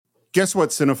Guess what,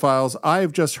 cinephiles? I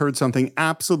have just heard something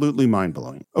absolutely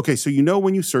mind-blowing. Okay, so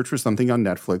when you search for something on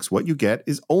Netflix, what you get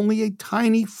is only a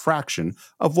tiny fraction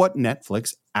of what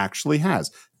Netflix actually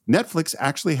has. Netflix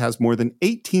actually has more than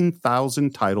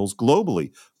 18,000 titles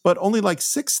globally, but only like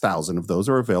 6,000 of those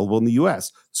are available in the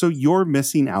US. So you're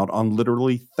missing out on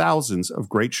literally thousands of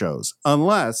great shows,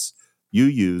 unless you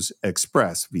use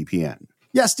ExpressVPN.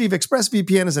 Yeah, Steve,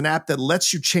 ExpressVPN is an app that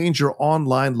lets you change your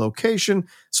online location.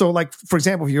 So, like, for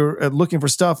example, if you're looking for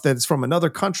stuff that's from another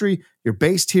country, you're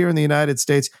based here in the United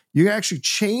States, you can actually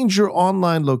change your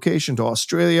online location to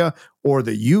Australia or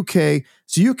the UK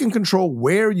so you can control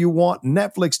where you want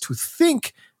Netflix to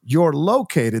think you're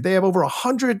located. They have over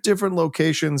 100 different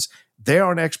locations there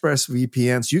on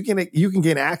ExpressVPN. So you can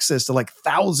gain access to like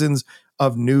thousands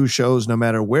of new shows no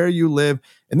matter where you live.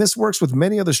 And this works with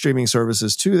many other streaming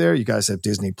services too there. You guys have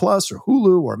Disney Plus or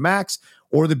Hulu or Max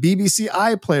or the BBC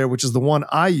iPlayer, which is the one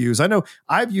I use. I know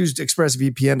I've used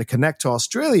ExpressVPN to connect to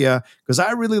Australia because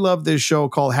I really love this show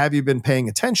called Have You Been Paying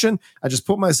Attention? I just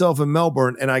put myself in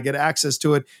Melbourne and I get access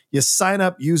to it. You sign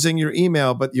up using your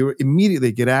email, but you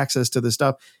immediately get access to the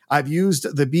stuff. I've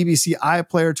used the BBC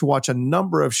iPlayer to watch a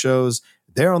number of shows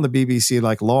there on the BBC,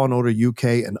 like Law & Order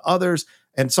UK and others.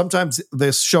 And sometimes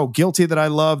this show Guilty that I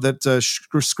love that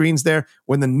screens there,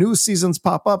 when the new seasons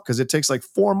pop up, because it takes like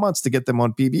 4 months to get them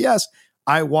on PBS,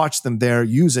 I watch them there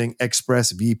using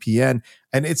ExpressVPN.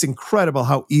 And it's incredible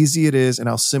how easy it is and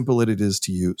how simple it is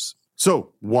to use.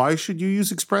 So why should you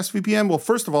use ExpressVPN? Well,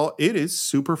 first of all, it is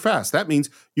super fast. That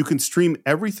means you can stream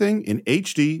everything in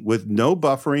HD with no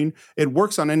buffering. It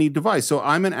works on any device. So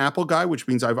I'm an Apple guy, which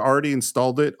means I've already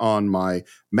installed it on my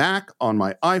Mac, on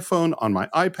my iPhone, on my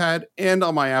iPad, and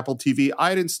on my Apple TV.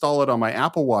 I'd install it on my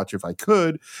Apple Watch if I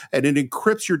could, and it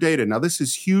encrypts your data. Now, this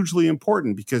is hugely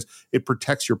important because it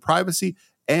protects your privacy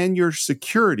and your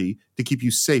security to keep you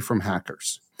safe from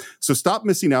hackers. So stop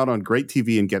missing out on great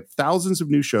TV and get thousands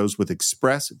of new shows with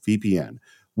ExpressVPN.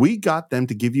 We got them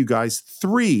to give you guys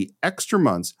 3 extra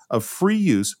months of free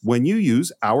use when you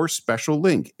use our special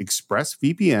link,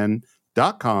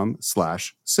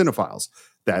 expressvpn.com/cinephiles.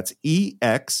 That's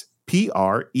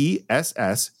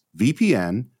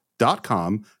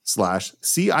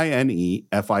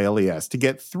expressvpn.com/CINEFILES to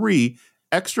get 3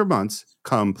 extra months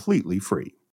completely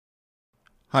free.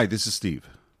 Hi, this is Steve.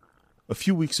 A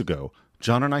few weeks ago,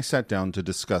 John and I sat down to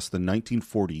discuss the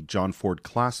 1940 John Ford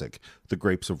classic, The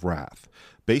Grapes of Wrath,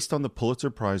 based on the Pulitzer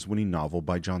Prize-winning novel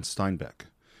by John Steinbeck.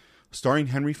 Starring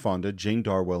Henry Fonda, Jane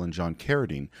Darwell, and John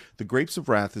Carradine, The Grapes of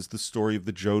Wrath is the story of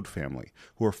the Joad family,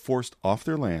 who are forced off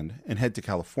their land and head to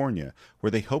California,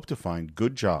 where they hope to find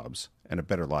good jobs and a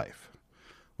better life.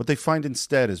 What they find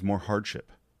instead is more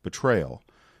hardship, betrayal,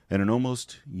 and an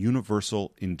almost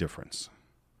universal indifference.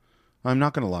 I'm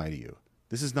not going to lie to you.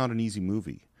 This is not an easy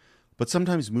movie. But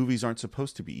sometimes movies aren't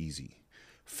supposed to be easy.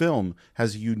 Film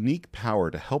has a unique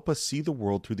power to help us see the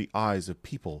world through the eyes of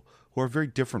people who are very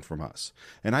different from us.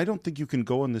 And I don't think you can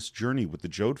go on this journey with the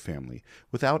Joad family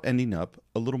without ending up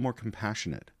a little more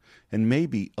compassionate and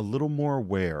maybe a little more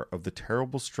aware of the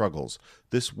terrible struggles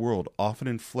this world often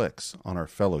inflicts on our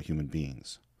fellow human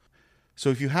beings. So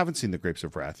if you haven't seen The Grapes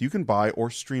of Wrath, you can buy or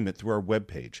stream it through our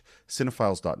webpage,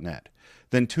 cinephiles.net.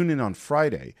 Then tune in on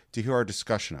Friday to hear our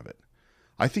discussion of it.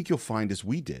 I think you'll find, as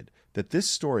we did, that this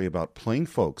story about plain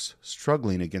folks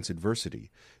struggling against adversity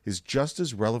is just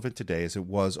as relevant today as it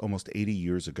was almost 80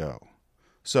 years ago.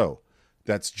 So,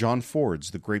 that's John Ford's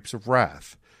The Grapes of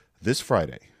Wrath, this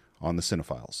Friday on The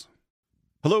Cinephiles.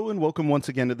 Hello and welcome once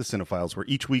again to The Cinephiles, where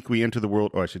each week we enter the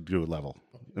world... Oh, I should do a level.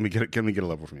 Can we get a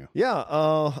level from you? Yeah,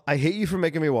 I hate you for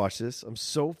making me watch this. I'm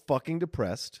so fucking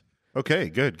depressed. Okay,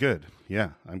 good. Yeah,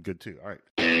 I'm good too. All right.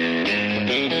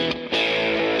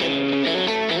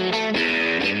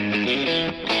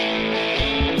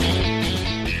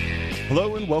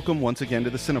 Hello and welcome once again to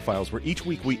The Cinephiles, where each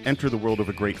week we enter the world of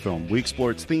a great film. We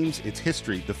explore its themes, its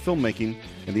history, the filmmaking,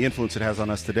 and the influence it has on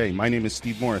us today. My name is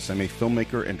Steve Morris. I'm a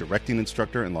filmmaker and directing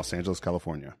instructor in Los Angeles,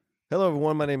 California. Hello,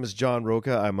 everyone. My name is John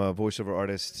Roca. I'm a voiceover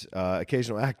artist,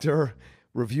 occasional actor,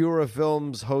 reviewer of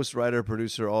films, host, writer,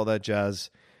 producer, all that jazz.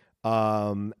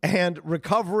 And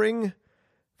recovering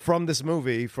from this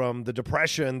movie, from the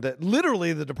depression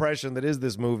literally the depression that is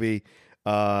this movie.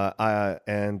 I'm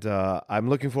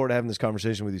looking forward to having this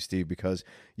conversation with you, Steve, because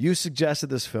you suggested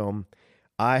this film.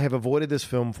 I have avoided this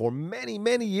film for many,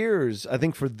 many years, I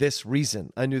think for this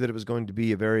reason. I knew that it was going to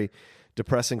be a very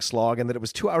depressing slog and that it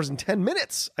was 2 hours and 10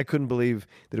 minutes. I couldn't believe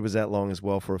that it was that long as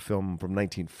well for a film from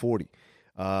 1940.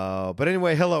 But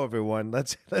anyway, hello everyone.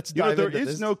 Let's dive there into is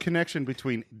this. no connection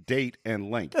between date and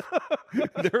length.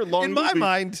 There are long In my movies,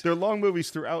 mind. there are long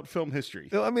movies throughout film history.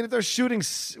 I mean, if they're shooting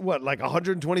like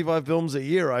 125 films a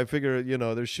year, I figure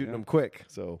they're shooting them quick.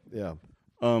 So yeah.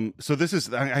 So this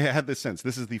is I had this sense.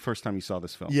 This is the first time you saw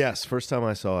this film. Yes, first time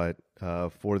I saw it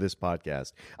for this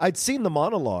podcast. I'd seen the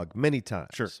monologue many times.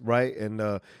 Sure. Right, and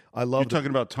I You're love talking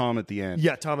about Tom at the end.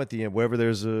 Yeah, Tom at the end. Wherever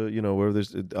there's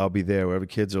I'll be there. Wherever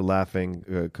kids are laughing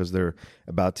because they're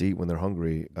about to eat when they're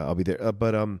hungry, I'll be there.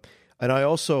 And I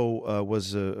also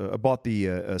I bought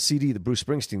the CD, the Bruce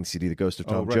Springsteen CD, The Ghost of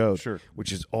Tom right, Joad, sure.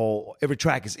 which is every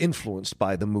track is influenced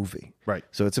by the movie. Right.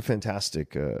 So it's a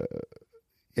fantastic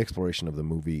exploration of the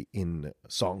movie in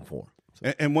song form.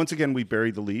 And once again, we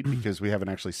buried the lead because we haven't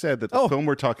actually said that the film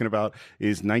we're talking about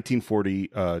is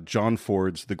 1940 John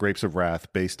Ford's The Grapes of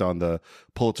Wrath, based on the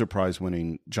Pulitzer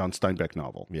Prize-winning John Steinbeck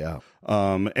novel. Yeah.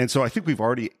 And so I think we've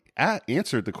already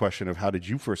answered the question of how did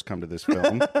you first come to this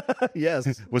film?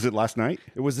 Yes. Was it last night?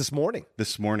 It was this morning.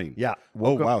 This morning? Yeah. Oh,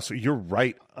 Woke up- wow. So you're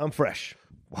right. I'm fresh.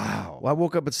 Wow. Well, I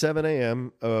woke up at 7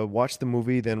 a.m., watched the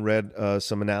movie, then read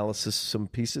some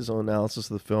pieces on analysis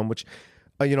of the film, which,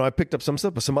 I picked up some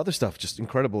stuff, but some other stuff just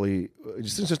incredibly,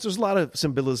 there's a lot of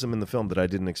symbolism in the film that I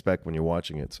didn't expect when you're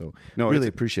watching it. So really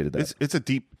appreciated that. It's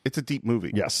a deep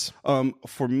movie. Yes.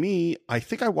 For me, I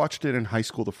think I watched it in high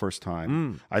school the first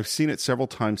time. I've seen it several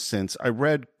times since. I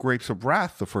read Grapes of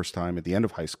Wrath the first time at the end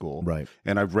of high school. Right.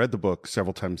 And I've read the book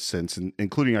several times since,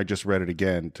 including I just read it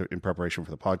again in preparation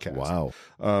for the podcast. Wow.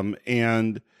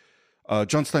 And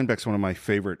John Steinbeck's one of my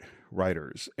favorite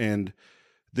writers. And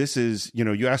this is,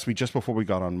 you asked me just before we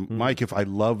got on mic if I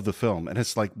love the film. And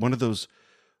it's like one of those,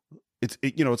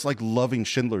 it's like loving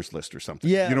Schindler's List or something.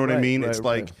 Yeah, You know what I right, mean? right, It's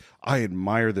like, I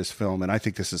admire this film and I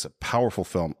think this is a powerful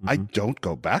film. I don't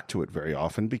go back to it very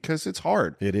often because it's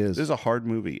hard. It is. It is a hard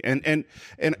movie. And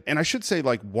I should say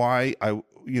like why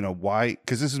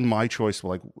because this is my choice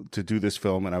to do this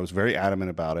film, and I was very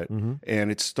adamant about it.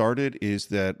 And it started is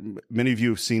that many of you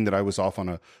have seen that I was off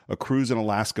on a cruise in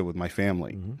Alaska with my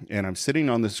family, and I'm sitting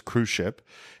on this cruise ship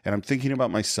and I'm thinking about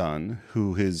my son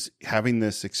who is having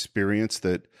this experience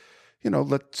that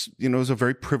is a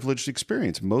very privileged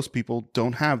experience. Most people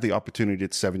don't have the opportunity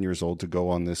at 7 years old to go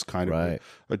on this kind of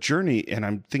a journey. And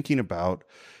I'm thinking about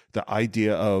the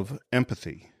idea of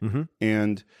empathy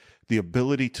and the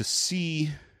ability to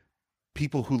see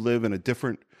people who live in a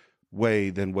different way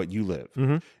than what you live.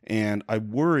 And I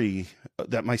worry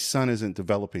that my son isn't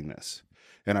developing this.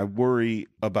 And I worry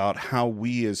about how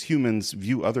we as humans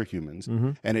view other humans.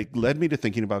 And it led me to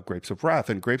thinking about Grapes of Wrath.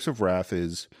 And Grapes of Wrath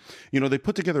is, they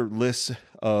put together lists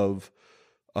of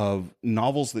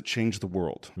novels that change the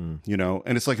world, and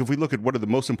it's like if we look at what are the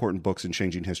most important books in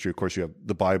changing history, of course you have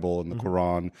the Bible and the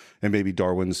Quran and maybe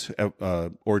Darwin's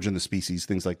Origin of the Species,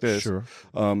 things like this. Sure.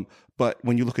 But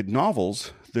when you look at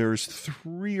novels, there's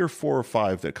 3 or 4 or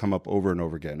 5 that come up over and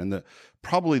over again. And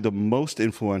probably the most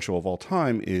influential of all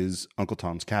time is Uncle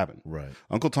Tom's Cabin. Right.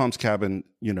 Uncle Tom's Cabin,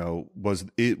 was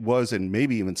and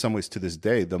maybe even in some ways to this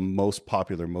day, the most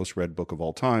popular, most read book of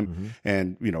all time.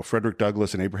 And, Frederick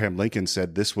Douglass and Abraham Lincoln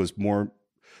said this was more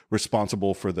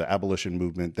responsible for the abolition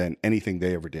movement than anything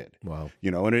they ever did. Wow.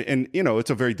 And it's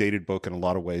a very dated book in a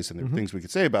lot of ways, and there are things we could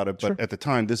say about it. But at the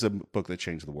time, this is a book that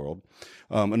changed the world.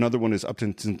 Another one is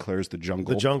Upton Sinclair's The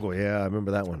Jungle. The Jungle, yeah, I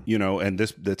remember that one. And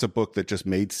that's a book that just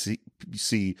made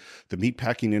see the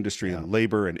meatpacking industry and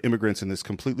labor and immigrants in this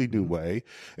completely new way.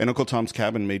 And Uncle Tom's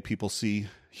Cabin made people see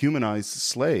humanized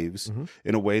slaves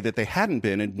in a way that they hadn't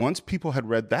been. And once people had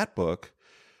read that book,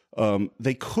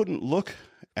 they couldn't look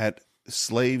at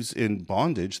slaves in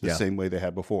bondage the same way they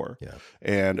had before. Yeah.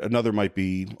 And another might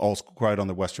be All Quiet on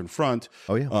the Western Front.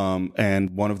 Oh, yeah. And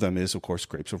one of them is, of course,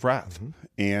 Grapes of Wrath.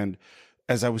 And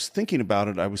as I was thinking about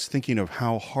it, I was thinking of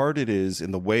how hard it is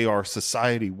in the way our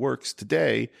society works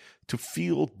today to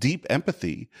feel deep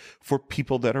empathy for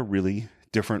people that are really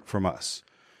different from us.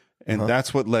 And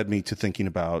that's what led me to thinking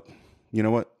about, you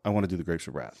know what? I want to do the Grapes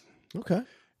of Wrath. Okay.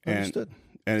 Understood.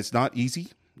 And it's not easy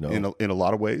in a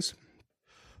lot of ways.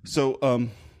 So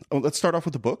let's start off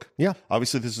with the book. Yeah.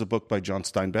 Obviously, this is a book by John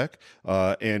Steinbeck.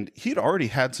 And he'd already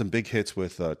had some big hits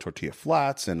with Tortilla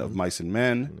Flats and Of Mice and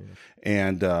Men.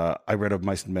 And I read Of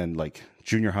Mice and Men like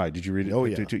junior high. Did you read it? Oh,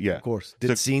 yeah. Yeah. Of course.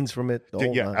 Did scenes from it.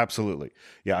 Absolutely.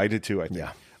 Yeah, I did too, I think.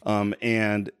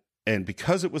 Yeah. And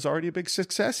because it was already a big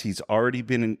success, he's already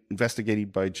been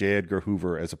investigated by J. Edgar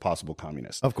Hoover as a possible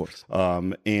communist. Of course.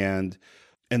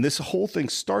 And this whole thing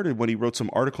started when he wrote some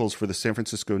articles for the San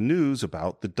Francisco News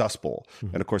about the Dust Bowl.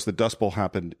 And of course, the Dust Bowl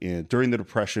happened during the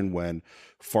Depression when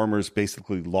farmers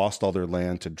basically lost all their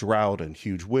land to drought and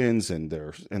huge winds.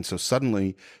 And so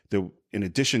suddenly in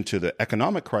addition to the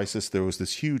economic crisis, there was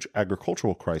this huge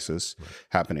agricultural crisis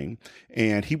happening.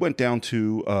 And he went down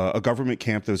to a government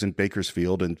camp that was in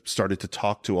Bakersfield and started to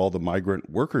talk to all the migrant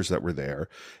workers that were there.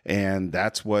 And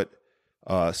that's what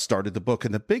started the book.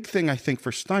 And the big thing, I think,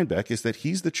 for Steinbeck is that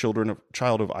he's the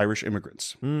child of Irish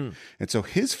immigrants. And so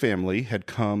his family had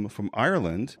come from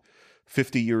Ireland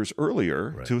 50 years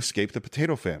earlier to escape the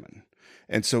potato famine.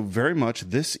 And so very much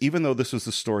this, even though this was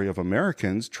the story of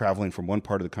Americans traveling from one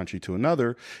part of the country to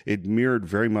another, it mirrored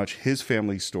very much his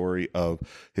family's story of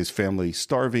his family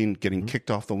starving, getting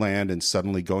kicked off the land, and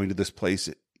suddenly going to this place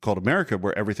called America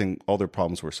where all their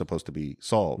problems were supposed to be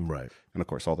solved. Right. And of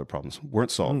course, all their problems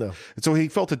weren't solved. No. And so he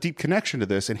felt a deep connection to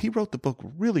this, and he wrote the book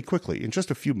really quickly. In just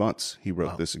a few months, he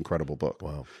wrote this incredible book.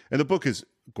 Wow. And the book is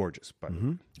gorgeous, by the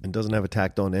way. And doesn't have a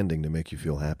tacked on ending to make you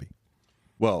feel happy.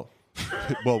 Well,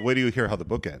 wait till you hear how the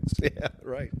book ends. Yeah,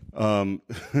 right.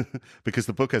 Because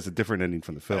the book has a different ending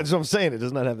from the film. That's what I'm saying. It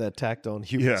does not have that tacked on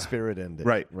human spirit ending.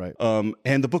 Right. Right.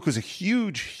 And the book was a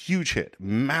huge hit,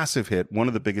 massive hit, one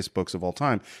of the biggest books of all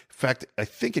time. In fact, I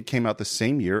think it came out the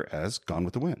same year as Gone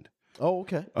with the Wind. Oh,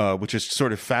 okay. Which is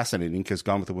sort of fascinating because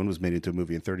Gone with the Wind was made into a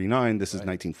movie in 1939. This is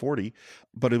 1940,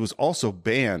 but it was also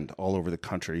banned all over the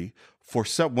country for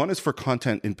one is for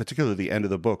content, in particular the end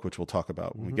of the book, which we'll talk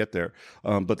about when we get there.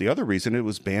 But the other reason it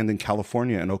was banned in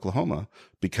California and Oklahoma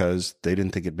because they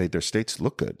didn't think it made their states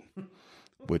look good,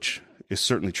 which is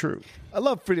certainly true. I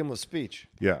love freedom of speech.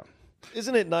 Yeah.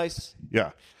 Isn't it nice?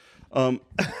 Yeah.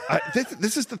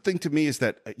 This is the thing to me is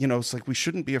that, it's like we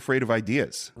shouldn't be afraid of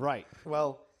ideas. Right.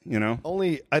 Well,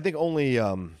 I think only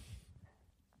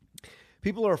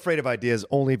people are afraid of ideas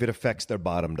only if it affects their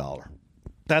bottom dollar.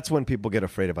 That's when people get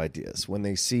afraid of ideas, when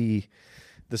they see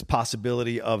this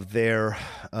possibility of their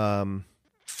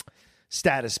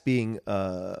status being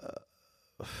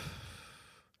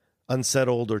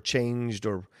unsettled or changed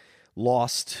or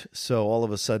lost. So all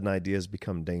of a sudden ideas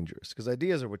become dangerous because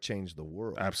ideas are what change the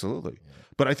world. Absolutely. Yeah.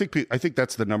 But I think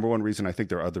that's the number one reason. I think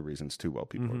there are other reasons too. Well,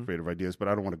 people are afraid of ideas, but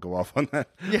I don't want to go off on that.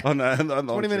 Yeah. On that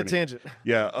 20-minute tangent.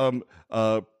 Yeah.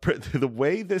 The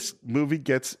way this movie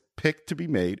gets picked to be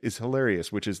made is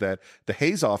hilarious, which is that the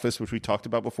Hays office, which we talked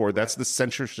about before, that's the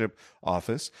censorship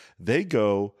office. They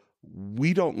go,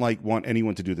 we don't want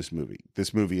anyone to do this movie.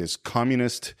 This movie is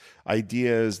communist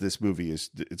ideas. This movie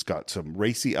it's got some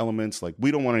racy elements. We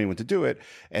don't want anyone to do it.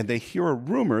 And they hear a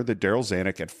rumor that Daryl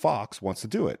Zanuck at Fox wants to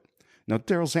do it. Now,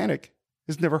 Daryl Zanuck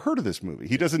has never heard of this movie.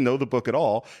 He doesn't know the book at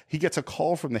all. He gets a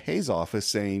call from the Hays office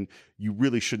saying, you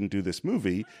really shouldn't do this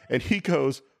movie. And he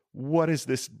goes, what is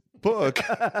this book?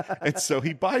 And so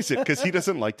he buys it because he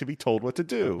doesn't like to be told what to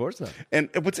do. Of course not. And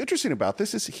what's interesting about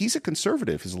this is he's a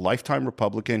conservative. He's a lifetime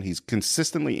Republican. He's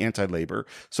consistently anti-labor.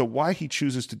 So why he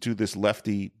chooses to do this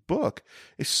lefty book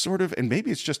is sort of, and maybe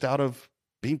it's just out of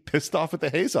being pissed off at the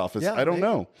Hays office. Yeah, I don't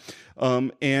know.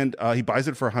 And he buys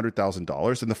it for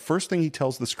 $100,000. And the first thing he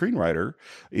tells the screenwriter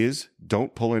is,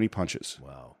 don't pull any punches.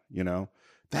 Wow.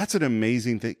 That's an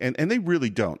amazing thing. And they really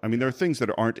don't. I mean, there are things that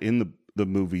aren't in the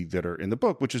movie that are in the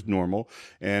book, which is normal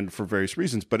and for various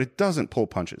reasons, but it doesn't pull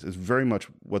punches. It's very much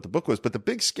what the book was. But the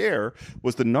big scare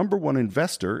was the number one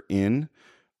investor in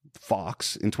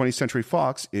Fox, in 20th Century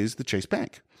Fox, is the Chase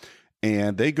Bank.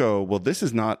 And they go, well, this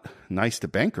is not nice to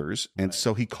bankers. And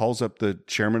so he calls up the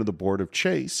chairman of the board of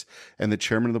Chase, and the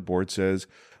chairman of the board says,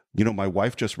 my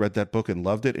wife just read that book and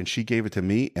loved it, and she gave it to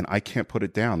me, and I can't put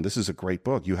it down. This is a great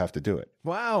book. You have to do it.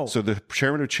 Wow. So the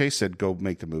chairman of Chase said, go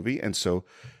make the movie. And so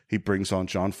he brings on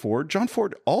John Ford. John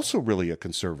Ford, also really a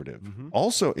conservative,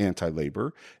 also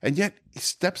anti-labor, and yet he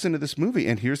steps into this movie.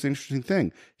 And here's the interesting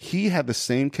thing. He had the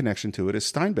same connection to it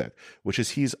as Steinbeck, which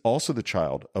is he's also the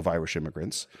child of Irish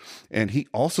immigrants. And he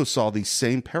also saw these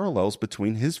same parallels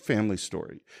between his family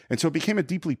story. And so it became a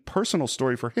deeply personal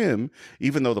story for him,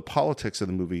 even though the politics of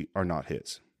the movie are not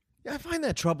his. Yeah, I find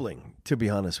that troubling, to be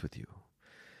honest with you.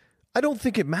 I don't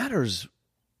think it matters.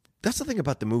 That's the thing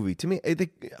about the movie. To me,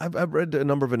 I've read a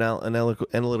number of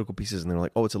analytical pieces, and they're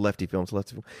like, oh, it's a lefty film. It's a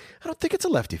lefty film. I don't think it's a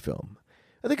lefty film.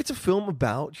 I think it's a film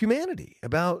about humanity,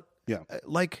 about,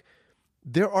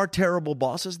 there are terrible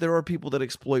bosses. There are people that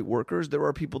exploit workers. There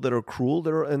are people that are cruel.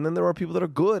 And then there are people that are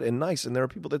good and nice. And there are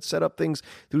people that set up things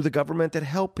through the government that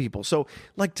help people. So,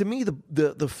 to me,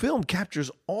 the film captures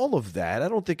all of that. I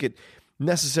don't think it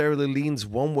necessarily leans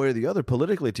one way or the other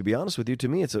politically. To be honest with you, to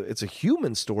me, it's a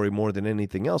human story more than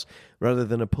anything else, rather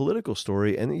than a political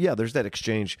story. And yeah, there's that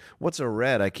exchange. What's a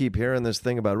red? I keep hearing this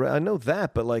thing about red. I know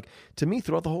that, but like to me,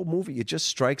 throughout the whole movie, it just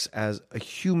strikes as a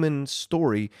human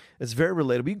story. It's very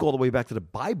relatable. You go all the way back to the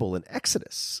Bible and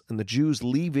Exodus and the Jews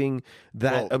leaving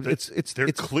that. Well, it's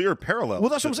clear parallels. Well,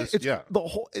 that's what I'm saying.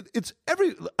 It's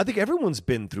I think everyone's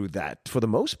been through that for the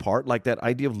most part, like that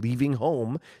idea of leaving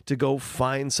home to go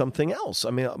find something else. I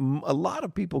mean, a lot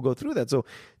of people go through that. So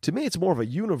to me, it's more of a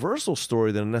universal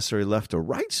story than a necessarily left or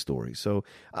right story. So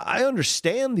I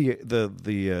understand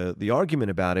the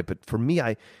argument about it, but for me,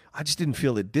 I just didn't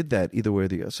feel it did that either way or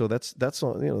the other. So that's that's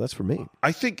for me.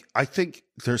 I think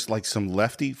there's like some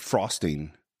lefty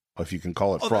frosting, if you can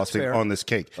call it frosting, fair. on this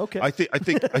cake. Okay. I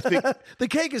think the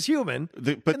cake is human,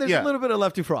 but there's a little bit of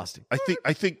lefty frosting. I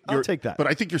think I'll take that. But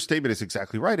I think your statement is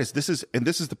exactly right. This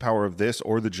is the power of this,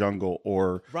 or The Jungle,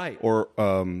 or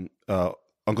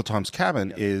Uncle Tom's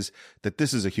Cabin, is that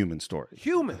this is a human story.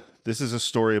 Human. This is a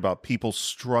story about people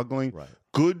struggling,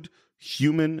 good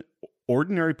human,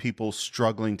 ordinary people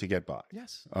struggling to get by.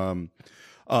 Yes. And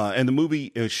the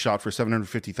movie is shot for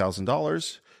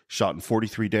 $750,000. Shot in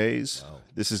 43 days. Wow.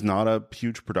 This is not a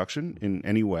huge production in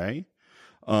any way.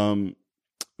 You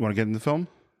want to get in the film?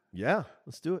 Yeah,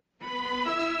 let's do it.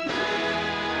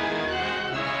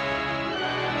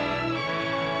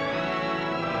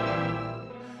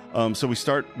 So we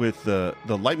start with the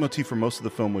leitmotif for most of the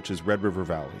film, which is Red River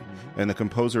Valley. And the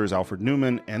composer is Alfred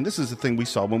Newman. And this is the thing we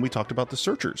saw when we talked about The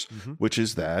Searchers, which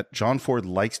is that John Ford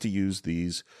likes to use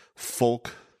these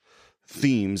folk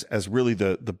themes as really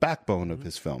the backbone of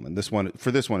his film. And this one,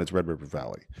 it's Red River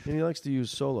Valley. And he likes to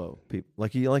use solo people.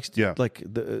 Like he likes to, like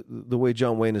the way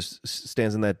John Wayne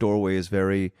stands in that doorway is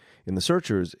very, in The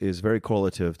Searchers, is very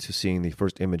correlative to seeing the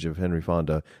first image of Henry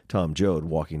Fonda, Tom Joad,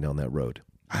 walking down that road.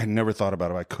 I never thought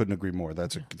about it. I couldn't agree more.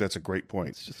 That's a great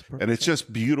point. It's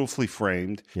just beautifully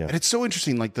framed. Yeah. And it's so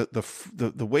interesting. Like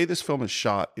the way this film is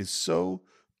shot is so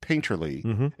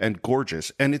painterly and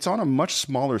gorgeous, and it's on a much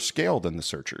smaller scale than The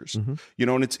Searchers. And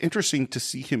it's interesting to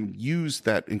see him use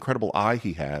that incredible eye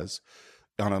he has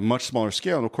on a much smaller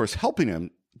scale. And of course, helping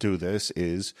him do this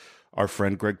is our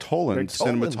friend Greg Toland,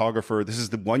 cinematographer. This is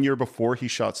the 1 year before he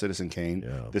shot Citizen Kane.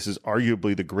 Yeah. This is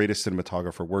arguably the greatest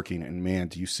cinematographer working, and man,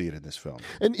 do you see it in this film.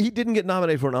 And he didn't get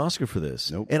nominated for an Oscar for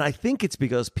this. Nope. And I think it's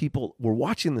because people were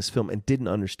watching this film and didn't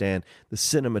understand the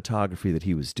cinematography that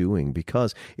he was doing,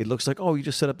 because it looks like, oh, you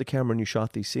just set up the camera and you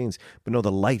shot these scenes. But no, the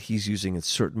light he's using in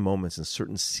certain moments and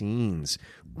certain scenes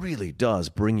really does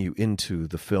bring you into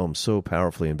the film so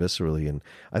powerfully and viscerally. And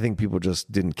I think people just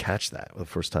didn't catch that the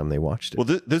first time they watched it.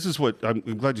 Well, this is what I'm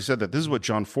glad you said that. This is what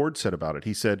John Ford said about it.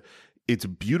 He said, it's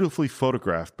beautifully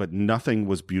photographed, but nothing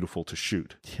was beautiful to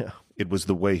shoot. Yeah. It was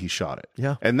the way he shot it.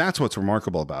 Yeah. And that's what's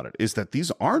remarkable about it, is that these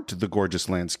aren't the gorgeous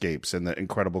landscapes and the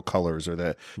incredible colors, or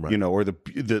the, or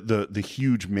the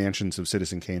huge mansions of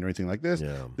Citizen Kane or anything like this.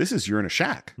 Yeah. This is, you're in a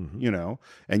shack,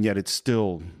 and yet it's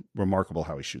still remarkable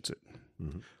how he shoots it.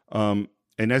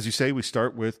 And as you say, we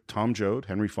start with Tom Joad,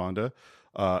 Henry Fonda.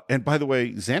 And by the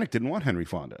way, Zanuck didn't want Henry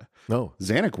Fonda. No.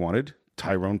 Zanuck wanted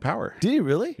Tyrone Power. Did he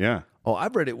really? Yeah. Oh,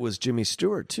 I've read it was Jimmy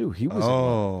Stewart too. He was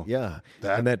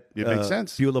it makes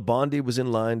sense. Beulah Bondi was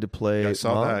in line to play. I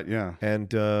saw that, yeah.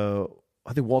 And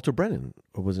I think Walter Brennan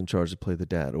was in charge to play the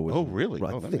dad. Or really?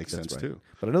 Right, that makes sense too.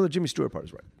 But I know the Jimmy Stewart part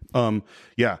is right.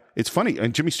 Yeah, it's funny.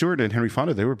 And Jimmy Stewart and Henry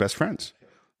Fonda, they were best friends.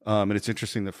 And it's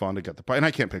interesting that Fonda got the part. And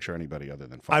I can't picture anybody other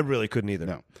than Fonda. I really couldn't either.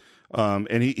 No.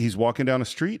 And he's walking down a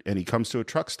street, and he comes to a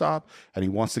truck stop, and he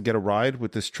wants to get a ride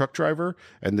with this truck driver.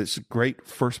 And this great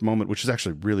first moment, which is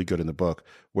actually really good in the book,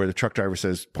 where the truck driver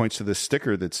points to this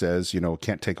sticker that says,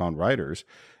 can't take on riders.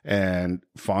 And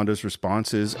Fonda's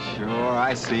response is, sure,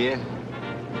 I see it.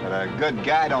 But a good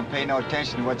guy don't pay no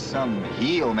attention to what some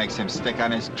heel makes him stick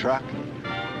on his truck.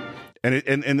 And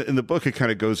in the book, it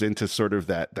kind of goes into sort of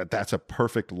that's a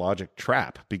perfect logic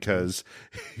trap, because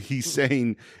he's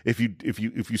saying if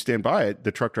you stand by it,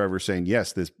 the truck driver is saying,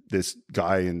 yes, this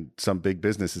guy in some big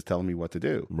business is telling me what to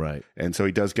do. Right. And so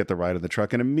he does get the ride in the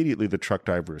truck, and immediately the truck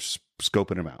driver is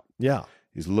scoping him out. Yeah.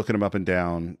 He's looking him up and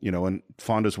down, and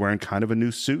Fonda's wearing kind of a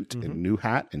new suit and a new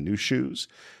hat and new shoes.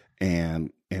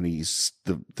 And he's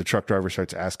the truck driver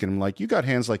starts asking him, like, you got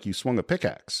hands like you swung a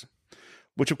pickaxe.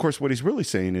 Which, of course, what he's really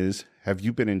saying is, have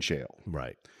you been in jail?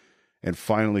 Right. And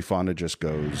finally, Fonda just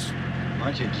goes,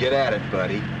 why don't you get at it,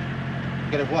 buddy?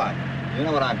 Get at what? You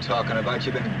know what I'm talking about.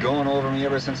 You've been going over me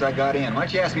ever since I got in. Why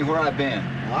don't you ask me where I've been?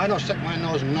 Well, I don't stick my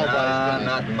nose in nobody's business.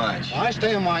 Not much. I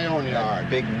stay in my own yard. That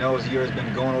big nose of yours has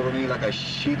been going over me like a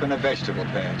sheep in a vegetable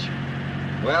patch.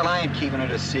 Well, I ain't keeping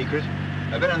it a secret.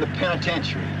 I've been in the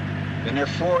penitentiary. Been there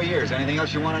 4 years. Anything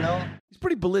else you want to know? He's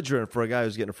pretty belligerent for a guy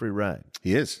who's getting a free ride.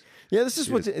 He is. Yeah, this is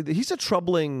he's a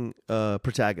troubling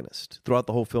protagonist throughout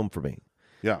the whole film for me.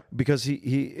 Yeah. Because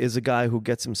he is a guy who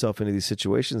gets himself into these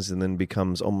situations and then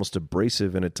becomes almost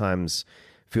abrasive and at times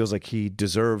feels like he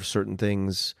deserves certain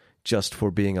things just for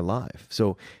being alive.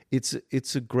 So it's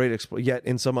a great yet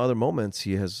in some other moments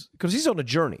because he's on a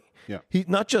journey. Yeah. He's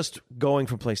not just going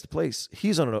from place to place.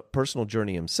 He's on a personal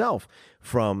journey himself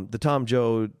from the Tom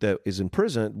Joad that was in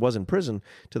prison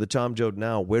to the Tom Joad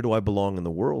now. Where do I belong in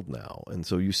the world now? And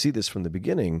so you see this from the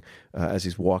beginning as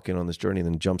he's walking on this journey and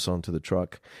then jumps onto the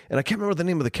truck. And I can't remember the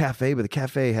name of the cafe, but the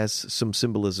cafe has some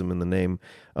symbolism in the name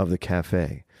of the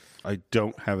cafe. I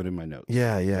don't have it in my notes.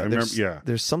 Yeah. I remember,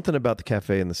 There's something about the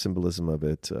cafe and the symbolism of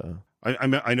it.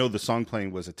 I know the song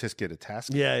playing was a Tisket a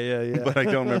Task. Yeah. But I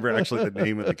don't remember actually the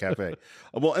name of the cafe.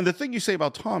 Well, and the thing you say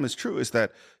about Tom is true, is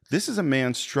that this is a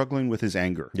man struggling with his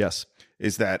anger. Yes.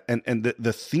 Is that, and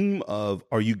the theme of,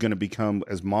 are you going to become,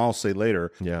 as Miles say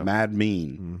later, mad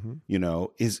mean,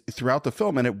 is throughout the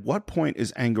film. And at what point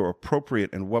is anger appropriate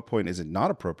and what point is it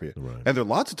not appropriate? Right. And there are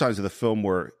lots of times in the film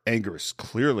where anger is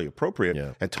clearly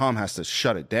appropriate and Tom has to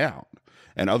shut it down.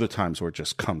 And other times where it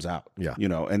just comes out,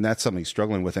 and that's something he's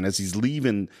struggling with. And as he's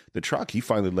leaving the truck, he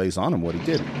finally lays on him what he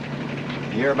did.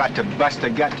 You're about to bust a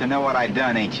gut to know what I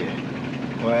done, ain't you?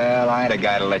 Well, I ain't a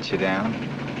guy to let you down.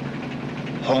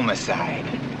 Homicide.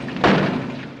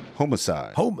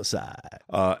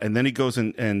 And then he goes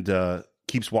and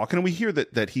keeps walking, and we hear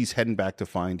that he's heading back to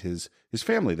find his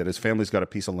family, that his family's got a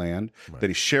piece of land that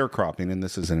he's sharecropping, and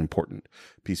this is an important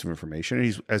piece of information.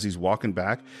 And as he's walking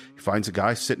back, he finds a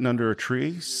guy sitting under a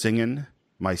tree singing,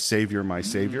 "My Savior, my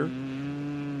Savior."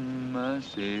 My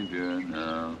Savior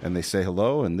now. And they say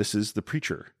hello, and this is the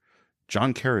preacher,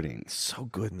 John Carradine. So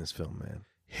good in this film, man.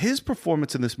 His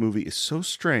performance in this movie is so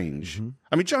strange. Mm-hmm.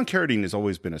 I mean, John Carradine has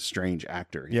always been a strange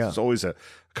actor. He's always a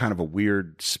kind of a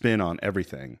weird spin on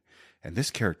everything. And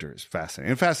this character is fascinating,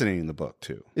 and fascinating in the book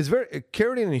too. It's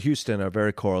Carradine and Huston are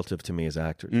very correlative to me as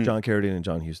actors. John Carradine and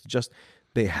John Huston,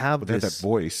 they have that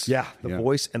voice,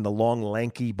 voice and the long,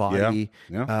 lanky body,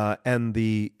 and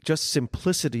the just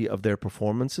simplicity of their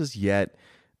performances. Yet,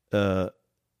 the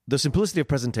simplicity of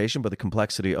presentation, but the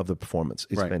complexity of the performance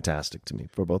is fantastic to me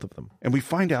for both of them. And we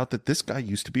find out that this guy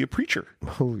used to be a preacher.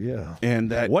 Oh yeah,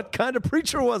 and that what kind of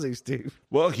preacher was he, Steve?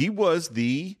 Well, he was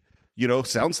the.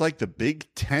 Sounds like the big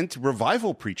tent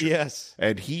revival preacher. Yes.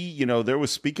 And he, there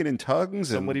was speaking in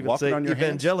tongues and walking on your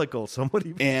evangelical.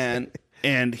 Hands.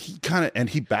 And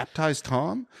he baptized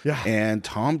Tom. Yeah. And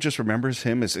Tom just remembers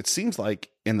him as, it seems like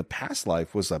in the past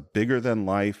life, was a bigger than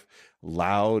life,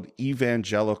 loud,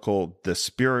 evangelical. The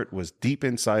spirit was deep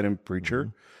inside him, preacher.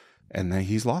 Mm-hmm. And then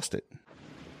he's lost it.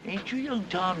 Ain't you young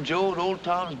Tom Joad, old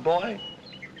Tom's boy?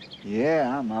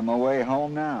 Yeah, I'm on my way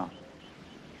home now.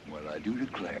 Well, I do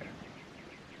declare.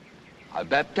 I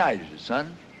baptized you,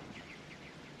 son.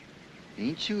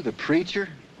 Ain't you the preacher?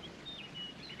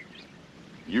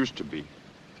 Used to be.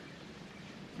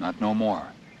 Not no more.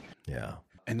 Yeah.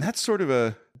 And that's sort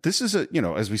of this is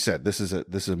as we said, this is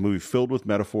a movie filled with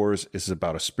metaphors. This is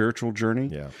about a spiritual journey.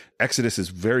 Yeah. Exodus is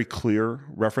very clear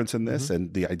reference in this,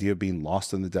 and the idea of being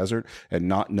lost in the desert and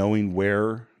not knowing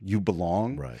where you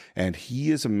belong. Right. And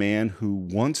he is a man who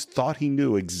once thought he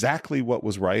knew exactly what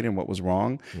was right and what was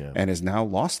wrong, and has now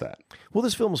lost that. Well,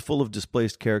 this film is full of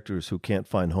displaced characters who can't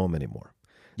find home anymore.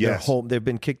 Yes. They've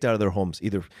been kicked out of their homes,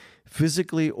 either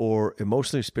physically or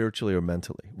emotionally, spiritually, or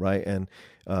mentally, right? And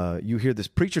you hear this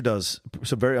preacher does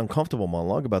some very uncomfortable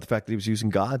monologue about the fact that he was using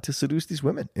God to seduce these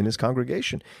women in his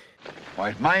congregation. Why,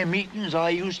 at my meetings, I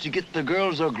used to get the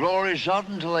girls of glory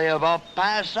shouting till they about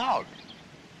passed out.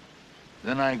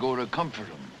 Then I go to comfort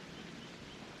them.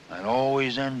 I'd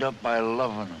always end up by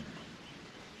loving them.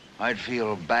 I'd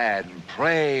feel bad and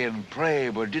pray,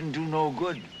 but it didn't do no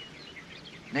good.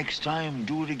 Next time,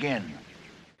 do it again.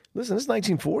 Listen, this is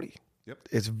 1940. Yep.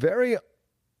 It's very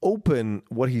open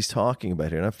what he's talking about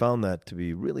here, and I found that to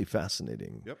be really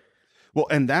fascinating. Yep. Well,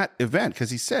 and that event, because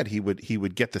he said he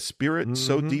would get the spirit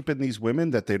so deep in these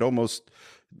women that they'd almost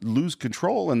lose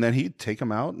control, and then he'd take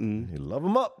them out and he'd love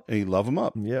them up.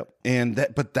 Yep.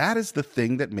 But that is the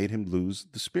thing that made him lose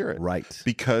the spirit, right?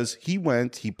 Because he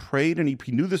prayed, and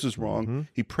he knew this was wrong.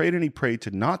 He prayed and he prayed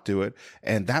to not do it,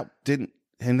 and that didn't.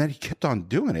 And then he kept on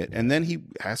doing it. And then he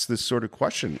asked this sort of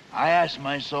question. I asked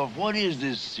myself, what is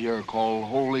this here called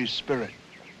Holy Spirit?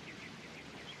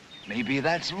 Maybe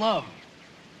that's love.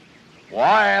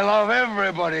 Why, I love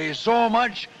everybody so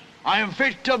much, I'm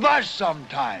fit to bust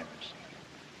sometimes.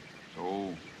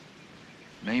 So,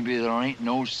 maybe there ain't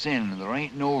no sin, there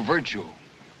ain't no virtue.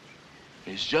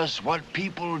 It's just what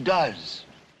people does.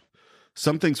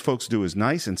 Some things folks do is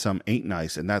nice and some ain't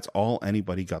nice, and that's all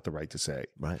anybody got the right to say.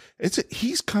 Right.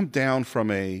 He's come down from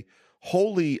a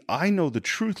holy, I know the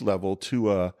truth level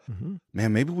to a,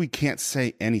 man, maybe we can't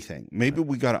say anything. Maybe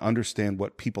we got to understand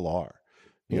what people are.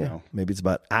 You know, maybe it's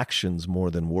about actions more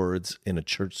than words in a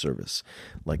church service,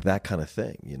 like that kind of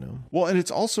thing, you know? Well, and it's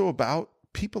also about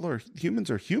humans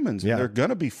are humans. Yeah. And they're going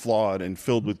to be flawed and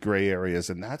filled with gray areas.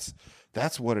 And that's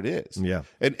what it is. Yeah.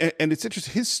 And it's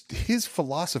interesting. His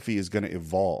philosophy is going to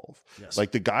evolve. Yes.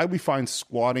 Like the guy we find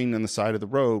squatting on the side of the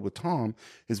road with Tom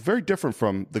is very different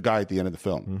from the guy at the end of the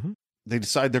film. Mm-hmm. They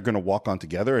decide they're going to walk on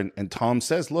together. And Tom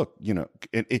says, look, you know,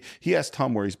 he asks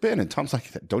Tom where he's been. And Tom's like,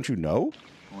 don't you know?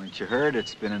 Haven't you heard?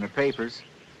 It's been in the papers.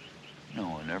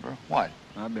 No, never. What?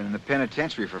 I've been in the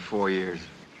penitentiary for 4 years.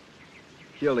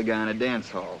 Killed a guy in a dance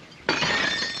hall.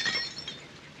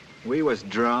 We was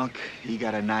drunk. He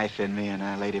got a knife in me, and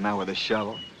I laid him out with a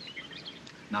shovel.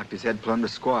 Knocked his head plumb to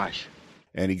squash.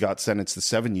 And he got sentenced to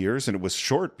 7 years, and it was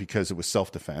short because it was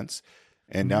self-defense.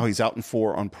 And now he's out in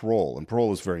 4 on parole, and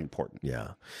parole is very important.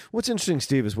 Yeah. What's interesting,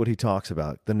 Steve, is what he talks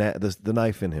about, the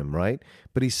knife in him, right?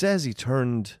 But he says he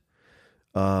turned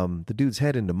the dude's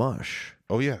head into mush.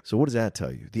 Oh, yeah. So what does that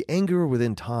tell you? The anger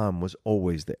within Tom was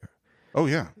always there. Oh,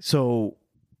 yeah. So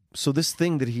this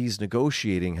thing that he's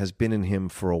negotiating has been in him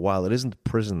for a while. It isn't the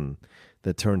prison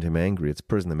that turned him angry. It's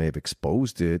prison that may have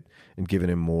exposed it and given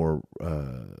him more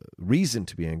reason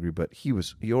to be angry. But he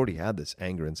already had this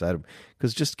anger inside him,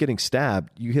 because just getting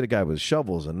stabbed, you hit a guy with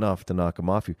shovels enough to knock him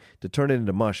off you. To turn it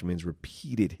into mush means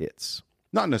repeated hits.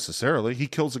 Not necessarily. He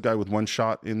kills a guy with one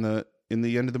shot in the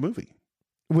end of the movie.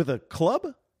 With a club?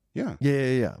 Yeah.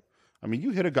 Yeah. I mean,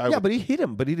 you hit a guy. Yeah, but he hit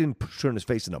him, but he didn't turn his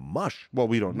face into mush. Well,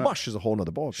 we don't know. Mush is a whole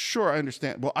nother ball. Sure, I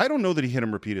understand. Well, I don't know that he hit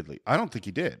him repeatedly. I don't think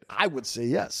he did. I would say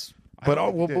yes. But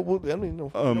I mean, we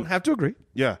don't have to agree.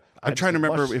 Yeah. I'm trying to say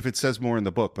remember mush. if it says more in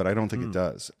the book, but I don't think it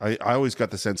does. I always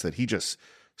got the sense that he just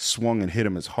swung and hit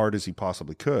him as hard as he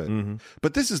possibly could.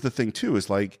 But this is the thing, too, is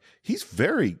like he's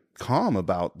very calm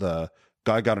about the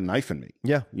guy got a knife in me.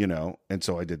 Yeah. You know, and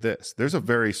so I did this. There's a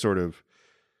very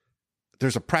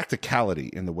there's a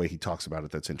practicality in the way he talks about it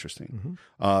that's interesting.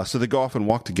 So they go off and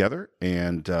walk together,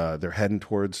 and they're heading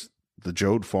towards the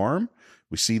Jode farm.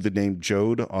 We see the name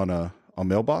Jode on a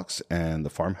mailbox, and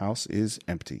the farmhouse is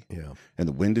empty. Yeah. And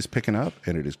the wind is picking up,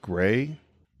 and it is gray.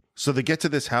 So they get to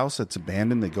this house that's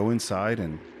abandoned. They go inside,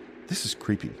 and this is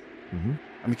creepy. I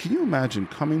mean, can you imagine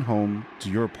coming home to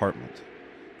your apartment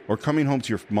or coming home to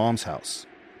your mom's house?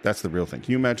 That's the real thing.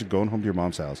 Can you imagine going home to your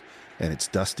mom's house and it's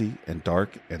dusty and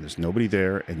dark and there's nobody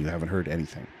there and you haven't heard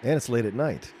anything? And it's late at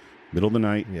night. Middle of the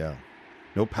night. Yeah.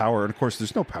 No power. And of course,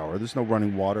 there's no power. There's no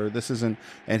running water.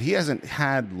 And he hasn't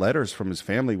had letters from his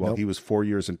family while he was 4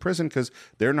 years in prison because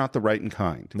they're not the right and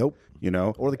kind. Nope. You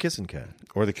know? Or the kissing kind.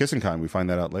 Or the kissing kind. We find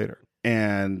that out later.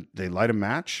 And they light a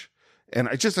match. And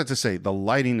I just have to say, the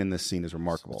lighting in this scene is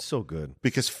remarkable. It's so good.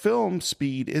 Because film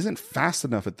speed isn't fast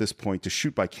enough at this point to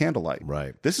shoot by candlelight.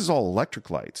 Right. This is all electric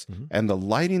lights. And the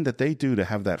lighting that they do to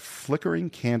have that flickering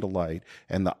candlelight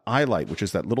and the eye light, which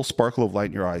is that little sparkle of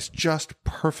light in your eyes, just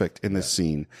perfect in this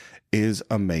scene, is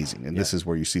amazing. And this is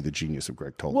where you see the genius of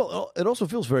Greg Toland. Well, it also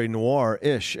feels very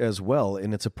noir-ish as well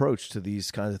in its approach to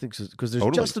these kinds of things, because there's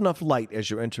Totally. just enough light as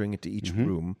you're entering into each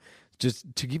room,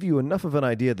 just to give you enough of an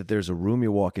idea that there's a room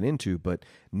you're walking into, but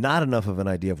not enough of an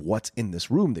idea of what's in this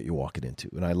room that you're walking into.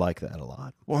 And I like that a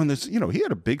lot. Well, and there's, he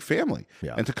had a big family.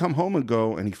 Yeah. And to come home and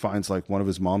go, and he finds like one of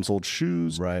his mom's old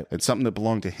shoes. Right. And something that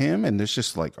belonged to him. And there's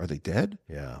just like, are they dead?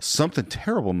 Yeah. Something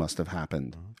terrible must have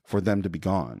happened for them to be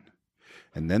gone.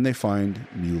 And then they find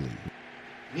Muley.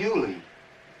 Muley?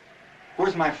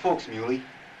 Where's my folks, Muley?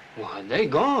 Why, they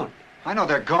gone. I know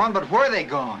they're gone, but where are they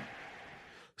gone?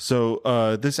 So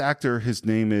this actor, his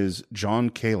name is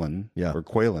John Qualen, Yeah. or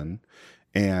Qualen,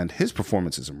 and his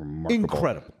performance is remarkable.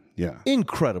 Incredible. Yeah.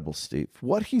 Incredible, Steve.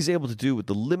 What he's able to do with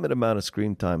the limited amount of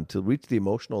screen time to reach the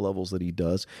emotional levels that he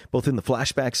does, both in the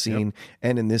flashback scene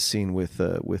and in this scene with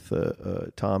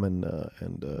Tom and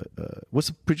what's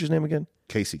the preacher's name again?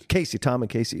 Casey. Tom and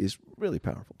Casey is really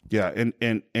powerful. Yeah,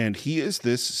 and he is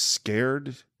this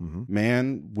scared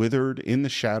man, withered in the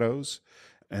shadows.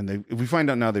 And we find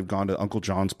out now they've gone to Uncle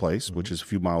John's place, which is a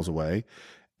few miles away,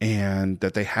 and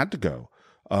that they had to go.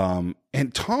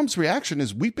 And Tom's reaction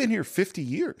is, we've been here 50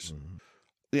 years.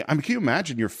 Yeah, I mean, can you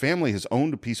imagine your family has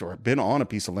owned a piece or been on a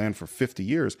piece of land for 50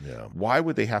 years? Yeah. Why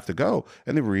would they have to go?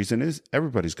 And the reason is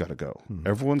everybody's got to go.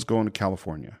 Everyone's going to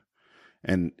California.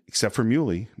 And except for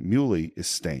Muley is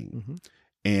staying.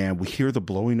 And we hear the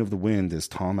blowing of the wind as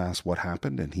Tom asks what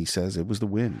happened, and he says it was the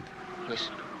wind.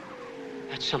 Listen,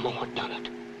 that's someone done it.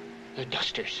 The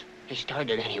Dusters. They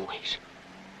started anyways.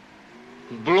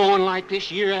 blowing like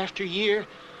this year after year,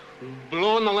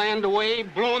 blowing the land away,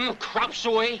 blowing the crops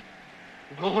away,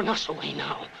 blowing us away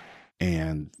now.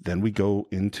 And then we go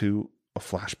into a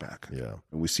flashback. Yeah.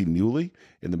 And we see Muley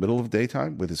in the middle of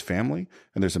daytime with his family,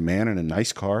 and there's a man in a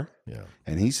nice car. Yeah.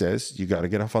 And he says, you got to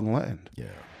get off on the land. Yeah.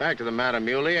 Fact of the matter,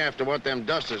 Muley, after what them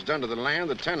dusters done to the land,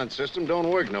 the tenant system don't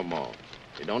work no more.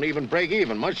 They don't even break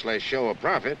even, much less show a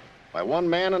profit. Why, one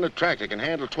man in a tractor can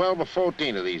handle 12 or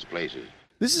 14 of these places.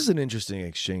 This is an interesting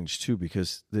exchange, too,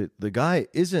 because the guy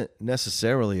isn't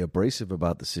necessarily abrasive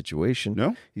about the situation.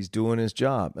 No. He's doing his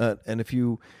job. And if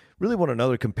you really want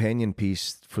another companion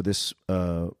piece for this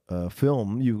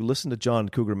film, you listen to John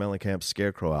Cougar Mellencamp's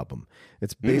Scarecrow album.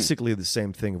 It's basically the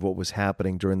same thing of what was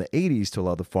happening during the 80s to a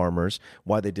lot of the farmers,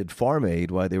 why they did Farm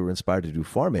Aid, why they were inspired to do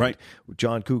Farm Aid. Right.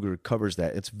 John Cougar covers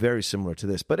that. It's very similar to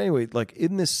this. But anyway, like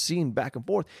in this scene back and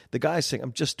forth, the guy's saying,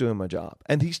 I'm just doing my job.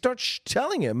 And he starts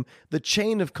telling him the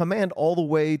chain of command all the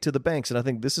way to the banks. And I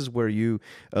think this is where you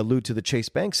allude to the Chase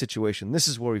Bank situation. This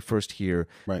is where we first hear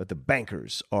that the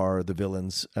bankers are the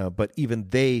villains, but even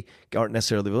they aren't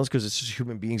necessarily villains because it's just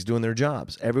human beings doing their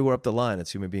jobs. Everywhere up the line,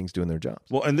 it's human beings doing their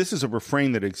jobs. Well, and this is a refrain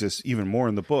that exists even more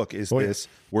in the book is this: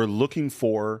 we're looking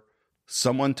for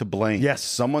someone to blame, Yes.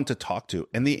 someone to talk to.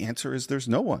 And the answer is there's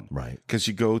no one. Right. Because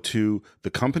you go to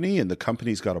the company and the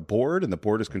company's got a board and the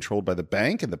board is controlled by the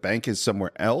bank and the bank is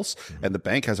somewhere else and the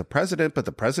bank has a president, but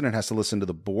the president has to listen to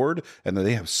the board and then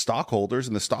they have stockholders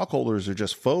and the stockholders are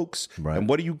just folks. Right. And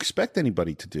what do you expect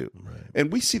anybody to do? Right.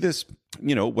 And we see this,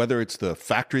 you know, whether it's the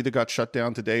factory that got shut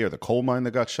down today or the coal mine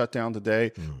that got shut down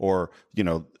today or, you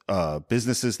know,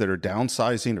 businesses that are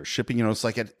downsizing or shipping, you know, it's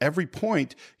like at every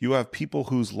point you have people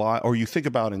whose or you think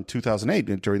about in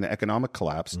 2008 during the economic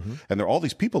collapse and there are all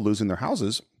these people losing their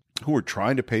houses who are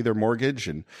trying to pay their mortgage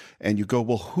and you go,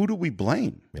 well, who do we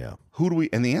blame? Yeah. Who do we,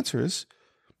 and the answer is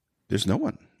there's no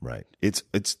one. Right. It's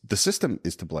the system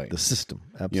is to blame. The system.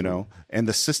 Absolutely. You know, and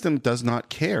the system does not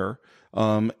care.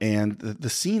 And the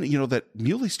scene, you know, that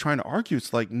Muley's trying to argue,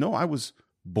 it's like, no, I was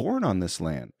born on this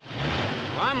land.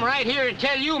 I'm right here to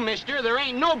tell you, mister, there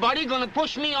ain't nobody gonna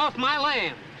push me off my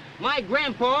land. My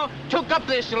grandpa took up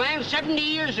this land 70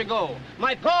 years ago.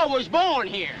 My pa was born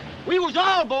here. We was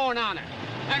all born on it.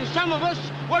 And some of us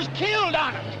was killed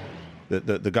on it.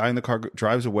 The guy in the car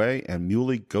drives away and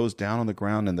Muley goes down on the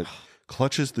ground and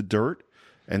clutches the dirt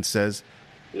and says,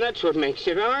 That's what makes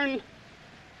it iron.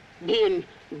 Being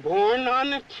born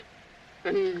on it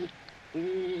and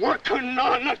working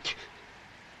on it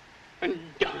and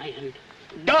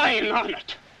dying on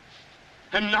it.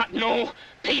 And not no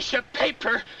piece of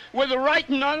paper with a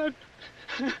writing on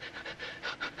it.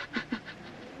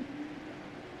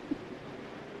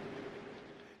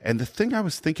 and the thing I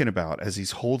was thinking about as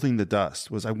he's holding the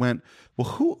dust was I went, well,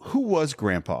 who was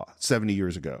Grandpa 70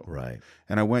 years ago? Right.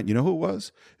 And I went, you know who it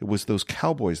was? It was those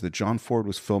cowboys that John Ford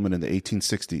was filming in the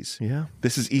 1860s. Yeah.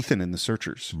 This is Ethan in The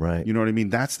Searchers. Right. You know what I mean?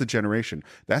 That's the generation.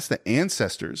 That's the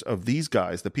ancestors of these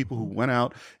guys, the people who went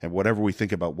out and whatever we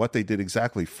think about what they did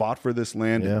exactly, fought for this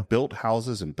land and built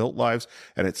houses and built lives.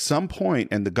 And at some point,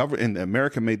 and the government and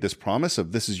America made this promise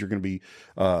of this is you're going to be,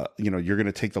 you're going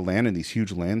to take the land in these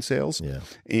huge land sales. Yeah.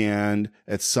 And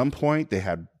at some point they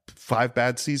had 5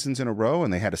 bad seasons in a row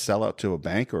and they had to sell out to a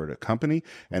bank or to a company.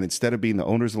 And instead of being the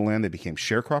owners of the land, they became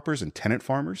sharecroppers and tenant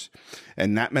farmers.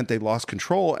 And that meant they lost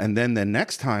control. And then the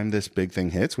next time this big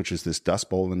thing hits, which is this Dust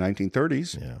Bowl in the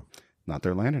 1930s, not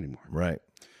their land anymore. Right.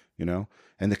 You know,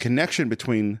 and the connection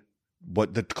between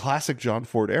what the classic John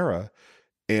Ford era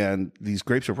and these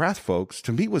Grapes of Wrath folks,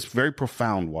 to me, was very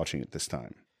profound watching it this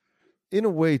time. In a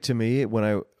way, to me, when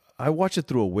I watch it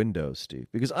through a window, Steve,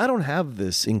 because I don't have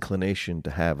this inclination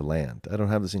to have land. I don't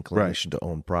have this inclination to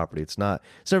own property. It's never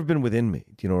been within me.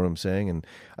 Do you know what I'm saying? And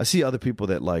I see other people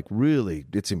that like really,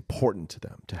 it's important to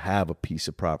them to have a piece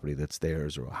of property that's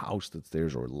theirs or a house that's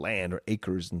theirs or land or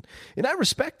acres. And I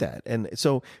respect that. And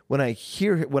so when I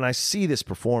see this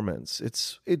performance,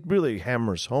 it really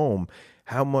hammers home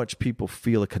how much people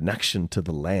feel a connection to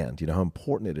the land, you know, how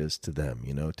important it is to them,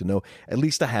 you know, to know at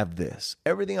least I have this.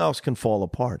 Everything else can fall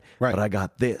apart, but I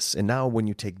got this. And now when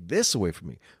you take this away from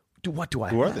me, what do I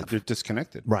have? Who are they? They're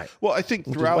disconnected. Right. Well, I think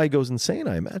Which throughout... is why he goes insane,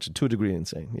 I imagine, to a degree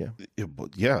insane,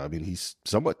 Yeah, I mean, he's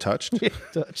somewhat touched.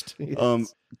 Touched.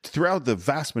 Yes. Throughout the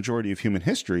vast majority of human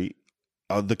history,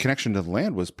 the connection to the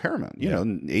land was paramount. You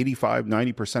know, 85,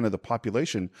 90% of the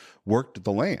population worked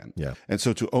the land. Yeah. And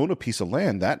so to own a piece of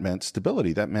land, that meant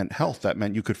stability. That meant health. That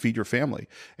meant you could feed your family.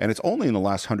 And it's only in the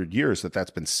last 100 years that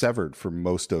that's been severed for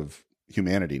most of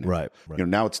humanity now. Right. You know,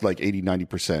 now it's like 80,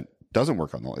 90% doesn't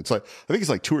work on the land. It's like, I think it's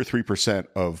like 2 or 3%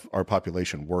 of our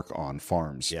population work on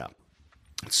farms. Yeah.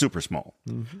 It's super small.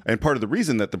 And part of the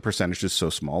reason that the percentage is so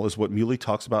small is what Muley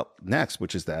talks about next,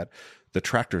 which is that the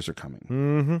tractors are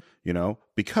coming, you know,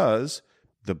 because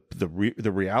the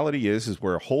reality is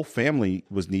where a whole family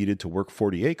was needed to work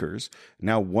 40 acres.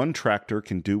 Now one tractor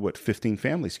can do what 15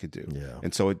 families could do. Yeah.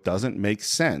 And so it doesn't make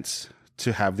sense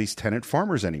to have these tenant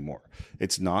farmers anymore.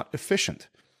 It's not efficient.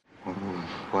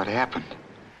 What happened?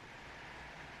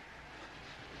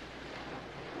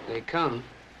 They come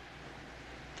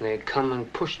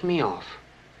and pushed me off.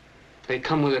 They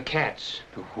come with the cats.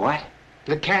 What?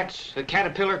 The cats, the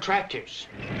Caterpillar tractors.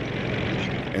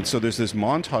 And so there's this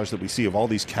montage that we see of all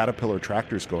these Caterpillar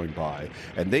tractors going by,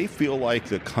 and they feel like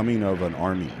the coming of an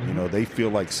army. You know, they feel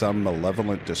like some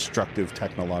malevolent, destructive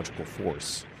technological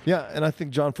force. Yeah, and I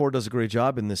think John Ford does a great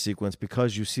job in this sequence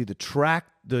because you see the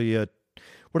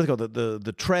what do they call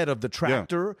the tread of the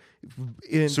tractor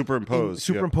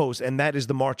superimposed, and that is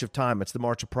the march of time. It's the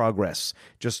march of progress,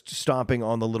 just stomping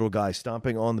on the little guy,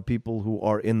 stomping on the people who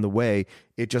are in the way.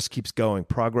 It just keeps going.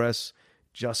 Progress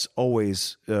just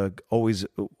always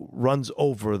runs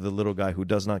over the little guy who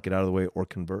does not get out of the way or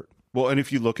convert. Well, and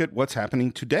if you look at what's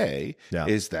happening today,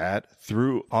 is that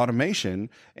through automation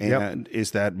and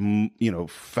is that, you know,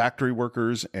 factory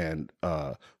workers and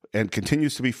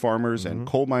continues to be farmers and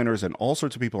coal miners and all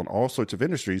sorts of people in all sorts of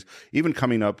industries, even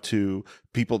coming up to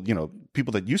people, you know,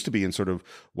 people that used to be in sort of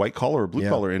white collar or blue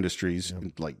collar industries,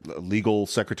 like legal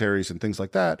secretaries and things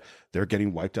like that, they're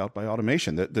getting wiped out by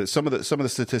automation. Some of the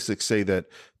statistics say that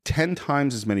 10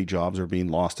 times as many jobs are being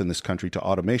lost in this country to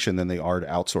automation than they are to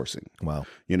outsourcing. Wow.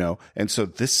 You know, and so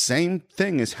this same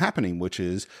thing is happening, which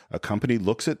is a company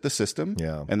looks at the system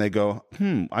and they go,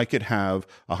 I could have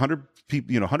 100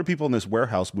 people in this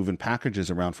warehouse moving packages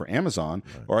around for Amazon,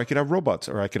 or I could have robots,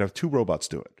 or I could have 2 robots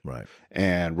do it. Right.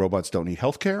 And robots don't need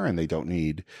healthcare, and they don't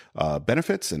need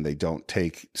benefits, and they don't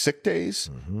take sick days.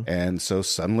 And so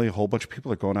suddenly a whole bunch of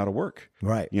people are going out of work.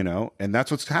 Right. You know, and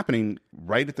that's what's happening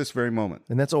right at this very moment.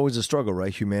 And that's always a struggle,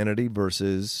 right? Humanity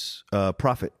versus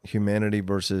profit, humanity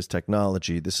versus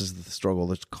technology. This is the struggle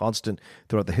that's constant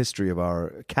throughout the history of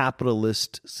our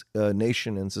capitalist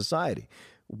nation and society.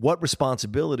 What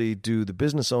responsibility do the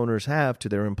business owners have to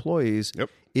their employees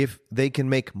if they can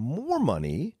make more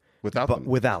money without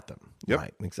them? Yep.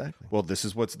 Right, exactly. Well, this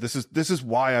is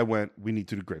why I went, we need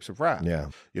to do Grapes of Wrath.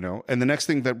 Yeah. You know, and the next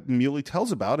thing that Muley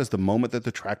tells about is the moment that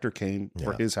the tractor came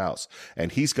for his house.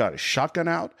 And he's got his shotgun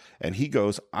out and he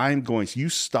goes, you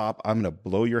stop, I'm going to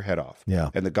blow your head off. Yeah.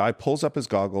 And the guy pulls up his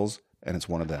goggles and it's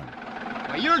one of them.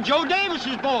 Well, you're Joe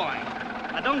Davis's boy.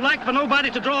 I don't like for nobody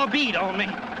to draw a bead on me.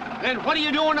 Then what are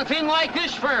you doing a thing like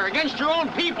this for, against your own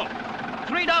people?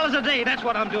 $3 a day, that's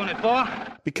what I'm doing it for.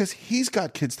 Because he's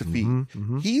got kids to feed.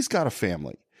 He's got a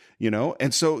family, you know?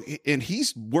 And so, and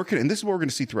he's working, and this is what we're going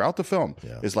to see throughout the film,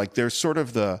 is like there's sort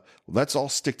of let's all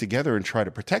stick together and try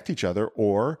to protect each other,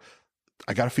 or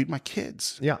I got to feed my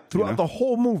kids. Yeah, throughout the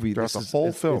whole movie. Throughout the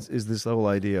whole film. Is this whole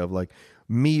idea of like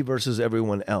me versus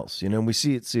everyone else, you know? And we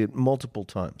see it multiple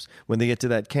times. When they get to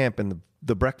that camp and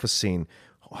the breakfast scene,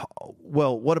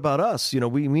 well, what about us? You know,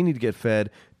 we need to get fed.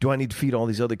 Do I need to feed all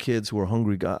these other kids who are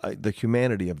hungry? The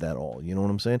humanity of that all. You know what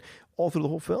I'm saying? All through the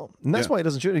whole film. And that's why he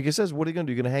doesn't shoot. He says, what are you going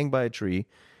to do? You're going to hang by a tree.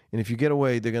 And if you get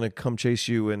away, they're going to come chase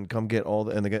you and come get all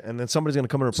the... And then somebody's going to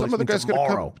come and replace Some of the guys tomorrow.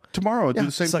 Going to come tomorrow and do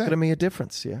the same it's not thing. going to make a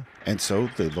difference, And so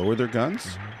they lower their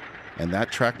guns, and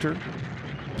that tractor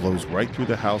blows right through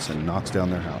the house and knocks down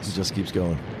their house. It just keeps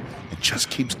going. It just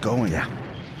keeps going. Yeah.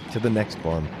 To the next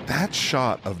one. That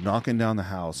shot of knocking down the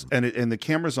house, and the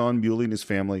camera's on Muley and his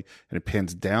family, and it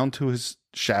pans down to his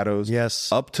shadows.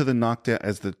 Yes. Up to the knockdown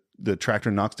as the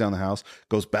tractor knocks down the house,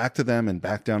 goes back to them and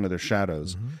back down to their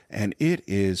shadows. And it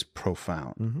is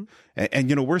profound. And,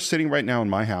 you know, we're sitting right now in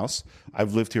my house.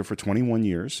 I've lived here for 21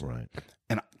 years. Right.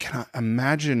 And can I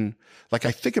imagine, like,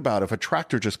 I think about if a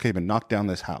tractor just came and knocked down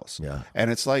this house. Yeah. And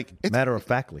it's like... Matter of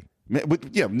factly.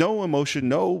 No emotion,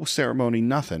 no ceremony,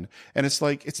 nothing. And it's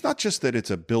like, it's not just that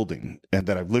it's a building and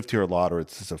that I've lived here a lot, or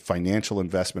it's a financial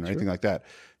investment or anything like that.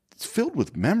 It's filled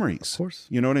with memories. Of course.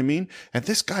 You know what I mean? And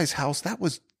this guy's house, that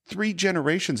was 3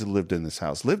 generations that lived in this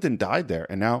house, lived and died there.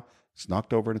 And now it's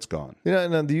knocked over and it's gone. You know,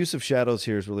 and the use of shadows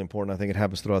here is really important. I think it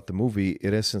happens throughout the movie.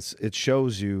 In essence, it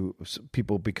shows you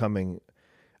people becoming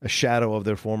a shadow of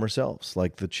their former selves,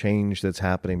 like the change that's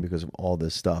happening because of all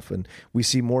this stuff. And we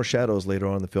see more shadows later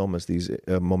on in the film as these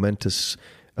momentous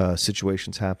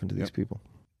situations happen to these people.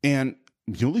 And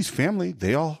Muley's family,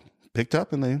 they all picked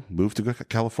up and they moved to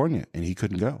California, and he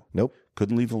couldn't go. Nope.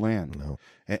 Couldn't leave the land. No.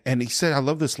 And he said, I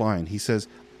love this line. He says,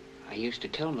 I used to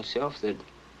tell myself that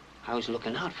I was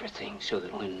looking out for things so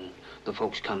that when the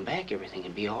folks come back, everything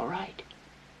would be all right.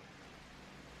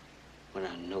 when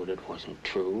I knowed it wasn't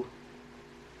true.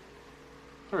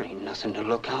 There ain't nothing to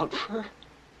look out for.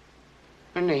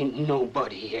 And ain't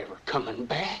nobody ever coming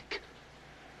back.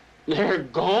 They're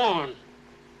gone.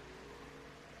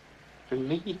 And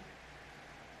me,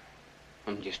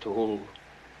 I'm just an old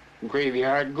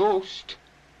graveyard ghost.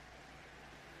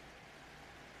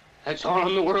 That's all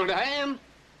in the world I am.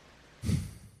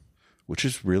 Which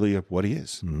is really what he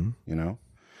is, you know?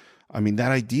 I mean,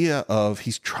 that idea of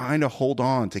he's trying to hold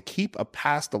on to keep a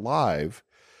past alive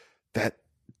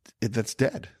that's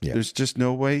dead. Yeah. There's just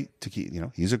no way to keep, you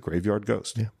know, he's a graveyard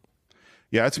ghost. Yeah.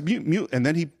 Yeah, it's a mute, and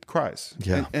then he cries.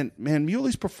 Yeah. And man,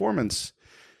 Muley's performance,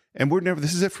 and we're not going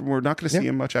to see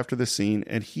him much after this scene,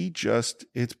 and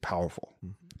it's powerful.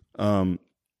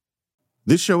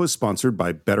 This show is sponsored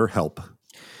by BetterHelp.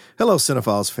 Hello,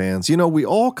 Cinephiles fans. You know, we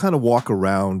all kind of walk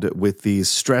around with these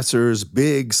stressors,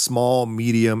 big, small,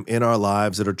 medium, in our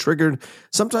lives that are triggered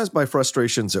sometimes by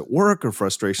frustrations at work or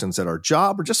frustrations at our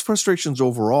job or just frustrations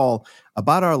overall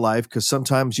about our life. Because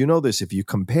sometimes, you know this, if you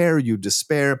compare, you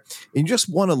despair, and you just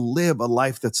want to live a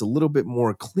life that's a little bit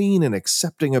more clean and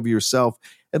accepting of yourself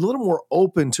and a little more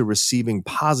open to receiving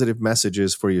positive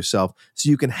messages for yourself so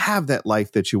you can have that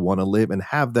life that you want to live and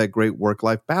have that great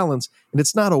work-life balance. And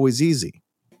it's not always easy.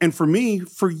 And for me,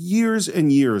 for years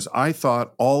and years, I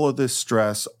thought all of this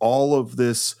stress, all of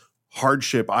this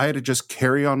hardship, I had to just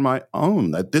carry on my own,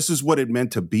 that this is what it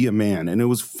meant to be a man. And it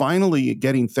was finally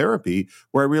getting therapy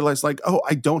where I realized, like, oh,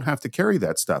 I don't have to carry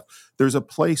that stuff. There's a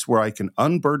place where I can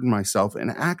unburden myself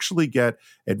and actually get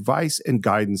advice and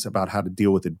guidance about how to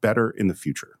deal with it better in the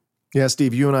future. Yeah,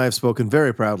 Steve, you and I have spoken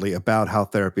very proudly about how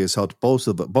therapy has helped both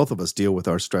of us deal with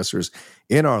our stressors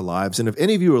in our lives. And if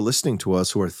any of you are listening to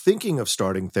us who are thinking of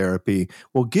starting therapy,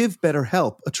 well, give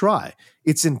BetterHelp a try.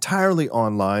 It's entirely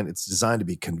online. It's designed to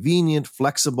be convenient,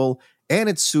 flexible, and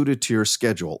it's suited to your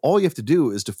schedule. All you have to do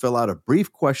is to fill out a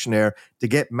brief questionnaire to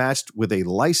get matched with a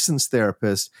licensed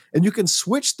therapist, and you can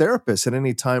switch therapists at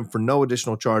any time for no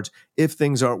additional charge if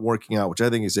things aren't working out, which I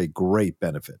think is a great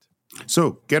benefit.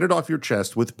 So get it off your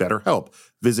chest with BetterHelp.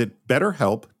 Visit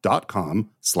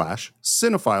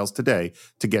BetterHelp.com/Cinephiles today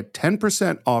to get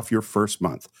 10% off your first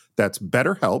month. That's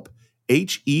BetterHelp,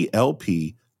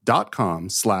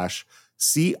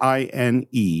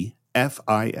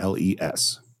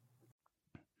 HELP.com/CINEFILES.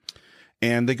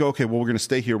 And they go, okay, well, we're going to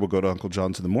stay here. We'll go to Uncle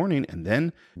John's in the morning. And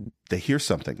then they hear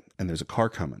something, and there's a car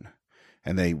coming.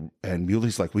 And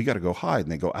Muley's like, we got to go hide.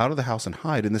 And they go out of the house and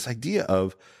hide. And this idea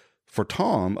for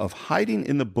Tom of hiding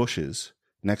in the bushes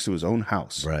next to his own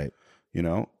house. Right. You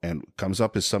know, and comes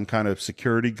up as some kind of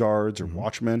security guards or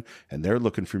watchmen, and they're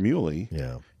looking for Muley.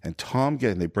 Yeah. And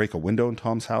they break a window in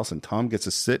Tom's house, and Tom gets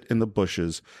to sit in the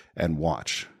bushes and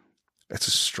watch. It's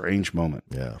a strange moment.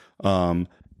 Yeah.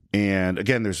 And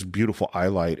again, there's beautiful eye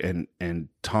light, and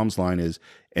Tom's line is,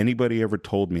 anybody ever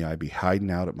told me I'd be hiding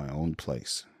out at my own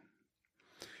place?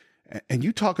 And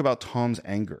you talk about Tom's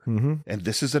anger. Mm-hmm. And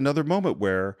this is another moment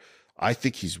where I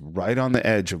think he's right on the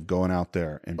edge of going out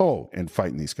there and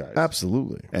fighting these guys.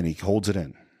 Absolutely. And he holds it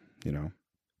in, you know.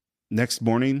 Next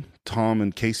morning, Tom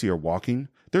and Casey are walking.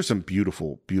 There's some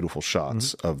beautiful, beautiful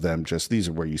shots of them. These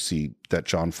are where you see that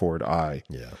John Ford eye.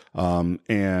 Yeah.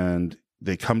 And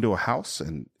they come to a house,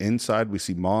 and inside we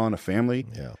see Ma and a family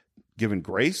giving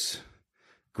grace.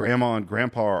 Grandma and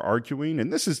Grandpa are arguing,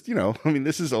 and this is,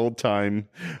 this is old time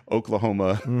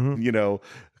Oklahoma,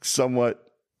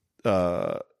 somewhat.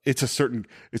 It's a certain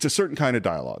kind of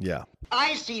dialogue. Yeah.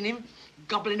 I seen him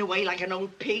gobbling away like an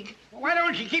old pig. Why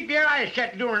don't you keep your eyes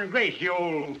shut during grace, you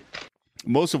old...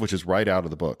 Most of which is right out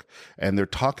of the book. And they're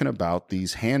talking about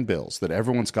these handbills that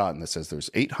everyone's gotten that says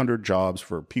there's 800 jobs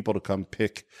for people to come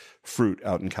pick fruit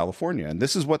out in California. And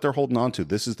this is what they're holding on to.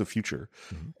 This is the future.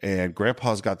 And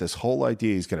Grandpa's got this whole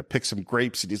idea. He's going to pick some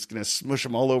grapes, and he's going to smush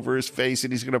them all over his face,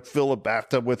 and he's going to fill a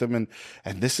bathtub with them.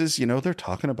 And this is, they're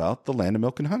talking about the land of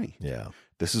milk and honey. Yeah.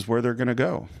 This is where they're going to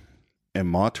go. And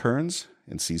Ma turns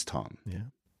and sees Tom. Yeah.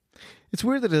 It's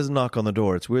weird that he doesn't knock on the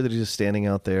door. It's weird that he's just standing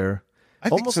out there. I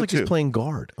think almost so like too. He's playing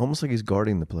guard. Almost like he's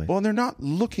guarding the place. Well, and they're not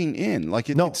looking in. Like,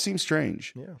 it seems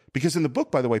strange. Yeah. Because in the book,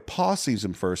 by the way, Pa sees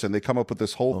him first, and they come up with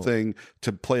this whole thing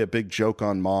to play a big joke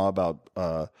on Ma about...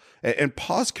 and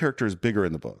Pa's character is bigger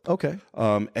in the book. Okay.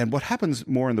 And what happens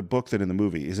more in the book than in the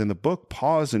movie is in the book,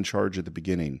 Pa's in charge at the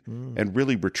beginning and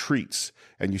really retreats.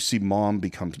 And you see Ma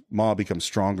becomes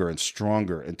stronger and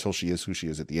stronger until she is who she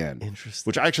is at the end. Interesting.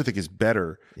 Which I actually think is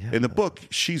better. Yeah. In the book,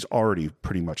 she's already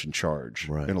pretty much in charge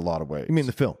in a lot of ways. You mean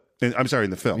the film? I'm sorry,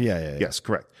 in the film. Yeah. Yes,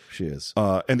 correct. She is.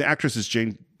 And the actress is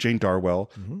Jane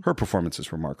Darwell. Her performance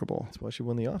is remarkable. That's why she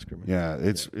won the Oscar. Man. Yeah,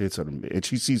 and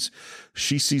she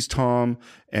sees Tom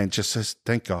and just says,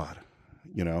 "Thank God."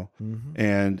 you know,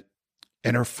 and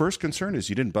her first concern is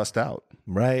you didn't bust out.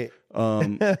 Right.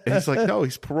 And he's like, no,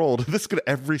 he's paroled. This is gonna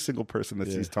every single person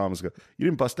that sees Thomas go, you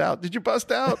didn't bust out. Did you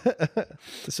bust out?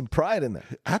 There's some pride in that.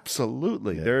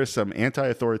 Absolutely. There is some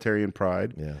anti-authoritarian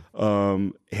pride. Yeah.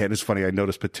 And it's funny, I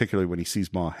noticed particularly when he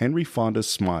sees Ma, Henry Fonda's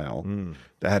smile.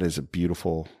 That is a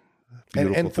beautiful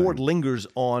And thing. Ford lingers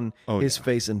on his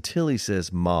face until he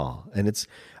says "Ma," and it's.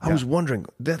 I was wondering.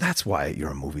 That's why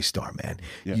you're a movie star, man.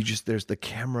 Yeah. You just there's the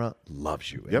camera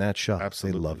loves you in that shot.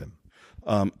 Absolutely. They love him.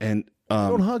 And They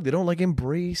don't hug. They don't like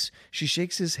embrace. She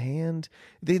shakes his hand.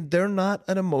 They're not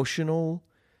an emotional.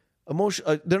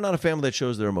 They're not a family that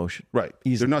shows their emotion. right.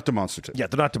 They're not demonstrative. Yeah,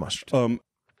 they're not demonstrative.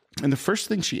 And the first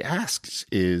thing she asks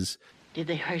is, Did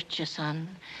they hurt you,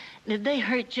 son? Did they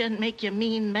hurt you and make you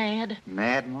mean mad?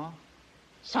 Mad, Ma?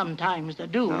 Sometimes they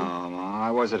do. No, Ma,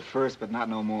 I was at first, but not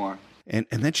no more. and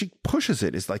then she pushes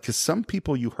it. It's like, because some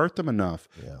people, you hurt them enough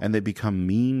and they become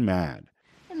mean mad.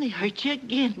 And they hurt you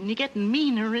again, and you're getting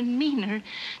meaner and meaner,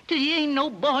 till you ain't no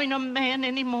boy nor man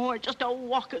anymore, just a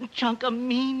walking chunk of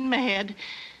mean mad.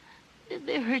 Did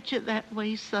they hurt you that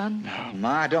way, son? No,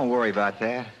 Ma, don't worry about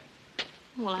that.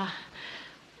 Well,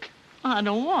 I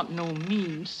don't want no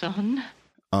mean son.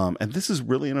 And this is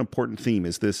really an important theme,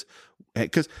 is this,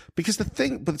 because the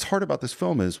thing, but it's hard about this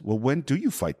film is, well, when do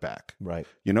you fight back? Right.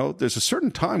 You know, there's a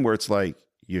certain time where it's like,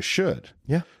 you should.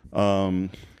 Yeah.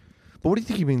 But what do you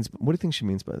think he means? What do you think she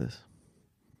means by this?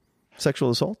 Sexual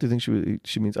assault? Do you think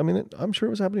she means? I mean, I'm sure it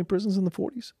was happening in prisons in the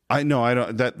 40s. I know. I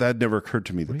don't. That never occurred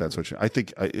to me that that's what she. I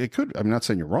think it could. I'm not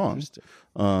saying you're wrong.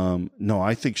 No,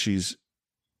 I think she's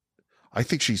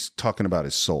talking about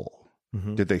his soul.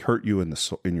 Did they hurt you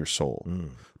in your soul?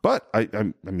 But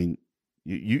I mean,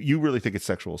 you really think it's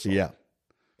sexual assault? Yeah,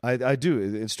 I do.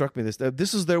 It struck me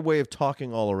this is their way of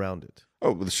talking all around it.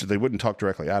 Oh, they wouldn't talk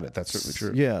directly at it. That's certainly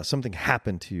true. Yeah, something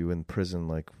happened to you in prison,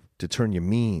 like to turn you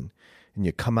mean, and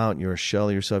you come out and you're a shell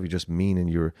of yourself. You're just mean and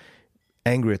you're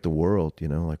angry at the world. You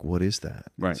know, like what is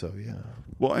that? Right. So yeah.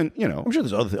 Well, and you know, I'm sure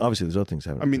there's obviously there's other things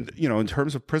happening. I mean, you know, in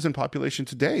terms of prison population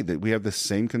today, that we have the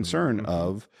same concern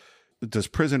of, does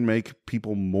prison make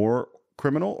people more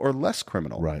criminal or less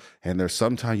criminal? Right. And there's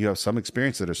sometimes you have some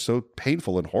experience that are so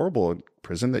painful and horrible in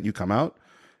prison that you come out,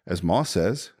 as Ma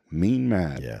says, mean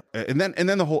mad. Yeah. And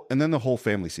then the whole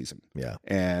family sees him. Yeah.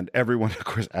 And everyone, of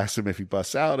course, asks him if he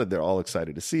busts out, and they're all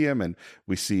excited to see him. And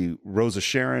we see Rosa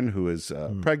Sharon, who is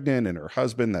pregnant, and her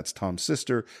husband, that's Tom's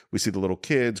sister. We see the little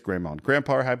kids, grandma and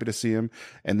grandpa are happy to see him.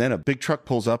 And then a big truck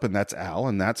pulls up, and that's Al,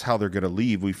 and that's how they're going to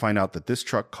leave. We find out that this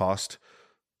truck cost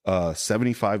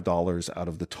 $75 out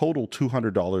of the total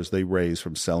 $200 they raised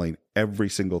from selling every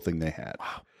single thing they had.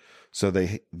 Wow. So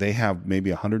they have maybe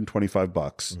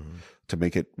 $125 to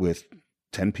make it with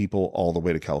 10 people all the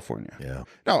way to California. Yeah.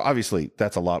 Now, obviously,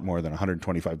 that's a lot more than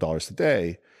 $125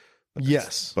 today.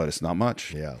 Yes. But it's not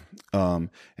much. Yeah. And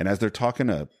as they're talking,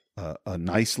 a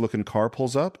nice looking car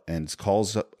pulls up and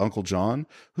calls up Uncle John,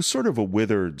 who's sort of a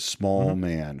withered, small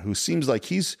man who seems like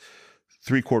he's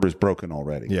 3/4 broken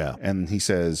already. Yeah. And he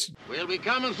says, We'll be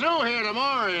coming through here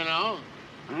tomorrow, you know.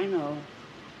 I know.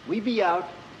 We be out.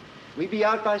 We be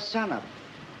out by sunup.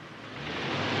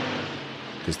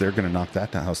 because they're going to knock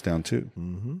that house down too.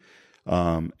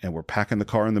 And we're packing the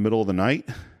car in the middle of the night,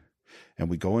 and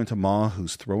we go into Ma,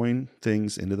 who's throwing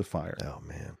things into the fire. Oh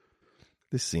man,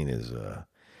 this scene is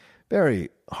very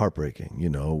heartbreaking. You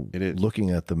know, It is. Looking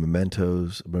at the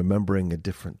mementos, remembering a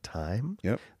different time.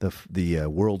 Yep. The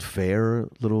World Fair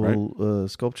little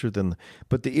sculpture.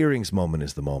 But the earrings moment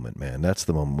is the moment, man. That's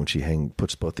the moment when she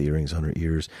puts both the earrings on her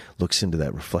ears, looks into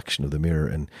that reflection of the mirror,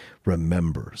 and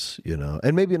remembers. You know,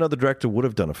 and maybe another director would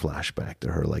have done a flashback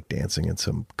to her, like dancing in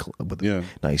some club with a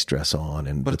nice dress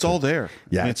on, But it's all there.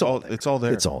 Yeah, I mean, it's all there.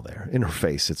 It's all there in her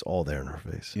face. It's all there in her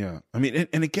face. Yeah. I mean,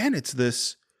 and again, it's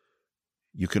this.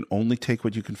 You can only take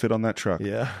what you can fit on that truck.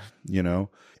 Yeah. You know?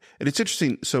 And it's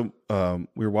interesting. So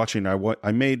we were watching,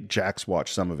 I made Jax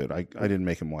watch some of it. I didn't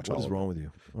make him watch all of it. What is wrong with you?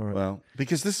 All right. Well,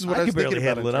 because this is what I I was can barely thinking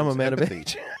about. handle it. I'm a man of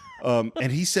age.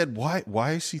 And he said,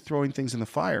 why is he throwing things in the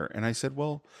fire? And I said,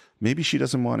 well, maybe she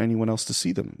doesn't want anyone else to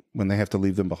see them when they have to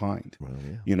leave them behind. Well,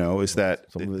 yeah. You know, is that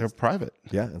Some of they're private.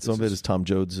 Yeah, and some of it is Tom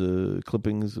Joad's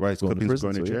clippings. Right, going clippings to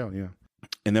prison, going to jail, yeah.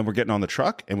 And then we're getting on the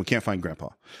truck, and we can't find Grandpa.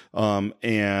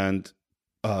 And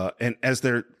as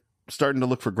they're starting to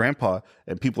look for Grandpa,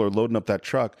 and people are loading up that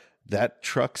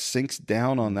truck sinks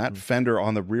down on that fender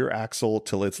on the rear axle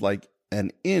till it's like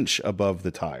an inch above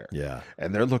the tire. Yeah.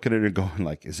 And they're looking at it going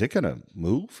like, is it going to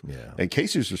move? Yeah. And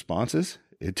Casey's response is,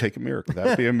 it'd take a miracle.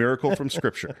 That'd be a miracle from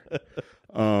Scripture.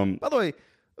 By the way,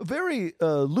 a very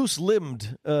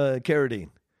loose-limbed Carradine.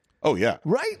 Oh yeah,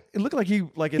 Right? It looked like he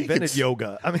invented could-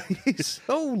 yoga. I mean, he's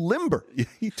so limber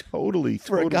he totally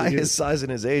for a guy is. his size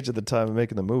and his age at the time of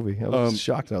making the movie. I was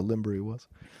shocked how limber he was.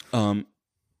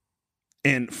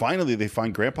 And finally, they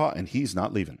find Grandpa, and he's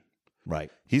not leaving.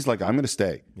 Right. He's like, I'm going to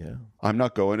stay. Yeah. I'm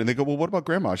not going. And they go, well, what about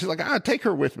Grandma? She's like, take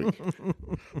her with me.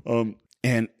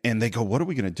 And they go, what are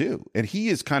we going to do? And he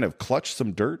has kind of clutched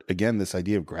some dirt. Again, this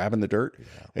idea of grabbing the dirt. Yeah.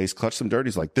 And he's clutched some dirt.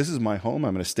 He's like, this is my home.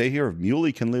 I'm going to stay here. If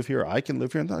Muley can live here, I can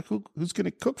live here. And they're like, who's going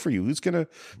to cook for you? Who's going to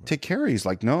take care of you? He's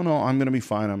like, no, I'm going to be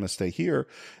fine. I'm going to stay here.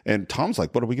 And Tom's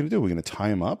like, what are we going to do? We're going to tie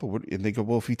him up? And they go,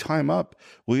 well, if we tie him up,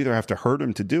 we'll either have to hurt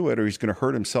him to do it, or he's going to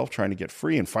hurt himself trying to get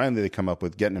free. And finally, they come up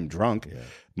with getting him drunk. Yeah.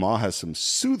 Ma has some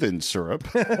soothing syrup.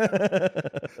 I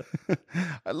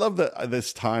love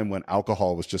this time when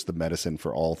alcohol was just the medicine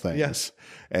for all things. Yes.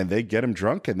 And they get him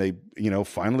drunk, and they,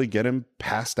 finally get him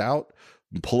passed out,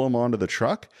 pull him onto the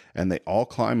truck, and they all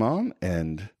climb on,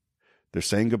 and they're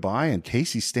saying goodbye, and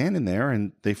Casey's standing there,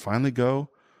 and they finally go,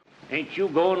 Ain't you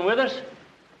going with us?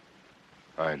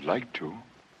 I'd like to.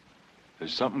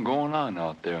 There's something going on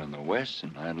out there in the West,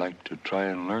 and I'd like to try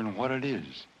and learn what it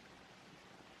is.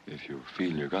 If you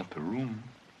feel you got the room.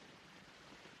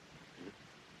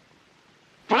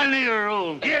 Plenty of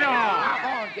room. Get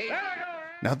on!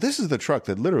 now this is the truck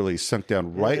that literally sunk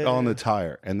down right on the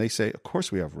tire, and they say, of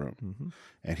course we have room. Mm-hmm.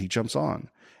 And he jumps on.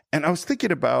 And I was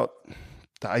thinking about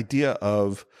the idea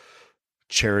of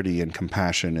charity and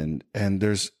compassion, and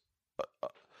there's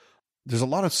a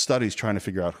lot of studies trying to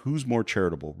figure out who's more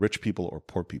charitable, rich people or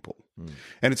poor people.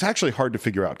 And it's actually hard to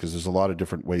figure out because there's a lot of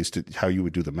different ways to how you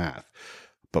would do the math.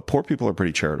 But poor people are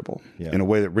pretty charitable in a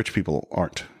way that rich people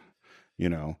aren't.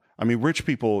 I mean, rich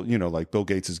people, like Bill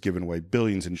Gates has given away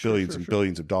billions and billions and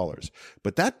billions of dollars.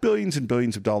 But that billions and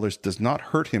billions of dollars does not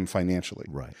hurt him financially.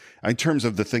 Right. In terms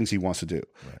of the things he wants to do.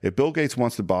 Right. If Bill Gates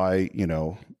wants to buy,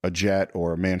 a jet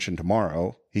or a mansion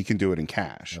tomorrow, he can do it in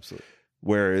cash. Absolutely.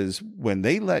 Whereas when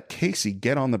they let Casey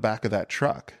get on the back of that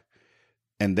truck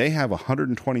and they have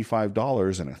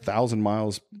 $125 and 1,000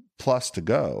 miles plus to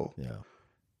go,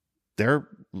 they're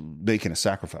making a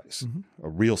sacrifice, a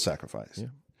real sacrifice. Yeah.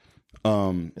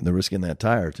 And they're risking that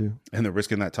tire too. And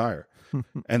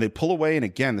they pull away. And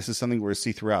again, this is something we're going to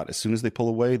see throughout. As soon as they pull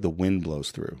away, the wind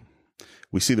blows through.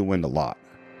 We see the wind a lot.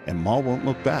 And Ma won't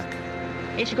look back.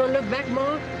 Ain't you going to look back,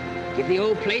 Ma? Give the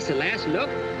old place a last look?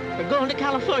 We're going to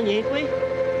California, ain't we?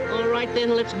 All right,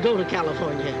 then, let's go to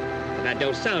California. But that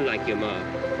don't sound like you, Ma.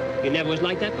 You never was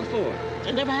like that before.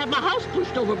 I never had my house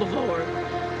pushed over before.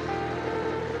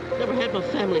 Never had my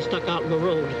family stuck out in the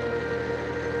road.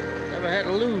 Never had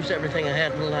to lose everything I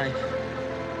had in life.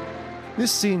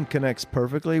 This scene connects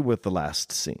perfectly with the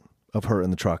last scene of her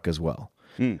in the truck as well.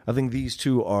 I think these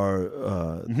two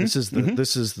are. This is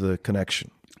the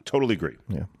connection. Totally agree.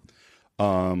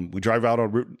 Yeah. We drive out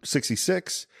on Route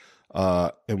 66,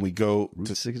 and we go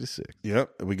Route 66.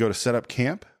 Yep, and we go to set up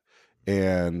camp,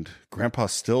 and Grandpa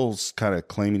still's kind of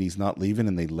claiming he's not leaving,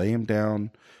 and they lay him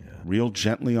down real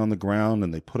gently on the ground,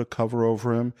 and they put a cover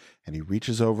over him, and he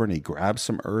reaches over and he grabs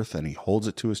some earth and he holds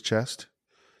it to his chest,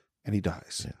 and he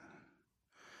dies. Yeah.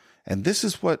 And this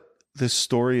is what this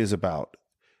story is about.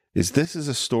 This is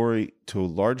a story to a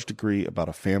large degree about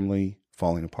a family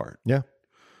falling apart. Yeah.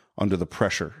 Under the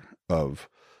pressure of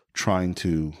trying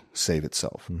to save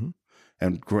itself. Mm-hmm.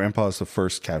 And Grandpa is the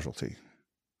first casualty.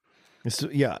 It's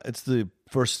the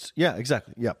first. Yeah,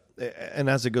 exactly. Yeah. And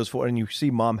as it goes forward, and you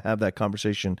see Mom have that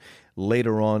conversation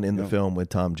later on in the film with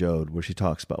Tom Joad, where she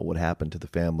talks about what happened to the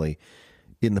family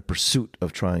in the pursuit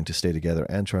of trying to stay together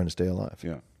and trying to stay alive.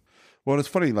 Yeah. Well, it's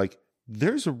funny, like,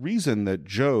 there's a reason that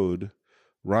Joad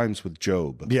rhymes with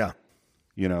Job. Yeah.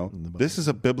 This is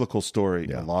a biblical story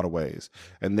in a lot of ways,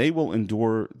 and they will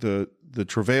endure the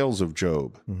travails of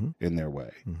Job in their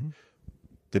way. Mm-hmm.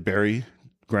 They bury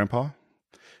Grandpa.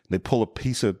 They pull a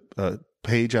piece of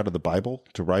page out of the Bible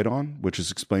to write on, which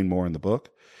is explained more in the book.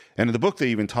 And in the book, they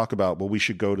even talk about, well, we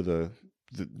should go to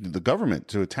the government,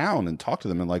 to a town, and talk to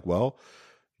them. And like, well,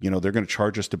 they're going to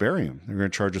charge us to bury him. They're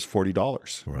going to charge us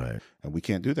 $40. Right. And we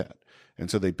can't do that. And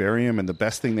so they bury him, and the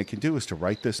best thing they can do is to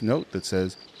write this note that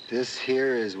says, "This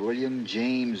here is William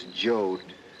James Joad,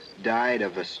 died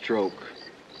of a stroke.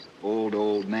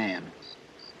 Old man.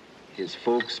 His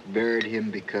folks buried him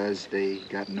because they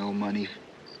got no money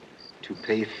to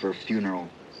pay for funeral.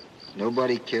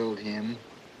 Nobody killed him,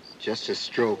 just a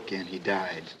stroke, and he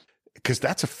died." Because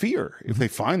that's a fear. If they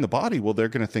find the body, well, they're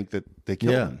going to think that they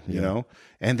killed him,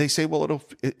 And they say, well,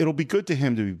 it'll be good to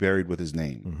him to be buried with his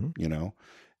name,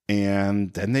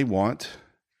 And then they want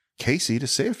Casey to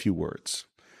say a few words.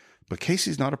 But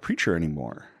Casey's not a preacher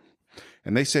anymore.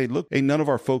 And they say, look, ain't none of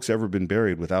our folks ever been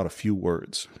buried without a few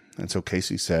words. And so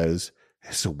Casey says,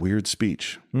 it's a weird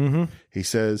speech. Mm-hmm. He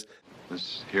says,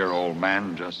 this here old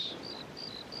man just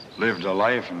lived a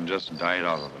life and just died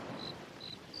out of it.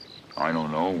 I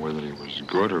don't know whether he was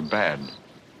good or bad.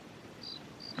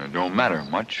 It don't matter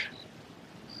much.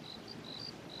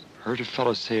 Heard a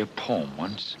fellow say a poem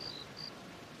once,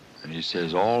 and he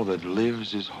says, all that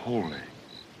lives is holy.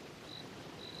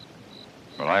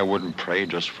 But I wouldn't pray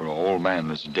just for an old man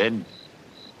that's dead,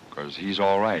 because he's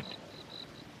all right.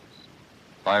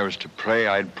 If I was to pray,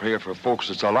 I'd pray for folks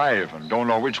that's alive and don't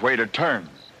know which way to turn.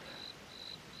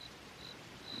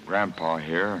 Grandpa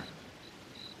here,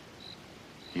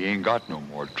 he ain't got no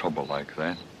more trouble like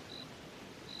that.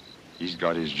 He's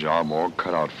got his job all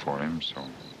cut out for him, so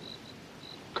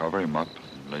cover him up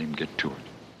and let him get to it.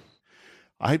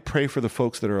 I'd pray for the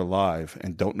folks that are alive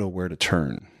and don't know where to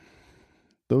turn.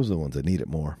 Those are the ones that need it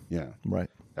more. Yeah. Right.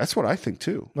 That's what I think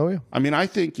too. Oh, yeah. I mean, I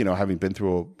think, having been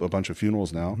through a bunch of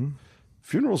funerals now,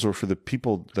 funerals are for the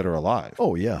people that are alive.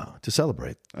 Oh, yeah. To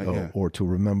celebrate or to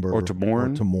remember. Or to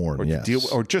mourn. Or to mourn, or yes. to deal,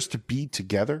 or just to be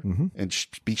together and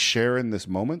be sharing this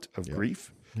moment of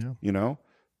grief. Yeah.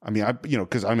 I mean,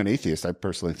 because I'm an atheist, I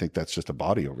personally think that's just a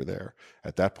body over there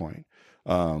at that point.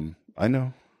 I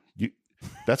know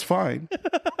that's fine.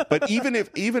 But even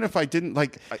if I didn't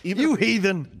you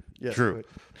heathen. Yeah, true.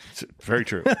 Very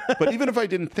true. But even if I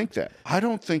didn't think that, I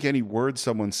don't think any word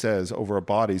someone says over a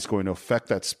body is going to affect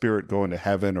that spirit going to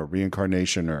heaven or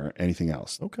reincarnation or anything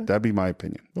else. Okay. That'd be my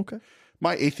opinion. Okay.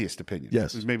 My atheist opinion.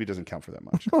 Yes. Which maybe doesn't count for that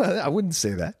much. Well, I wouldn't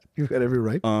say that. You've got every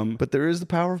right. But there is the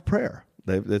power of prayer.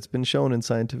 That's been shown in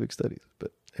scientific studies.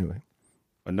 But anyway.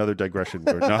 Another digression.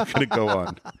 We're not going to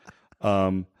go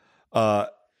on.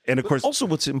 And of course, also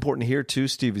what's important here too,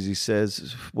 Steve, is he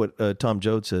says what Tom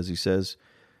Joad says. He says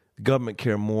the government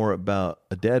care more about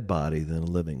a dead body than a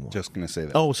living one. Just going to say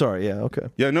that. Oh, sorry. Yeah. Okay.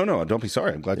 Yeah. No. Don't be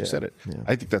sorry. I'm glad you said it. Yeah.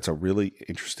 I think that's a really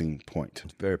interesting point.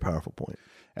 It's a very powerful point.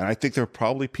 And I think there are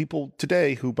probably people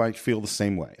today who might feel the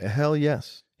same way. Hell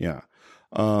yes. Yeah.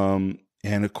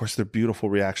 And of course, the beautiful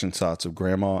reaction shots of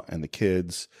grandma and the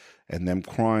kids and them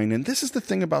crying. And this is the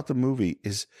thing about the movie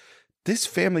is this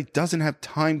family doesn't have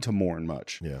time to mourn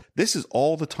much. Yeah. This is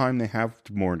all the time they have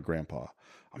to mourn grandpa.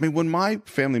 I mean, when my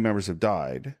family members have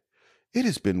died, it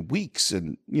has been weeks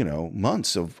and,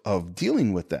 months of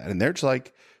dealing with that. And they're just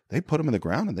like, they put them in the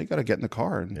ground and they got to get in the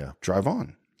car and drive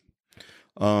on.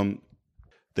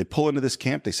 They pull into this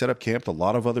camp. They set up camp. A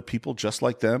lot of other people just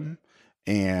like them.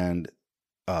 And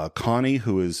Connie,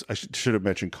 who is, I should have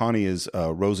mentioned, Connie is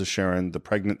Rosa Sharon, the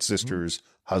pregnant sister's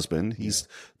husband. He's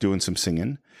doing some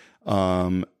singing.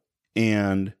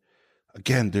 And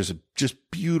again, there's just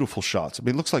beautiful shots. I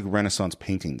mean, it looks like Renaissance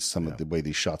paintings, some of the way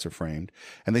these shots are framed.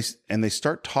 And they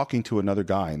start talking to another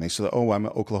guy and they say, oh, I'm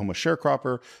an Oklahoma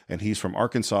sharecropper and he's from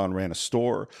Arkansas and ran a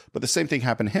store. But the same thing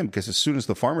happened to him because as soon as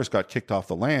the farmers got kicked off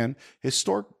the land, his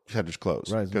store had to close.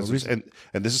 Right.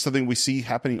 And this is something we see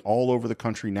happening all over the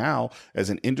country now as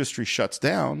an industry shuts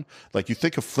down. Like you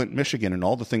think of Flint, Michigan and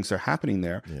all the things that are happening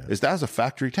there is that's a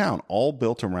factory town, all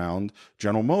built around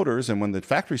General Motors. And when the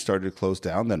factory started to close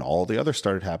down, then all the other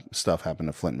stuff happened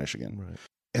to Flint, Michigan. Right.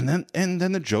 And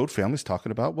then the Joad family's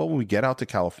talking about, well, when we get out to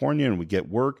California and we get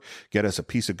work, get us a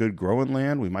piece of good growing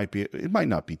land, it might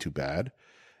not be too bad.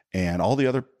 And all the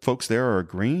other folks there are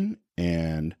agreeing.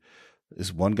 And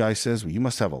this one guy says, well, you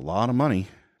must have a lot of money.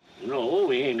 No,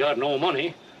 we ain't got no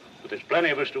money, but there's plenty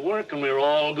of us to work and we're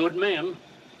all good men.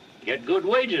 Get good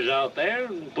wages out there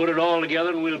and put it all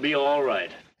together and we'll be all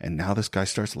right. And now this guy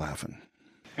starts laughing.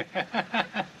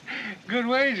 Good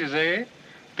wages, eh?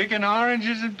 Picking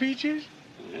oranges and peaches?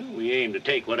 Well, we aim to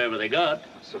take whatever they got.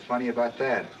 What's so funny about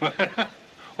that?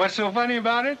 What's so funny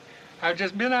about it? I've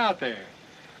just been out there.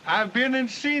 I've been and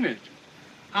seen it.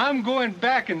 I'm going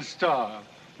back and starve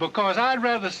because I'd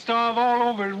rather starve all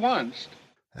over at once.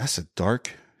 That's a dark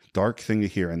thing to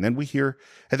hear. And then we hear,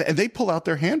 and they pull out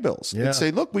their handbills and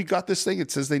say, look, we got this thing. It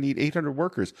says they need 800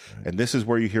 workers. Right. And this is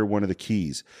where you hear one of the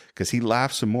keys because he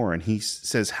laughs some more and he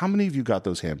says, how many of you got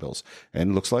those handbills?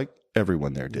 And it looks like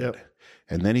everyone there did. Yep.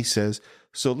 And then he says,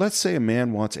 so let's say a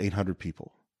man wants 800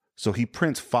 people. So he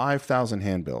prints 5,000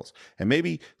 handbills and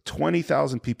maybe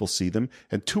 20,000 people see them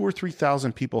and 2,000 or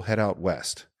 3,000 people head out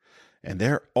west and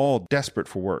they're all desperate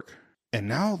for work. And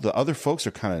now the other folks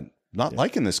are kind of not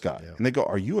liking this guy. Yeah. And they go,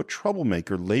 are you a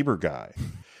troublemaker labor guy?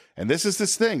 And this is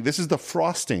this thing. This is the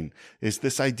frosting, is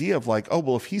this idea of like, oh,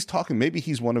 well, if he's talking, maybe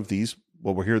he's one of these,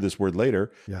 well, we'll hear this word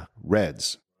later,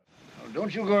 Reds.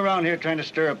 Don't you go around here trying to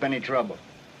stir up any trouble.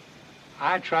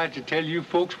 I tried to tell you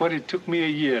folks what it took me a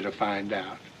year to find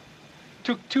out.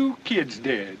 Took 2 kids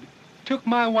dead. Took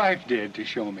my wife dead to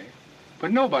show me.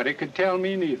 but nobody could tell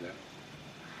me neither.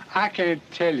 I can't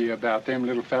tell you about them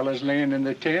little fellas laying in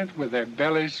the tent with their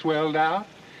bellies swelled out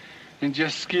and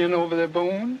just skin over their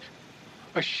bones,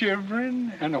 a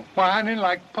shivering and a whining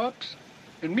like pups,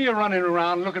 and me a-running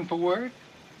around looking for work.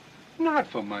 Not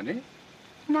for money,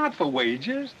 not for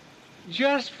wages,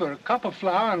 just for a cup of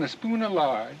flour and a spoon of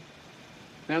lard.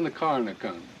 Then the coroner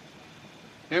come.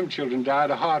 Them children died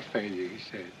of heart failure, he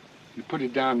said. He put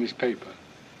it down in his paper.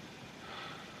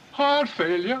 Heart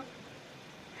failure?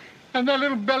 And their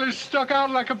little bellies stuck out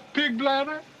like a pig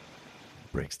bladder?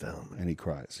 Breaks down. And he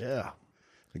cries. Yeah.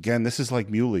 Again, this is like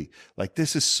Muley. Like,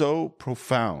 this is so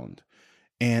profound.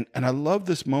 And I love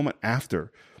this moment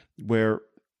after where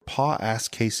Pa asks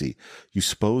Casey, you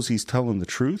suppose he's telling the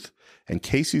truth? And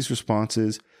Casey's response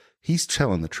is, he's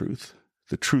telling the truth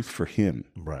for him.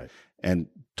 Right. And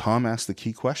Tom asks the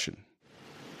key question.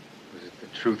 Was it the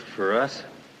truth for us?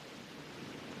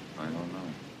 I don't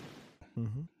know.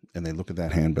 Mm-hmm. And they look at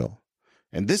that handbill.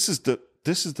 And this is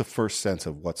the first sense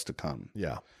of what's to come.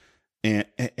 Yeah.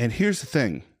 And here's the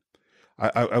thing.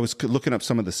 I was looking up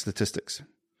some of the statistics.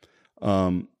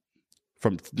 From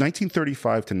 1935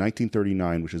 to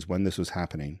 1939, which is when this was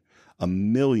happening,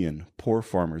 1 million poor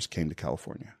farmers came to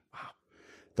California. Wow.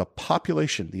 The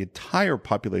population, the entire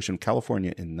population of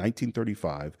California in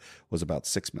 1935 was about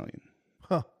 6 million.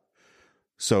 Huh.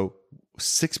 So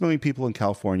 6 million people in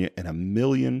California and 1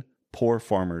 million poor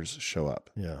farmers show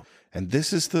up. Yeah. And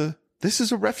this is a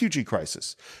refugee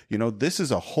crisis. You know, this is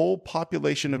a whole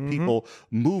population of people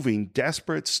moving,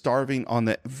 desperate, starving, on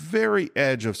the very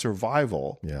edge of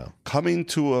survival, coming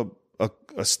to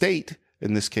a state,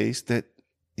 in this case, that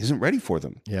isn't ready for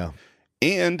them. Yeah.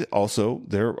 And also,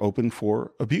 they're open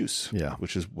for abuse,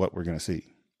 which is what we're going to see.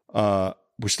 We're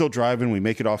still driving. We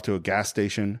make it off to a gas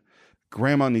station.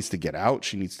 Grandma needs to get out.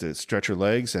 She needs to stretch her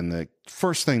legs. And the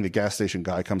first thing the gas station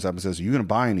guy comes up and says, are you going to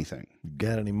buy anything?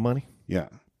 Got any money? Yeah.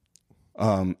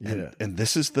 And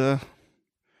this is how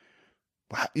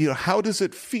does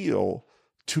it feel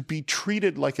to be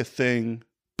treated like a thing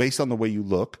based on the way you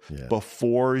look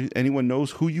before anyone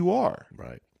knows who you are?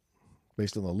 Right.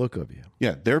 Based on the look of you.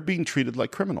 Yeah. They're being treated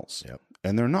like criminals. Yep.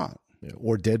 And they're not. Yeah.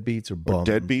 Or deadbeats or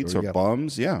bums. Or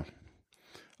bums. Yeah.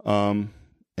 And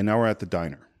now we're at the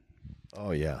diner.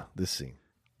 Oh yeah. This scene.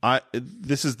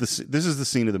 This is the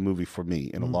scene of the movie for me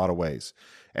in a lot of ways.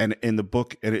 And in the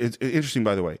book, and it's interesting,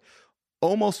 by the way,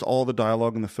 almost all the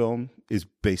dialogue in the film is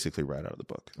basically right out of the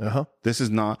book. Uh-huh. This is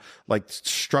not, like,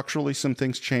 structurally some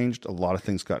things changed. A lot of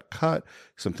things got cut.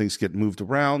 Some things get moved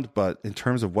around. But in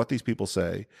terms of what these people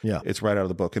say, it's right out of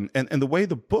the book. And the way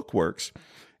the book works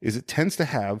is it tends to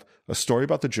have a story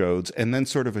about the Joads and then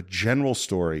sort of a general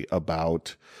story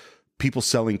about people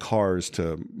selling cars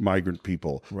to migrant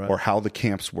people, or how the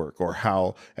camps work, or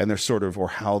how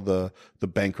the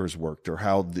bankers worked, or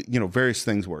how various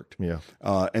things worked. Yeah.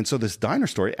 And so this diner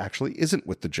story actually isn't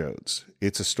with the Joads.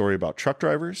 It's a story about truck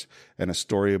drivers and a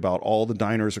story about all the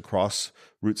diners across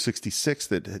Route 66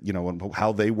 that, and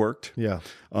how they worked. Yeah.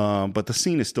 But the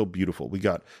scene is still beautiful. We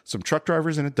got some truck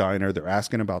drivers in a diner. They're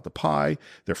asking about the pie.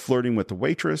 They're flirting with the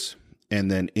waitress.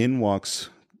 And then in walks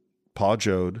Pa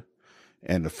Joad.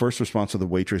 And the first response of the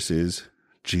waitress is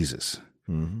Jesus.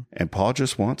 Mm-hmm. And Pa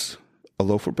just wants a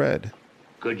loaf of bread.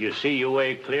 Could you see your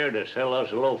way clear to sell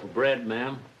us a loaf of bread,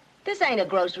 ma'am? This ain't a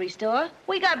grocery store.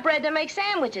 We got bread to make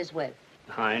sandwiches with.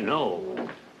 I know,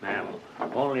 ma'am.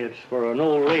 Only it's for an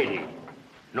old lady.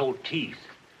 No teeth.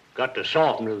 Got to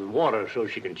soften it with water so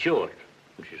she can chew it.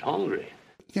 And she's hungry.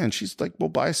 Yeah, and she's like, well,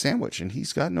 buy a sandwich. And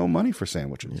he's got no money for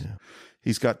sandwiches. Yeah.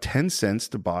 He's got 10 cents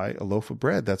to buy a loaf of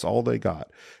bread. That's all they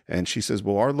got. And she says,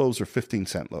 well, our loaves are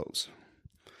 15-cent loaves.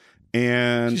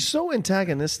 And she's so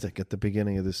antagonistic at the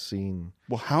beginning of this scene.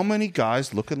 Well, how many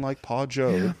guys looking like Pa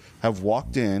Joad have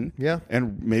walked in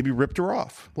and maybe ripped her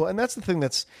off? Well, and that's the thing.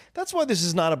 That's why this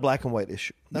is not a black and white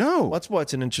issue. That's why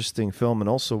it's an interesting film, and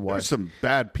also why there's some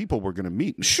bad people we're going to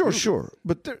meet. Sure.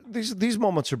 But these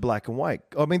moments are black and white.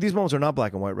 I mean, these moments are not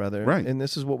black and white, rather. Right. And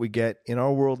this is what we get in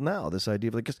our world now. This idea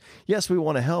of, like, yes, we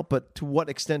want to help, but to what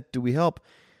extent do we help?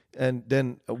 And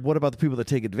then what about the people that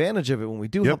take advantage of it when we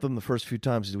do help them the first few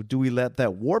times? Do we let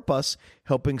that warp us,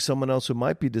 helping someone else who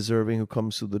might be deserving who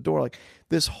comes through the door? Like,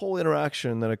 this whole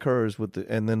interaction that occurs with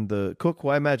and then the cook, who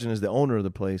I imagine is the owner of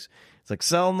the place, it's like,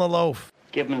 sell him the loaf.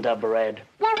 Give him the bread.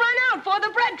 We'll run out before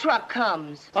the bread truck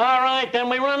comes. All right, then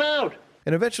we run out.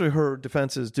 And eventually her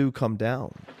defenses do come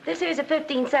down. This here's a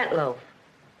 15-cent loaf.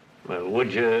 Well,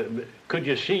 could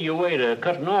you see your way to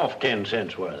cutting off 10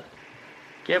 cents worth?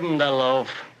 Give him the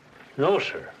loaf. No,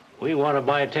 sir. We want to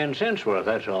buy 10 cents worth,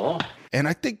 that's all. And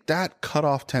I think that cut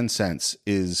off 10 cents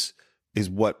is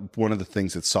what one of the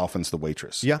things that softens the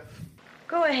waitress. Yeah.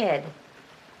 Go ahead.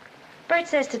 Bert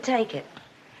says to take it.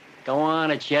 Go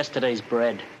on, it's yesterday's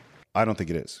bread. I don't think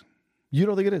it is. You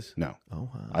don't think it is? No. Oh,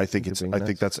 wow. I think it's. I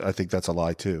think that's a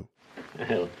lie too.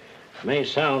 Well, it may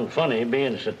sound funny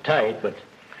being so tight, but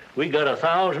we got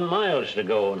 1,000 miles to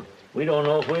go, and we don't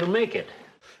know if we'll make it.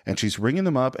 And she's ringing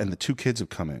them up, and the two kids have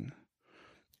come in.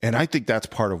 And I think that's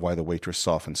part of why the waitress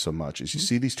softens so much, is you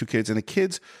see these two kids, and the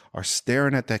kids are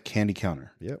staring at that candy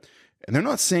counter. Yep. And they're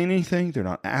not saying anything. They're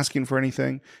not asking for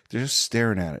anything. They're just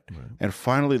staring at it. Right. And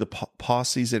finally, the pa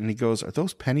sees it, and he goes, "Are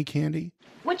those penny candy?"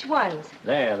 Which ones?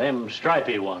 There, them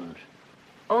stripy ones.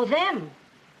 Oh, them.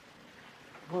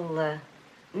 Well,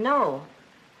 no.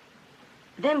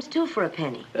 Them's 2 for a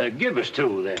penny. Give us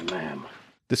 2 then, ma'am.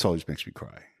 This always makes me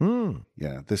cry.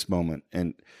 Yeah, this moment.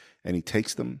 And he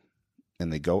takes them,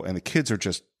 and they go, and the kids are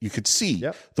just, you could see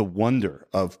the wonder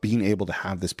of being able to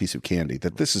have this piece of candy,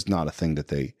 that this is not a thing that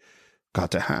they got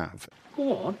to have.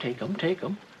 Go on, take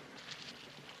them.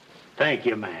 Thank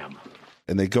you, ma'am.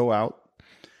 And they go out,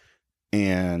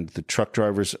 and the truck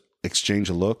drivers exchange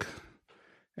a look,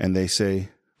 and they say,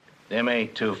 "Them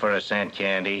ain't 2 for a cent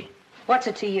candy. What's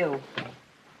it to you?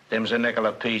 Them's a nickel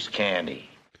apiece candy."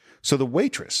 So the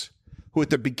waitress, who at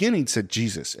the beginning said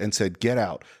Jesus and said, "Get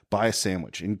out, buy a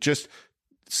sandwich," and just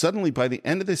suddenly by the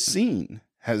end of this scene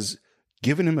has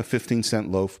given him a 15-cent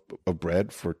loaf of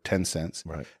bread for 10 cents,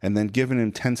 right, and then given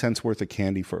him 10 cents worth of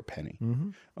candy for a penny.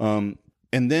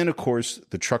 And then, of course,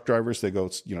 the truck drivers, they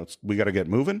go, we got to get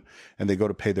moving. And they go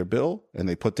to pay their bill, and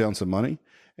they put down some money.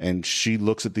 And she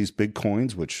looks at these big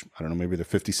coins, which, I don't know, maybe they're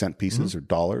 50-cent pieces or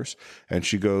dollars. And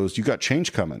she goes, "You got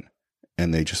change coming."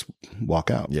 And they just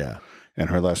walk out. Yeah. And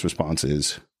her last response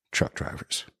is, "Truck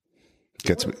drivers."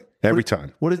 Gets me every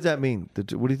time. What does that mean? What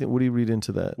do you think? What do you read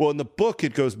into that? Well, in the book,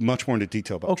 it goes much more into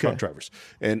detail about truck drivers,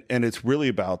 and it's really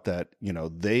about that.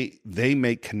 They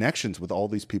make connections with all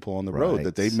these people on the road.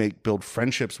 That they build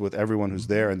friendships with everyone who's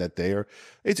there, and that they are.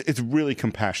 It's really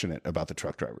compassionate about the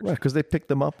truck drivers, right? Because they pick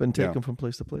them up and take them from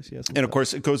place to place. Yes, and of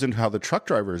course, it goes into how the truck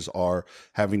drivers are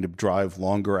having to drive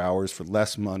longer hours for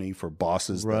less money for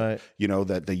bosses, right?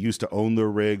 That they used to own their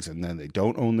rigs, and then they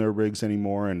don't own their rigs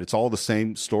anymore, and it's all the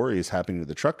same story is happening to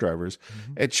the truck drivers.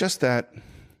 It's just that,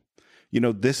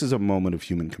 this is a moment of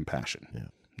human compassion,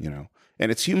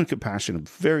 and it's human compassion in a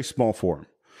very small form,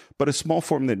 but a small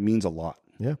form that means a lot.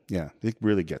 Yeah. Yeah. It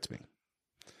really gets me.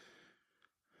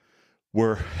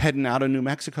 We're heading out of New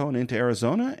Mexico and into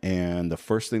Arizona. And the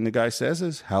first thing the guy says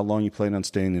is, "How long you plan on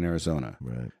staying in Arizona?"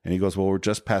 Right. And he goes, "Well, we're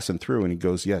just passing through." And he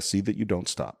goes, "Yeah, see that you don't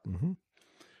stop."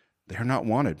 They're not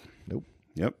wanted. Nope.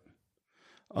 Yep.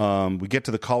 We get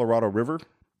to the Colorado River,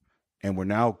 and we're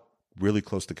now really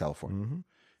close to California.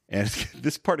 And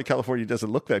this part of California doesn't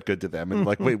look that good to them. And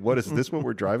like, wait, what is this what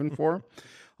we're driving for?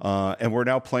 And we're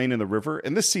now playing in the river.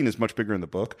 And this scene is much bigger in the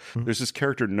book. There's this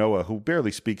character, Noah, who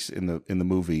barely speaks in the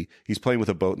movie. He's playing with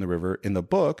a boat in the river. In the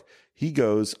book, he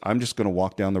goes, "I'm just going to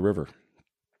walk down the river."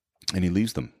 And he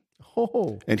leaves them.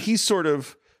 And he sort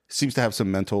of seems to have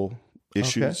some mental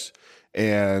issues.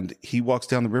 And he walks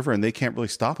down the river, and they can't really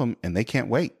stop him, and they can't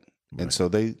wait. And so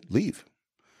they leave.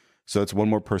 So it's one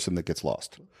more person that gets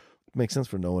lost. Makes sense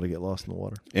for Noah to get lost in the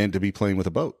water. And to be playing with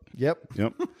a boat. Yep.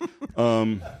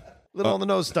 Little on the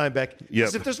nose, Steinbeck.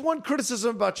 Yep. If there's one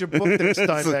criticism about your book, then it's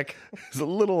Steinbeck. It's a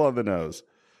little on the nose.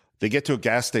 They get to a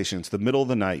gas station. It's the middle of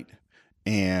the night.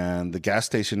 And the gas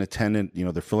station attendant,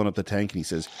 they're filling up the tank, and he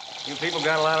says, "You people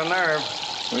got a lot of nerve."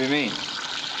 What do you mean?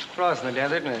 Crossing the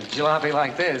desert in a jalopy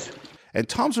like this. And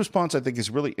Tom's response, I think, is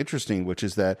really interesting, which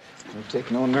is that Don't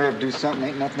take no nerve to do something,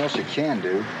 ain't nothing else you can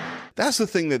do. that's the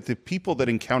thing that the people that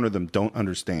encounter them don't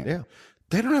understand. Yeah.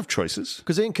 They don't have choices.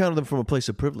 Because they encounter them from a place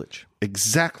of privilege.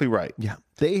 Exactly right. Yeah.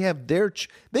 They have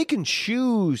they can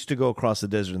choose to go across the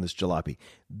desert in this jalopy.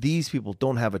 These people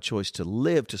don't have a choice to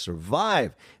live, to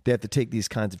survive. They have to take these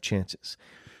kinds of chances.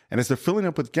 And as they're filling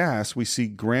up with gas, we see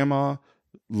Grandma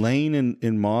laying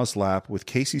in Ma's lap with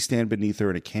Casey stand beneath her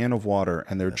and a can of water,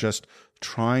 and they're just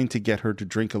trying to get her to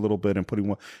drink a little bit and putting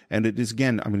one. And it is,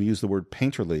 again, I'm going to use the word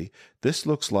painterly. This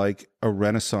looks like a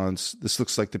Renaissance. This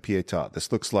looks like the Pietà.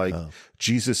 This looks like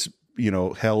Jesus,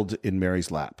 held in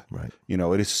Mary's lap. Right.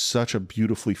 It is such a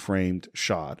beautifully framed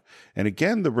shot. And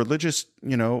again, the religious,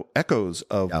 echoes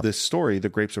of this story, The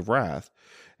Grapes of Wrath.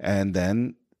 And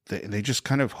then they just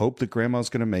kind of hope that Grandma's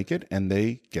going to make it, and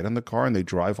they get in the car and they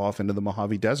drive off into the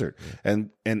Mojave Desert. And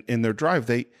in their drive,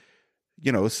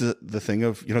 it's the thing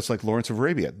of, it's like Lawrence of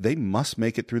Arabia. They must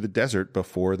make it through the desert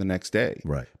before the next day.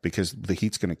 Right. Because the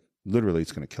heat's going to, literally,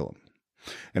 it's going to kill them.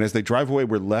 And as they drive away,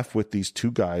 we're left with these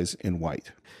two guys in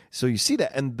white. So you see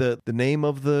that, and the name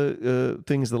of the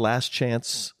thing is the Last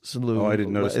Chance Saloon. Oh, I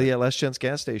didn't notice that. Yeah, Last Chance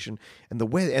gas station, and the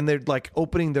way, and they're like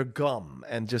opening their gum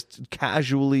and just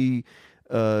casually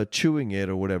chewing it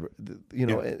or whatever. You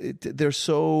know, they're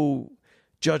so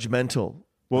judgmental.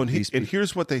 Well, and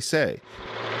here's what they say.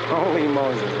 Holy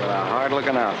Moses, what a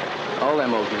hard-looking outfit. All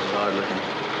them Okies is hard-looking.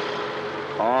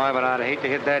 Oh, but I'd hate to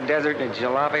hit that desert in a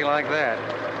jalopy like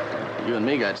that. You and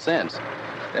me got sense.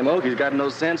 Them Okies got no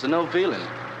sense and no feeling.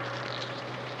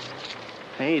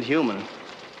 They ain't human.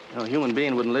 No human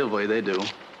being wouldn't live the way they do.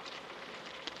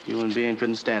 Human being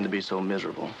couldn't stand to be so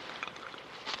miserable.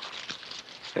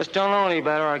 Just don't know any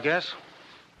better, I guess.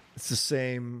 It's the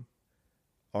same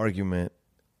argument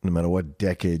no matter what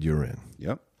decade you're in.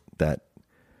 Yep. That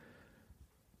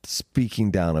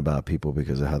speaking down about people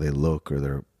because of how they look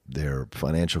or their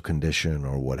financial condition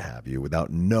or what have you without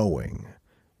knowing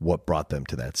what brought them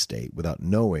to that state, without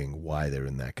knowing why they're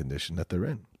in that condition that they're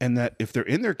in. And that if they're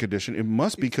in their condition, it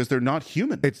must be because they're not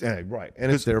human. It's right.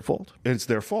 And it's their fault. It's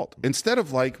their fault. Instead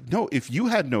of like, no, if you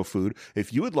had no food,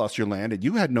 if you had lost your land and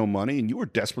you had no money and you were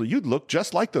desperate, you'd look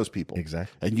just like those people.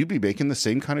 Exactly. And you'd be making the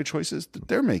same kind of choices that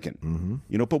they're making. Mm-hmm.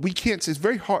 You know, but we can't, it's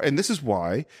very hard. And this is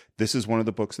why this is one of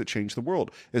the books that changed the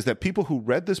world, is that people who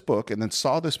read this book and then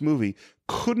saw this movie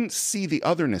couldn't see the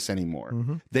otherness anymore.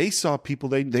 Mm-hmm. They saw people,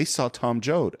 they saw Tom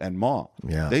Joad and Ma.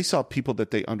 Yeah. They saw people that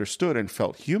they understood and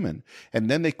felt human. And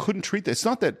then they couldn't treat this. It's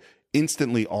not that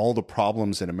instantly all the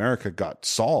problems in America got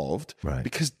solved, right,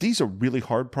 because these are really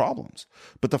hard problems.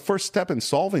 But the first step in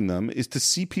solving them is to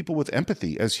see people with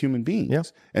empathy as human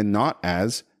beings and not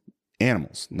as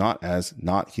animals, not as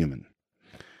not human.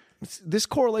 This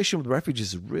correlation with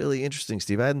refugees is really interesting,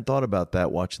 Steve. I hadn't thought about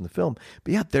that watching the film,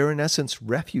 but yeah, they're in essence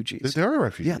refugees. They are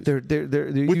refugees. Yeah,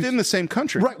 they're within the same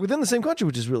country, right? Within the same country,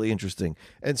 which is really interesting.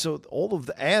 And so all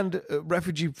of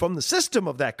refugee from the system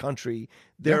of that country,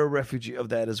 they're a refugee of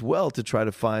that as well, to try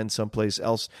to find someplace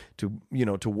else to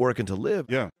work and to live.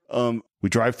 Yeah. We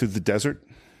drive through the desert,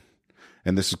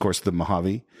 and this is, of course, the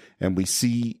Mojave, and we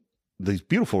see these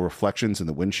beautiful reflections in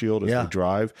the windshield as we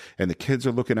drive, and the kids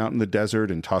are looking out in the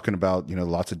desert and talking about,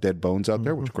 lots of dead bones out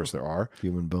there, which of course there are.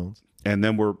 Human bones. And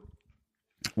then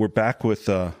we're back with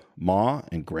Ma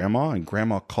and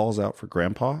Grandma calls out for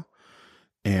Grandpa,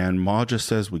 and Ma just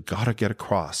says, we got to get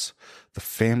across. The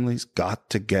family's got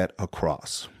to get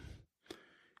across.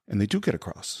 And they do get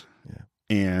across. Yeah.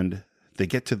 And they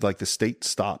get to like the state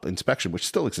stop inspection, which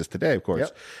still exists today, of course.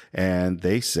 Yep. And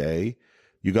they say,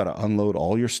 you got to unload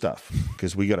all your stuff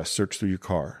because we got to search through your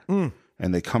car.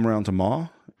 And they come around to Ma.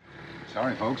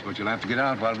 Sorry, folks, but you'll have to get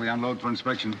out while we unload for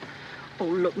inspection. Oh,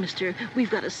 look, mister,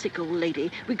 we've got a sick old lady.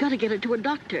 We got to get her to a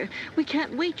doctor. We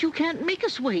can't wait. You can't make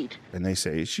us wait. And they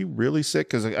say, is she really sick?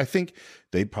 Because I think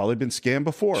they'd probably been scammed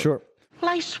before. Sure. Well,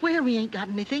 I swear we ain't got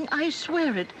anything. I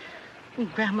swear it.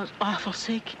 Grandma's awful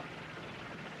sick.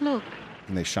 Look.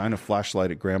 And they shine a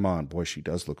flashlight at Grandma, and boy, she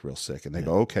does look real sick. And they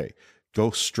go, okay, go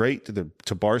straight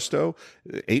to Barstow.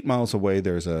 8 miles away,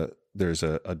 there's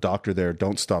a doctor there.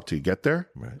 Don't stop till you get there.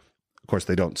 Right. Of course,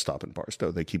 they don't stop in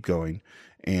Barstow. They keep going.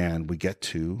 And we get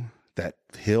to that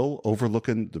hill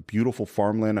overlooking the beautiful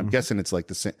farmland. I'm guessing it's like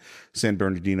the San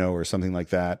Bernardino or something like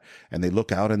that. And they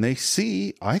look out and they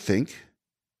see, I think,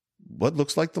 what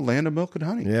looks like the land of milk and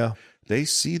honey. Yeah. They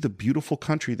see the beautiful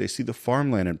country. They see the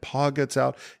farmland, and Pa gets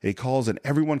out. He calls, and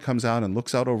everyone comes out and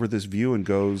looks out over this view and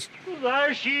goes,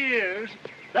 There she is.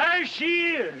 There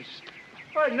she is.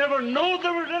 I never knowed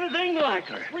there was anything like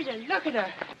her. Will you look at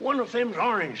her? One of them's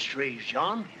orange trees,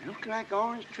 John. Look like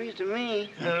orange trees to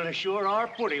me. Well, they sure are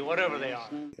pretty, whatever they are.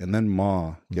 And then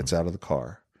Ma gets out of the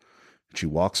car. She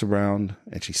walks around,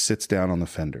 and she sits down on the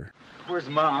fender. Where's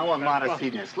Ma? I want Ma to see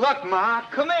this. Look, Ma.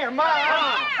 Come here,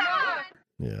 Ma.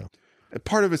 Yeah.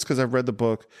 Part of it's because I've read the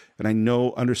book, and I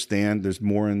understand there's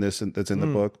more in this that's in the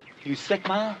book. You sick,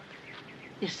 Ma?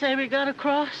 You say we got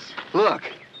across? Look.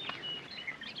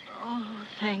 Oh,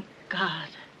 thank God.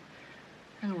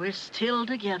 And we're still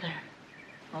together.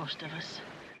 Most of us.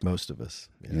 Most of us.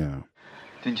 Yeah.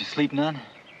 Didn't you sleep none?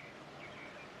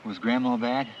 Was Grandma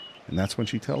bad? And that's when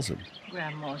she tells him.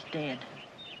 Grandma's dead.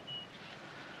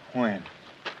 When?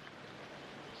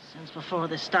 Since before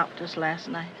they stopped us last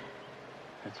night.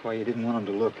 That's why you didn't want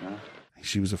them to look, huh?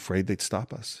 She was afraid they'd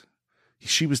stop us.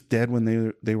 She was dead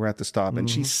when they were at the stop, and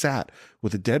she sat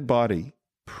with a dead body,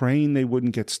 praying they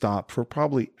wouldn't get stopped for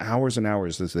probably hours and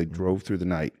hours as they drove through the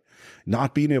night,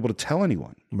 not being able to tell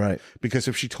anyone. Right. Because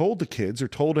if she told the kids or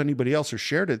told anybody else or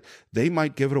shared it, they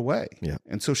might give it away. Yeah.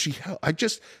 And so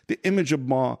the image of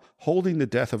Ma holding the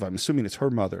death of, I'm assuming it's her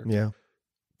mother, yeah,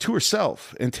 to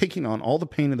herself and taking on all the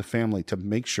pain of the family to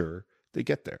make sure they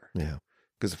get there. Yeah.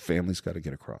 Because the family's got to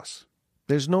get across.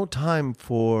 There's no time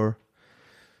for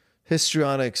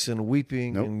histrionics and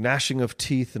weeping and gnashing of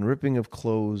teeth and ripping of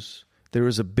clothes. There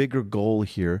is a bigger goal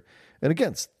here. And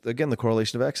again, the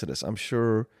correlation of Exodus. I'm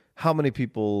sure how many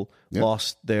people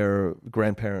lost their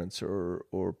grandparents or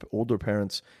older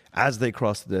parents as they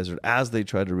crossed the desert, as they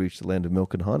tried to reach the land of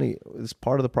milk and honey. It's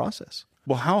part of the process.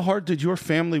 Well, how hard did your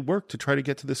family work to try to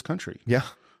get to this country? Yeah.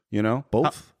 You know,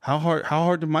 both. How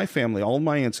hard did my family, all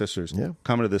my ancestors,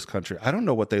 come into this country? I don't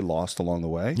know what they lost along the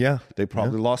way. Yeah. They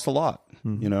probably lost a lot,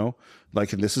 you know,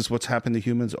 like, and this is what's happened to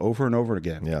humans over and over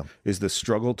again. Yeah. Is the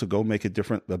struggle to go make a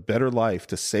better life,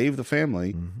 to save the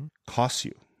family, costs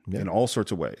you in all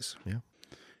sorts of ways. Yeah.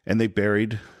 And they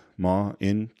buried Ma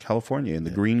in California, in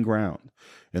the green ground,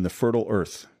 in the fertile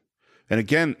earth. And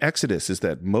again, Exodus is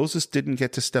that Moses didn't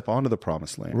get to step onto the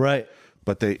promised land. Right.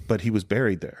 But he was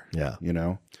buried there. Yeah. You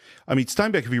know? I mean,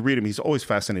 Steinbeck, if you read him, he's always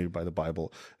fascinated by the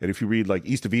Bible. And if you read like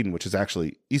East of Eden, which is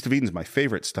actually, East of Eden is my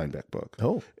favorite Steinbeck book.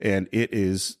 Oh. And it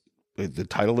is, the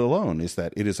title alone is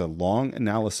that it is a long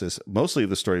analysis, mostly of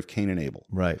the story of Cain and Abel.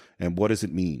 Right. And what does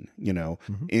it mean, you know,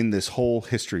 in this whole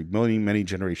history, many, many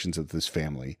generations of this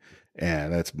family.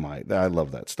 And I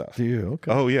love that stuff. Do you?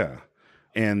 Okay. Oh, yeah.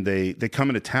 And they come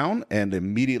into town and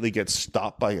immediately get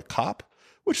stopped by a cop,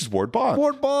 which is Ward Bond.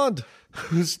 Ward Bond.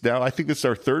 Who's now, I think this is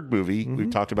our third movie. We've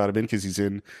talked about him because he's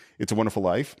in It's a Wonderful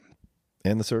Life.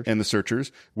 And The Search. And The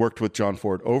Searchers. Worked with John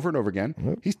Ford over and over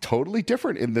again. He's totally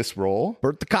different in this role.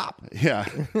 Bert the cop. Yeah.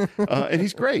 And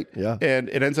he's great. Yeah. And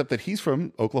it ends up that he's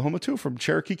from Oklahoma too, from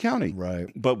Cherokee County. Right.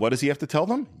 But what does he have to tell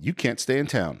them? You can't stay in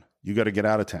town. You got to get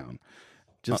out of town.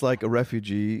 Just like a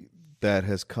refugee that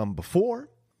has come before.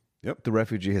 Yep. The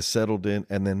refugee has settled in,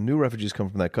 and then new refugees come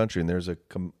from that country, and there's a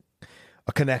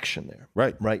connection there.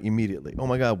 Right, immediately. Oh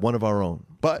my God, one of our own.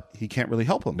 But he can't really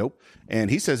help him. Nope. And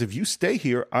he says, if you stay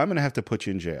here, I'm going to have to put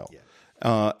you in jail.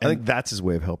 Yeah. I think that's his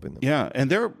way of helping them. Yeah.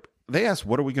 And they ask,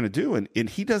 what are we going to do? And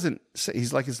he doesn't say,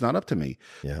 he's like, it's not up to me.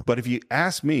 Yeah. But if you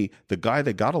ask me, the guy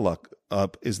that got a look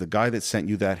up is the guy that sent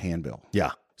you that handbill.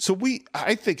 Yeah. So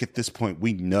I think at this point,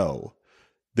 we know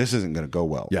this isn't going to go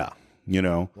well. Yeah. You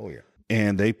know? Oh, yeah.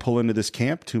 And they pull into this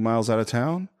camp 2 miles out of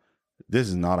town. This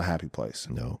is not a happy place.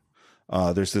 No.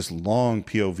 There's this long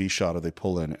POV shot of they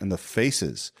pull in, and the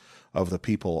faces of the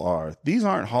people these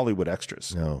aren't Hollywood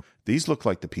extras. No. These look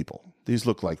like the people. These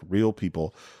look like real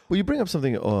people. Well, you bring up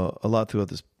something a lot throughout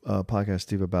this podcast,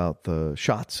 Steve, about the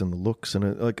shots and the looks. And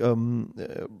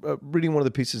reading one of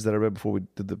the pieces that I read before we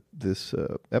did this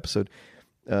episode,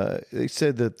 they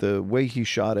said that the way he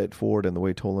shot it, Ford, and the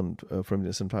way Toland framed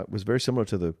it sometimes was very similar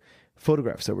to the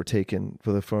photographs that were taken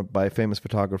by a famous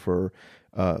photographer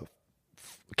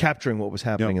capturing what was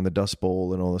happening in the Dust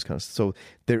Bowl and all this kind of stuff. So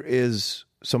there is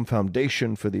some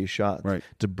foundation for these shots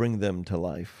to bring them to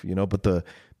life, you know, but the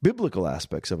biblical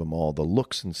aspects of them all, the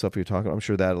looks and stuff you're talking about, I'm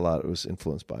sure that a lot was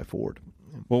influenced by Ford.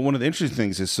 Well, one of the interesting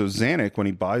things is, so Zanuck, when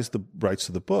he buys the rights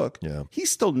to the book,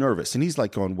 he's still nervous. And he's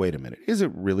like going, wait a minute, is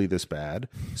it really this bad?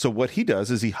 So what he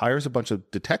does is he hires a bunch of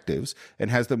detectives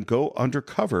and has them go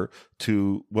undercover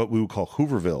to what we would call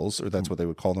Hoovervilles, or that's what they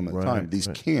would call them at the time, these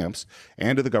camps,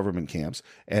 and to the government camps,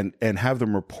 and have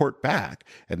them report back.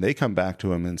 And they come back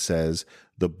to him and says,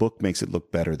 the book makes it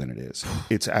look better than it is.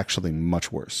 It's actually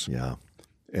much worse. Yeah.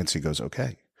 And so he goes,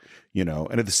 okay. You know,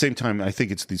 and at the same time, I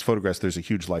think it's these photographs. There's a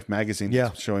huge Life magazine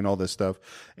showing all this stuff.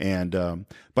 And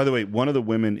by the way, one of the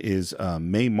women is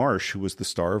Mae Marsh, who was the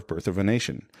star of Birth of a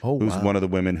Nation. Oh, who's wow. one of the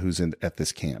women who's at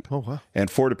this camp. Oh, wow.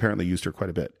 And Ford apparently used her quite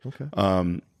a bit. Okay.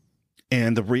 And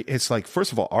it's like,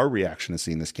 first of all, our reaction to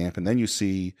seeing this camp, and then you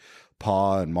see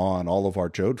Pa and Ma and all of our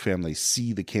Jode family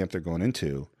see the camp they're going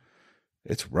into.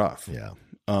 It's rough. Yeah.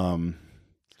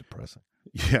 It's depressing.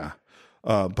 Yeah.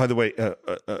 By the way,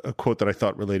 a quote that I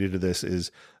thought related to this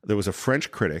is, there was a French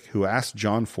critic who asked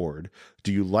John Ford,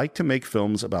 do you like to make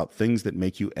films about things that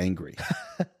make you angry?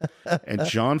 And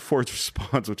John Ford's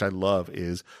response, which I love,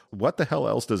 is, what the hell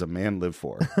else does a man live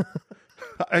for?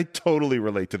 I totally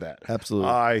relate to that.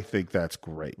 Absolutely. I think that's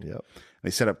great. Yep.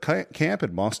 They set up camp,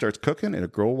 and Ma starts cooking, and a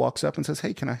girl walks up and says,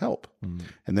 hey, can I help?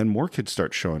 And then more kids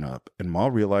start showing up, and Ma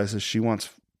realizes she wants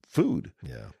food.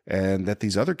 Yeah. And that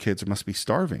these other kids must be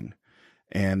starving.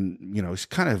 And, you know, it's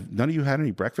kind of, none of you had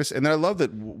any breakfast. And then I love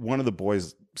that one of the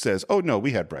boys says, oh, no,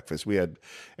 we had breakfast. And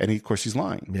of course, he's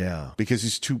lying. Yeah. Because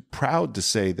he's too proud to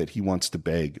say that he wants to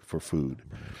beg for food.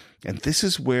 And this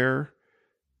is where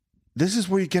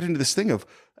you get into this thing of,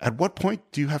 at what point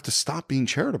do you have to stop being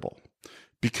charitable?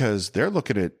 Because they're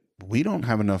looking at, we don't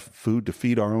have enough food to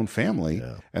feed our own family.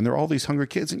 Yeah. And there are all these hungry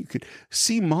kids. And you could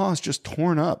see Ma's just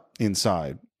torn up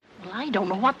inside. Well, I don't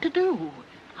know what to do.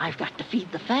 I've got to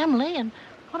feed the family, and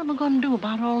What am I going to do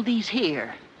about all these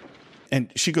here?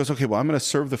 And she goes, okay, well, I'm going to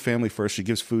serve the family first. She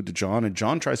gives food to John, and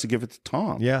John tries to give it to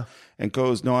Tom. Yeah. And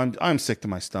goes, no, I'm sick to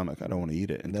my stomach. I don't want to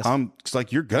eat it. And Tom's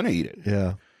like, you're going to eat it.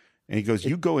 Yeah. And he goes,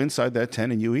 you go inside that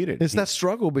tent and you eat it. It's that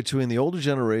struggle between the older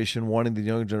generation wanting the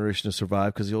younger generation to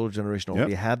survive because the older generation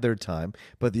already had their time,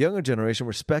 but the younger generation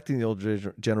respecting the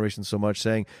older generation so much,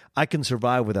 saying, I can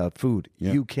survive without food.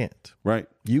 Yeah. You can't. Right.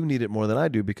 You need it more than I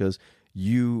do because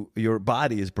your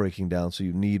body is breaking down, so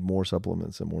you need more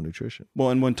supplements and more nutrition. Well,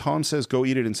 and when Tom says, go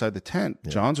eat it inside the tent,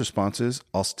 John's response is,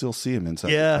 I'll still see him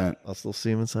inside the tent. I'll still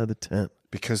see him inside the tent.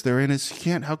 Because they're in his,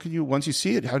 how can you, once you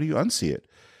see it, how do you unsee it?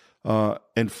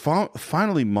 And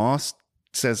finally, Moss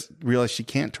realizes she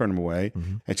can't turn him away.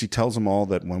 Mm-hmm. And she tells them all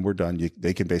that when we're done,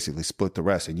 they can basically split the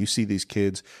rest. And you see these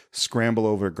kids scramble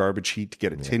over a garbage heap to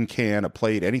get a tin can, a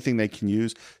plate, anything they can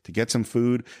use to get some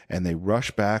food. And they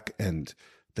rush back and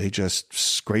they just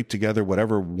scrape together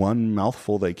whatever one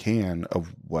mouthful they can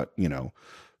of what,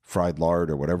 fried lard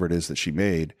or whatever it is that she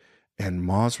made. And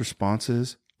Ma's response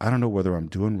is, I don't know whether I'm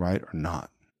doing right or not.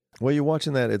 Well, you're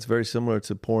watching that. It's very similar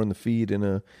to pouring the feed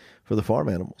for the farm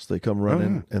animals. They come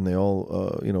running and they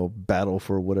all, battle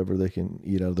for whatever they can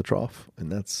eat out of the trough. And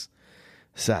that's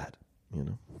sad,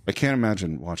 I can't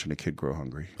imagine watching a kid grow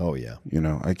hungry. Oh, yeah.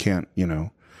 I can't,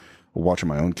 watching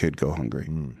my own kid go hungry.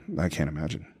 I can't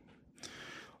imagine.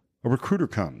 A recruiter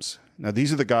comes. Now,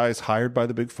 these are the guys hired by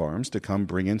the big farms to come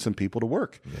bring in some people to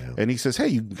work. Yeah. And he says, hey,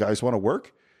 you guys want to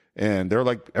work? And they're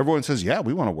like, everyone says, yeah,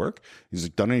 we want to work. He's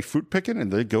like, done any fruit picking?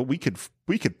 And they go, we could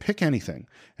pick anything.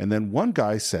 And then one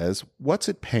guy says, what's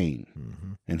it paying?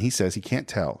 Mm-hmm. And he says he can't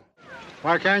tell.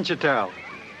 Why can't you tell?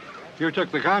 You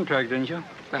took the contract, didn't you?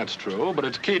 That's true, but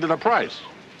it's key to the price.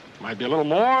 Might be a little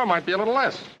more, might be a little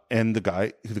less. And the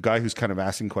guy who's kind of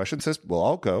asking questions says, well,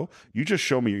 I'll go. You just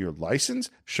show me your license,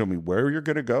 show me where you're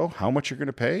going to go, how much you're going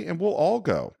to pay, and we'll all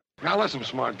go. Now listen,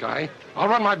 smart guy. I'll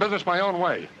run my business my own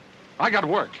way. I got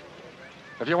work.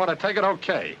 If you want to take it,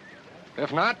 okay.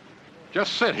 If not,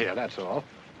 just sit here, that's all.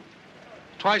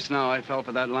 Twice now I fell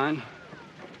for that line.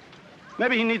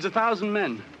 Maybe he needs 1,000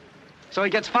 men. So he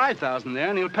gets 5,000 there,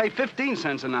 and he'll pay 15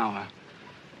 cents an hour.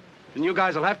 And you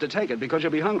guys will have to take it because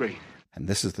you'll be hungry. And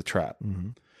this is the trap. Mm-hmm.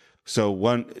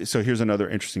 So here's another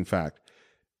interesting fact.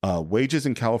 Wages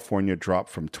in California dropped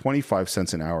from 25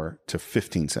 cents an hour to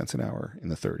 15 cents an hour in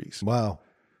the 30s. Wow.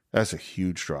 That's a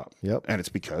huge drop. Yep. And it's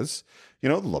because,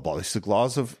 the basic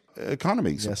laws of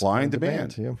economy, supply and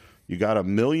demand. Yeah. You got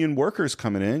 1 million workers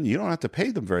coming in. You don't have to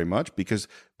pay them very much because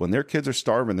when their kids are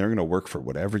starving, they're going to work for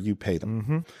whatever you pay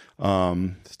them.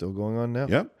 Mm-hmm. Still going on now.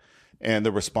 Yep. And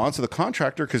the response of the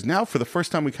contractor, because now for the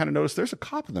first time we kind of notice there's a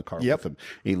cop in the car with him.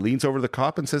 He leans over to the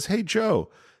cop and says, hey, Joe,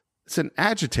 it's an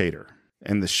agitator.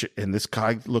 And this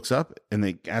guy looks up and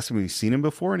they ask him if he's seen him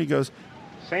before. And he goes,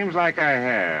 seems like I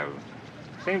have.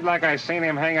 Seems like I seen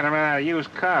him hanging around a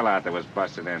used car lot that was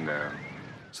busted into.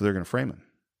 So they're going to frame him.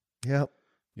 Yep.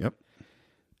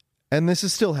 And this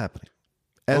is still happening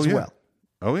as well.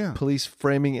 Oh, yeah. Police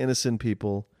framing innocent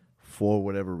people for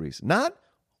whatever reason. Not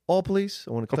all police.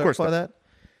 I want to clarify that.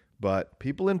 But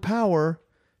people in power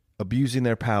abusing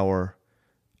their power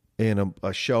in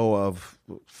a show of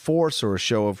force or a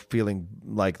show of feeling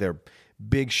like they're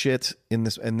big shit in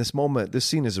this moment. This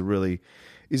scene is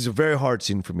a very hard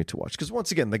scene for me to watch because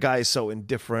once again the guy is so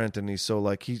indifferent and he's so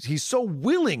like he's so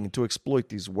willing to exploit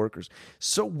these workers,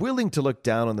 so willing to look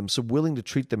down on them, so willing to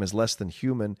treat them as less than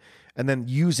human, and then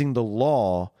using the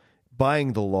law,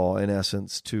 buying the law in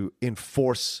essence to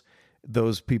enforce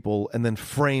those people and then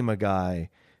frame a guy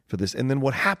for this. And then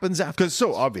what happens after? Because it's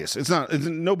so obvious. It's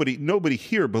nobody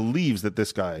here believes that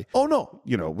this guy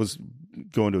was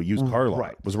going to a used car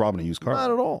lot, was robbing a used car.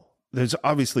 Not at all. There's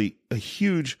obviously a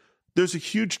huge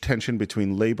tension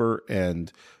between labor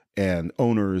and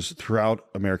owners throughout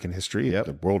American history,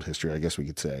 the world history, I guess we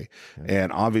could say.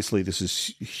 And obviously this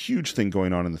is a huge thing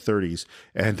going on in the 30s.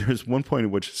 And there's one point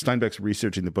in which Steinbeck's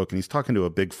researching the book and he's talking to a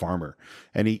big farmer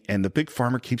and the big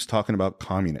farmer keeps talking about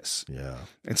communists. Yeah.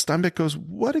 And Steinbeck goes,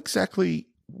 what exactly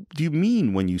do you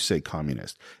mean when you say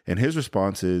communist? And his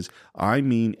response is, I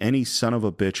mean any son of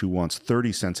a bitch who wants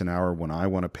 30 cents an hour when I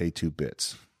want to pay 2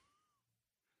 bits.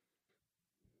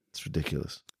 It's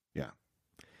ridiculous. Yeah.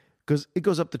 Because it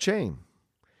goes up the chain.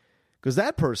 Because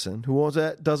that person who owns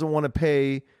that doesn't want to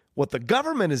pay what the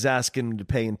government is asking him to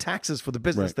pay in taxes for the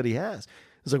business that he has.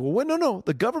 It's like, well, wait, no.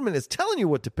 The government is telling you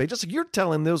what to pay, just like you're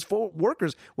telling those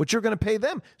workers what you're going to pay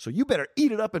them. So you better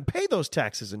eat it up and pay those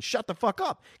taxes and shut the fuck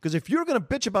up. Because if you're going to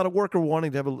bitch about a worker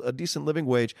wanting to have a decent living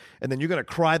wage and then you're going to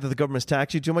cry that the government's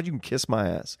taxing you too much, you can kiss my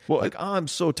ass. Well, I'm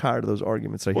so tired of those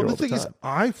arguments I hear all the time. Is,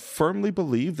 I firmly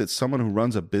believe that someone who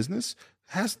runs a business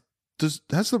has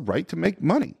has the right to make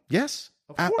money. Yes.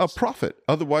 At a profit.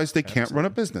 Otherwise, they can't run a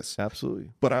business.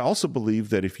 Absolutely. But I also believe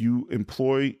that if you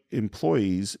employ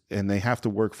employees and they have to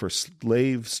work for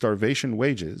slave starvation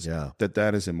wages,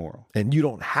 that is immoral. And you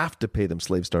don't have to pay them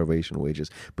slave starvation wages,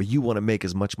 but you want to make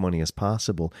as much money as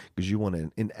possible because you want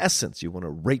to, in essence, you want to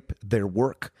rape their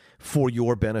work for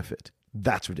your benefit.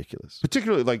 That's ridiculous.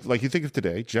 Particularly like you think of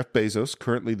today, Jeff Bezos,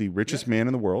 currently the richest man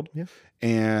in the world. Yeah.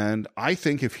 And I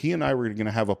think if he and I were going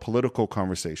to have a political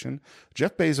conversation,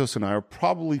 Jeff Bezos and I are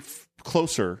probably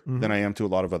closer than I am to a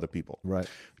lot of other people. Right.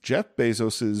 Jeff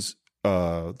Bezos's,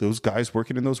 those guys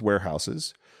working in those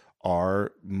warehouses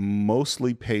are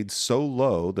mostly paid so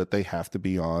low that they have to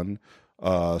be on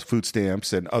food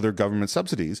stamps and other government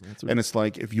subsidies. And it's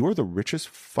like, if you're the richest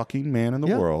fucking man in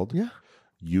the world,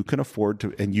 you can afford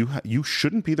to, and you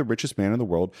shouldn't be the richest man in the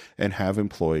world and have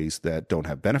employees that don't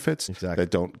have benefits,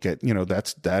 that don't get,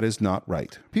 that is not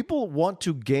right. People want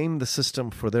to game the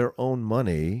system for their own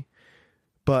money,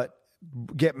 but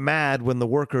get mad when the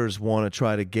workers want to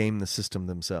try to game the system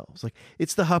themselves. Like,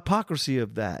 it's the hypocrisy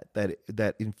of that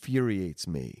infuriates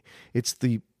me. It's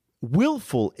the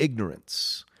willful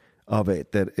ignorance of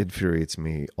it that infuriates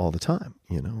me all the time.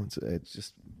 It's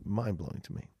just mind-blowing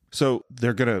to me. So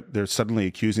they're suddenly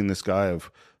accusing this guy of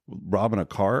robbing a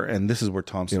car, and this is where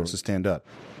Tom starts to stand up.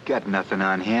 Got nothing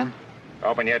on him.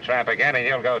 Open your trap again and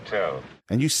you'll go too.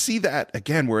 And you see that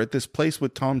again, we're at this place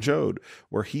with Tom Joad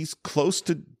where he's close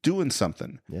to doing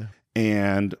something. Yeah.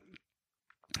 And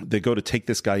they go to take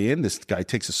this guy in. This guy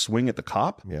takes a swing at the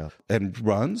cop and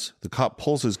runs. The cop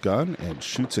pulls his gun and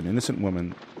shoots an innocent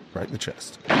woman right in the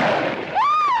chest.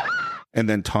 And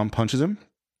then Tom punches him,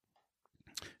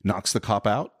 knocks the cop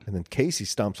out. And then Casey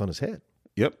stomps on his head.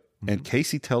 Yep. And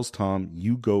Casey tells Tom,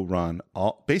 you go run.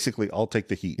 I'll take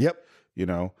the heat. Yep.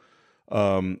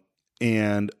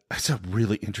 And it's a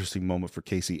really interesting moment for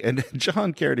Casey. And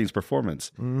John Carradine's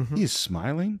performance, he is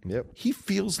smiling. Yep. He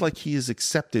feels like he has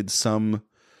accepted some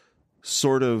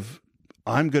sort of,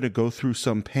 I'm going to go through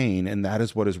some pain, and that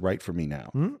is what is right for me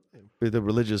now. The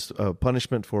religious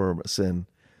punishment for a sin.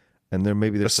 And there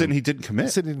maybe there's a sin he didn't commit. A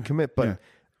sin he didn't commit, but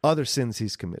other sins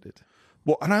he's committed.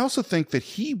 Well, and I also think that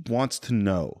he wants to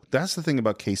know. That's the thing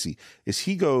about Casey, is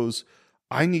he goes,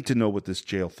 I need to know what this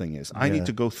jail thing is. I need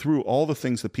to go through all the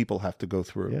things that people have to go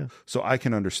through so I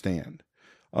can understand.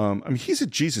 He's a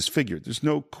Jesus figure. There's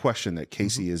no question that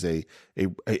Casey is a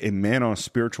man on a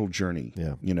spiritual journey,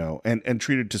 and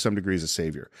treated to some degree as a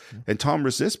savior. And Tom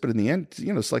resists, but in the end,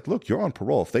 it's like, look, you're on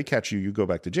parole. If they catch you, you go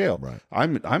back to jail. Right.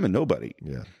 I'm a nobody.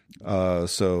 Yeah.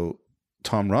 So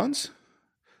Tom runs.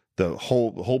 The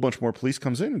whole bunch more police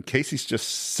comes in, and Casey's just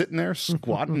sitting there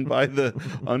squatting by the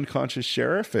unconscious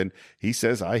sheriff, and he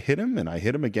says, I hit him, and I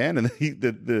hit him again. And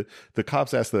the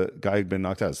cops ask the guy who'd been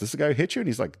knocked out, is this the guy who hit you? And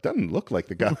he's like, doesn't look like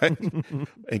the guy.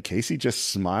 And Casey just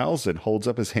smiles and holds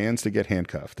up his hands to get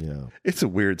handcuffed. Yeah. It's a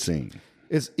weird scene.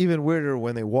 It's even weirder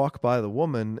when they walk by the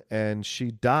woman and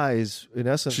she dies. In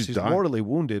essence, she's mortally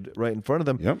wounded right in front of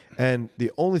them. Yep. And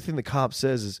the only thing the cop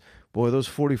says is, boy, those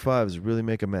 45s really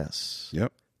make a mess.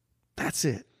 Yep. That's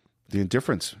it. The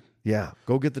indifference. Yeah.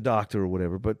 Go get the doctor or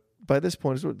whatever. But by this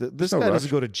point, this guy doesn't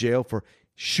go to jail for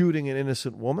shooting an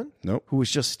innocent woman who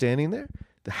was just standing there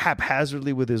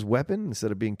haphazardly with his weapon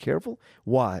instead of being careful.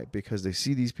 Why? Because they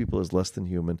see these people as less than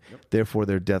human. Therefore,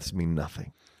 their deaths mean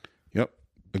nothing. Yep.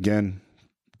 Again,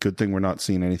 good thing we're not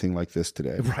seeing anything like this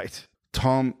today. Right.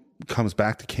 Tom comes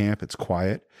back to camp. It's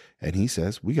quiet. And he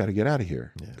says, we got to get out of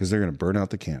here because they're going to burn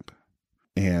out the camp.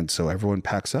 And so everyone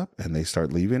packs up and they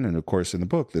start leaving. And of course, in the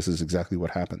book, this is exactly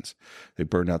what happens. They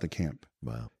burned out the camp.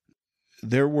 Wow.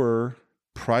 There were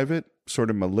private sort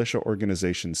of militia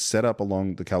organizations set up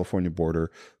along the California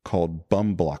border called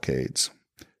bum blockades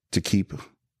to keep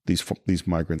these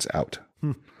migrants out.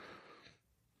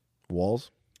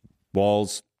 Walls,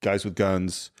 guys with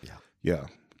guns. Yeah.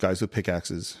 Guys with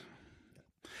pickaxes.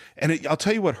 And I'll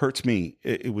tell you what hurts me,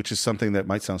 which is something that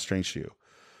might sound strange to you.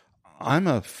 I'm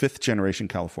a 5th generation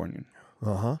Californian.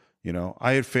 I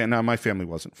had now my family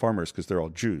wasn't farmers because they're all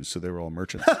Jews, so they were all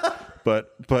merchants.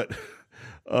 but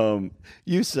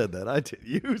you said that. I did.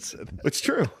 You said that. It's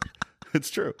true.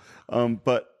 It's true.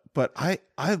 But I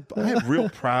have real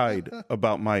pride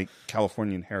about my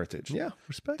Californian heritage. Yeah,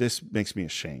 respect. This makes me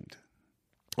ashamed.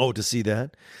 Oh, to see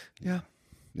that? Yeah.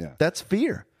 That's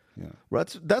fear. Yeah.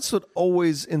 That's what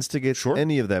always instigates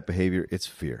any of that behavior. It's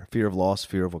fear. Fear of loss,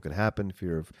 fear of what could happen,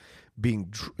 fear of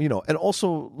being, and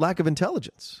also lack of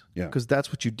intelligence. Yeah. Because that's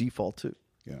what you default to.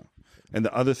 Yeah. And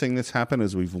the other thing that's happened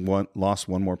is we've lost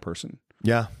one more person.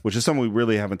 Yeah. Which is something we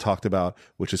really haven't talked about,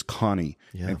 which is Connie.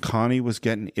 Yeah. And Connie was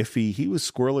getting iffy. He was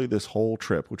squirrely this whole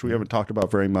trip, which we haven't talked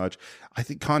about very much. I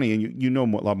think Connie, and you know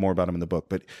a lot more about him in the book,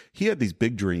 but he had these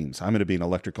big dreams. I'm going to be an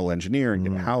electrical engineer and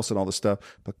get a house and all this stuff.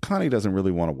 But Connie doesn't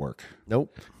really want to work.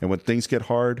 Nope. And when things get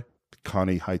hard,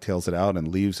 Connie hightails it out and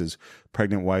leaves his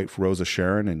pregnant wife, Rosa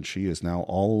Sharon, and she is now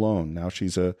all alone. Now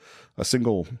she's a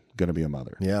single, going to be a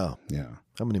mother. Yeah. Yeah.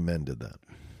 How many men did that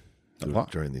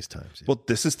during these times? Yeah. Well,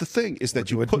 this is the thing, is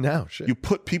that you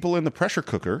put people in the pressure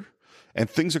cooker and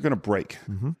things are going to break.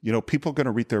 You know, people are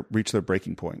going to reach their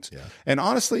breaking points. Yeah. And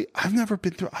honestly, I've never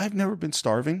been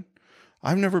starving.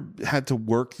 I've never had to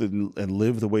work and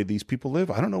live the way these people live.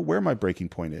 I don't know where my breaking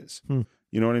point is.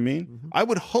 You know what I mean? I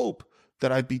would hope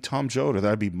that I'd be Tom Joad or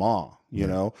that I'd be Ma, you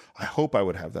know? I hope I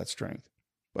would have that strength.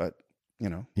 But, you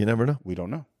know. You never know. We don't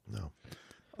know. No.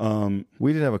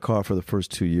 We didn't have a car for the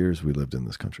first 2 years we lived in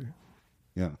this country.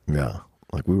 Yeah. Yeah.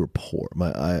 Like we were poor.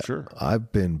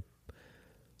 I've been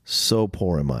so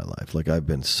poor in my life. Like I've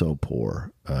been so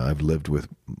poor. I've lived with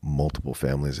multiple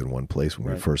families in one place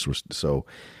when we first were. So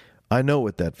I know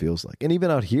what that feels like. And even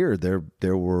out here,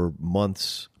 there were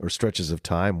months or stretches of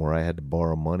time where I had to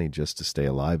borrow money just to stay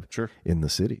alive in the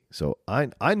city. So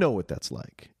I know what that's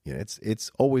like. You know,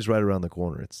 it's always right around the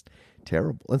corner. It's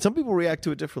terrible. And some people react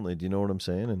to it differently. Do you know what I'm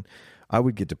saying? And I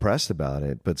would get depressed about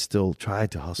it, but still try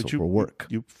to hustle for work.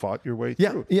 You fought your way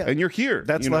through. Yeah. And you're here.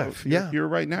 That's life. You're here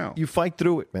right now. You fight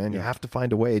through it, man. You have to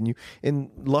find a way.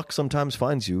 And luck sometimes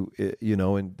finds you, you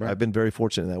know, and I've been very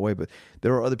fortunate in that way, but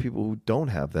there are other people who don't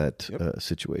have that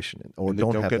situation or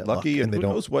don't have get that lucky. luck, And who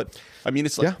knows what, I mean,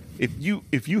 it's like,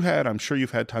 if you had, I'm sure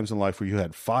you've had times in life where you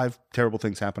had 5 terrible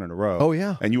things happen in a row. Oh,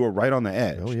 yeah. And you were right on the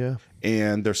edge. Oh, yeah.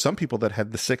 And there's some people that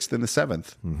had the 6th and the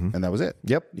 7th, and that was it.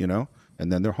 Yep. You know,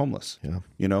 and then they're homeless. Yeah.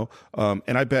 You know,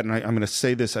 and I bet, and I'm going to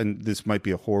say this, and this might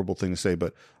be a horrible thing to say,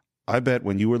 but I bet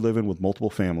when you were living with multiple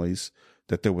families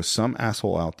that there was some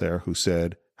asshole out there who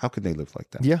said, how could they live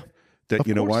like that? Yeah. That,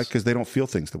 you know why? Because they don't feel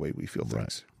things the way we feel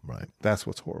things. Right. That's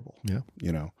what's horrible. Yeah.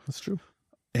 You know, that's true.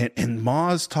 And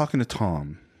Ma's talking to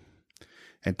Tom.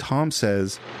 And Tom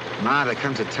says, Ma, there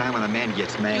comes a time when a man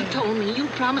gets mad. You told me. You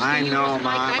promised me. I you know, wasn't Ma,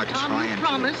 like I'm that, Tom. trying You to.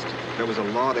 promised. If there was a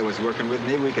law they was working with,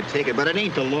 maybe we could take it. But it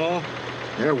ain't the law.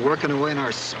 They're working away in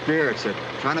our spirits. They're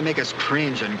trying to make us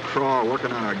cringe and crawl,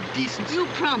 working on our decency. You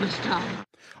promised, Tom.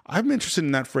 I'm interested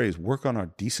in that phrase, work on our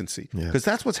decency. Yeah. Because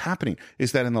that's what's happening,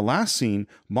 is that in the last scene,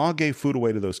 Ma gave food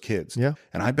away to those kids. Yeah.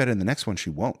 And I bet in the next one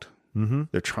she won't.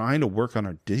 They're trying to work on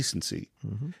our decency.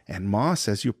 And Ma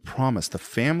says, you promised. The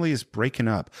family is breaking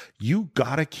up. You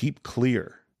got to keep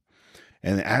clear.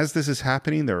 And as this is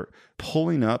happening, they're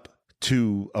pulling up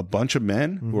to a bunch of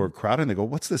men who are crowded. And they go,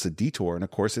 what's this, a detour? And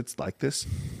of course, it's like this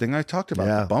thing I talked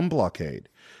about, the bum blockade.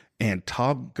 And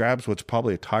Tom grabs what's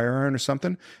probably a tire iron or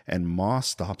something, and Ma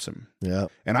stops him. Yeah.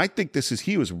 And I think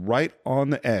he was right on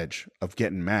the edge of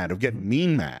getting mad, of getting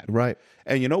mean mad. Right.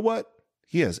 And you know what?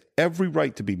 He has every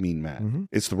right to be mean mad.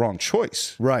 It's the wrong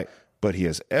choice. Right. But he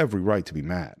has every right to be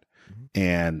mad.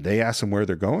 And they ask him where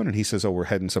they're going, and he says, oh, we're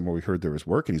heading somewhere we heard there was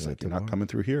work. And he's like, you're not coming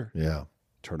through here. Yeah.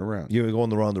 Turn around. You're going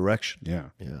the wrong direction.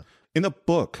 Yeah. Yeah. In the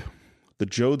book, the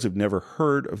Joads have never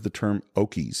heard of the term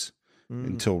Okies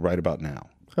until right about now.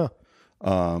 Huh.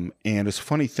 And it's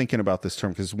funny thinking about this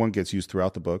term because one gets used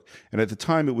throughout the book. And at the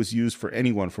time, it was used for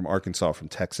anyone from Arkansas, from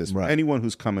Texas, anyone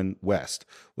who's coming west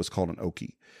was called an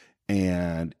Okie.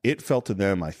 And it felt to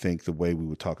them, I think, the way we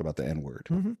would talk about the N-word.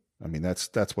 I mean,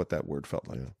 that's what that word felt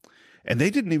like. Yeah. And they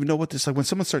didn't even know what this, like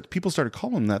when people started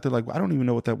calling them that, they're like, well, I don't even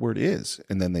know what that word is.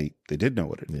 And then they did know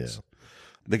what it is.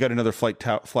 They got another flat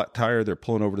tire. They're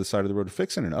pulling over to the side of the road to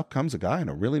fix it. And up comes a guy in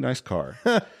a really nice car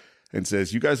and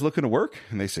says, you guys looking to work?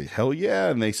 And they say, hell yeah.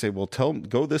 And they say, well, tell them,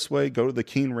 go this way, go to the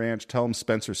Keene Ranch. Tell them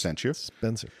Spencer sent you.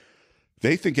 Spencer.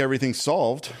 They think everything's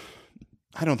solved.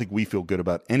 I don't think we feel good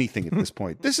about anything at this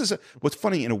point. What's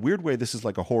funny, in a weird way, this is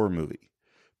like a horror movie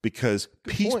because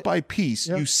piece by piece,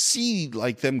 you see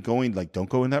like them going like, don't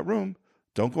go in that room.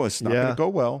 Don't go. It's not going to go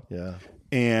well. Yeah.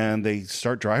 And they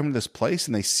start driving to this place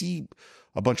and they see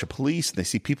a bunch of police and they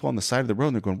see people on the side of the road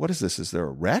and they're going, what is this? Is there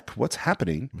a wreck? What's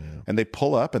happening? Yeah. And they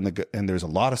pull up and there's a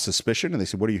lot of suspicion and they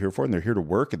say, what are you here for? And they're here to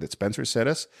work and that Spencer sent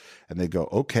us. And they go,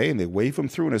 okay. And they wave them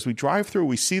through. And as we drive through,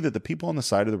 we see that the people on the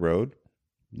side of the road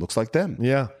looks like them.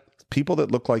 Yeah. People that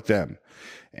look like them.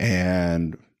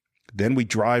 And then we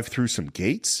drive through some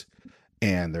gates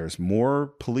and there's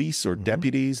more police or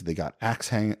deputies. They got axe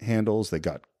handles. They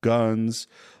got guns.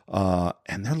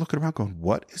 And they're looking around going,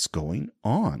 what is going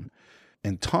on?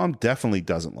 And Tom definitely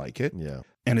doesn't like it. Yeah.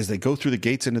 And as they go through the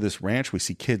gates into this ranch, we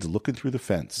see kids looking through the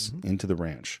fence into the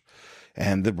ranch.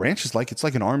 And the ranch is it's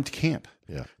like an armed camp.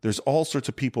 Yeah. There's all sorts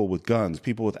of people with guns,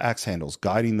 people with axe handles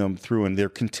guiding them through, and they're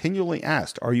continually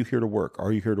asked, "Are you here to work?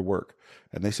 Are you here to work?"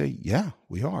 And they say, "Yeah,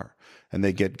 we are." And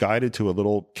they get guided to a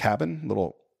little cabin,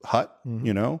 little hut,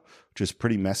 which is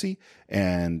pretty messy,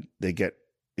 and they get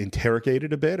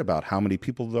interrogated a bit about how many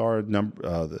people there are, number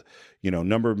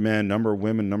of men, number of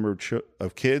women, number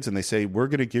of kids, and they say, "We're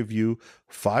going to give you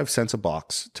 5 cents a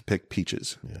box to pick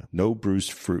peaches, no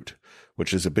bruised fruit,"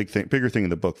 which is a bigger thing in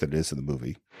the book than it is in the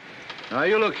movie. Now,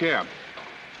 you look here.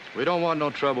 We don't want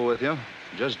no trouble with you.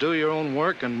 Just do your own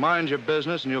work and mind your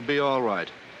business, and you'll be all right.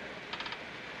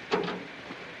 Sure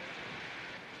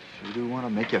do want to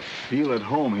make you feel at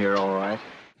home here, all right.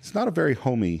 It's not a very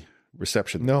homey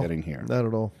reception they're getting here. Not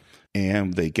at all.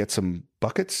 And they get some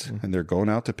buckets and they're going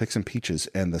out to pick some peaches.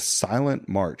 And the silent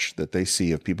march that they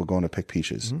see of people going to pick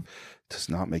peaches does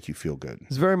not make you feel good.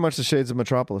 It's very much the shades of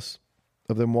Metropolis,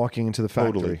 of them walking into the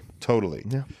factory. Totally.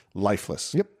 Yeah.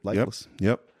 Lifeless. Yep. Lifeless.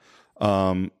 Yep.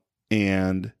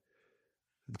 And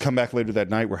come back later that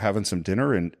night, we're having some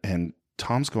dinner and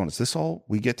Tom's going, "Is this all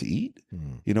we get to eat?"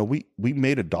 We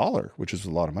made $1, which was a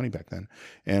lot of money back then.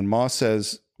 And Ma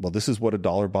says, "Well, this is what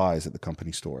 $1 buys at the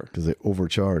company store." Because they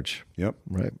overcharge. Yep.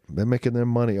 Right. They're making their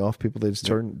money off people. They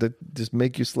just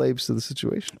make you slaves to the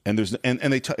situation. And there's and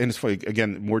it's funny,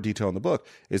 again, more detail in the book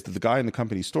is that the guy in the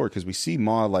company store, because we see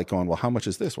Ma going, "Well, how much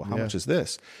is this? Well, how much is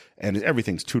this?" And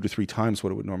everything's 2 to 3 times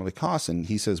what it would normally cost. And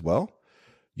he says, "Well,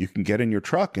 you can get in your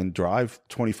truck and drive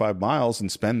 25 miles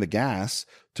and spend the gas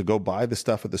to go buy the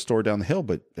stuff at the store down the hill,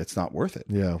 but it's not worth it."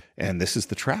 Yeah. And this is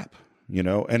the trap,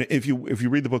 And if you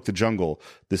read the book The Jungle,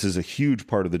 this is a huge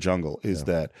part of The Jungle is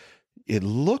that it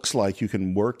looks like you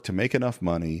can work to make enough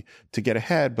money to get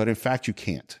ahead, but in fact you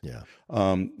can't. Yeah.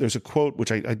 There's a quote,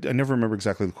 which I never remember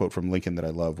exactly the quote from Lincoln that I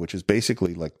love, which is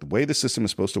basically like the way the system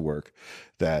is supposed to work,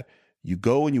 that you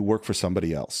go and you work for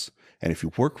somebody else. And if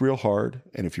you work real hard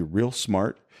and if you're real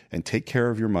smart and take care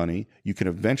of your money, you can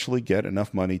eventually get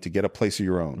enough money to get a place of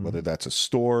your own, whether that's a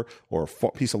store or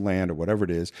a piece of land or whatever it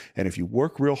is. And if you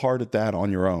work real hard at that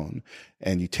on your own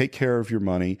and you take care of your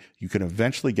money, you can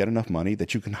eventually get enough money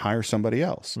that you can hire somebody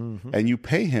else. And you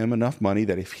pay him enough money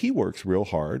that if he works real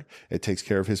hard, it takes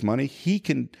care of his money, he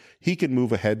can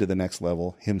move ahead to the next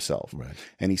level himself. Right.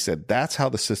 And he said, that's how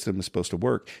the system is supposed to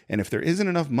work. And if there isn't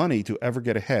enough money to ever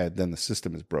get ahead, then the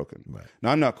system is broken. Right.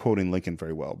 Now, I'm not quoting Lincoln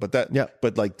very well, but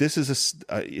this is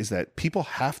is that people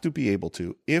have to be able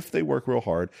to, if they work real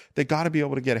hard, they got to be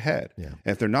able to get ahead. Yeah.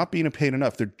 And if they're not being paid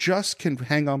enough, they just can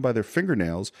hang on by their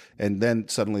fingernails, and then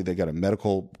suddenly they got a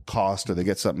medical cost or they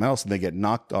get something else and they get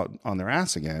knocked on their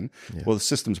ass again. Yeah. Well, the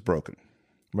system's broken.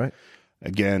 Right.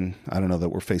 Again, I don't know that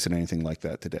we're facing anything like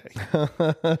that today.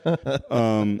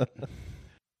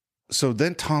 So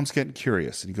then Tom's getting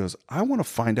curious and he goes, "I want to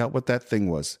find out what that thing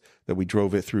was that we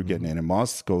drove it through getting in." And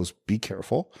Moss goes, "Be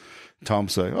careful."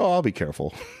 Tom's like, "Oh, I'll be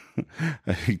careful."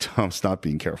 I think Tom's not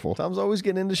being careful. Tom's always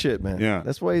getting into shit, man. Yeah.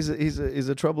 That's why he's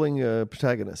a troubling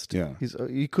protagonist. Yeah.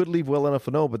 He could leave well enough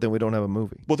to know, but then we don't have a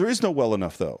movie. Well, there is no well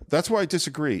enough, though. That's why I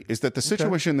disagree, is that the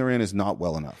situation they're in is not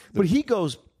well enough. But he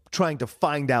goes trying to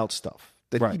find out stuff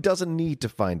that he doesn't need to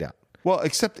find out. Well,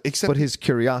 except but his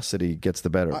curiosity gets the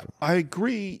better of him. I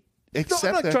agree. Except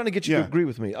I'm not that, trying to get you to agree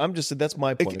with me. I'm just saying that's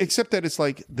my point. Except that it's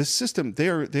like the system,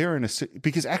 they're in a,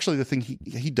 because actually the thing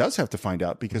he does have to find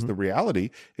out, because the reality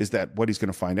is that what he's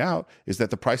going to find out is that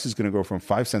the price is going to go from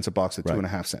 5 cents a box to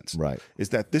 2.5 cents. Right.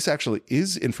 Is that this actually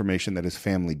is information that his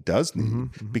family does need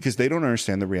because they don't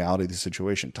understand the reality of the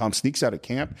situation. Tom sneaks out of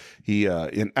camp. He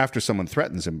after someone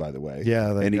threatens him, by the way.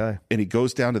 Yeah, that guy. And he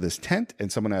goes down to this tent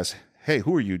and someone asks, "Hey,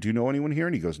 who are you? Do you know anyone here?"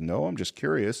 And he goes, "No, I'm just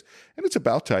curious." And it's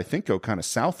about to, I think, go kind of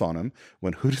south on him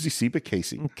when who does he see but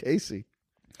Casey? Casey.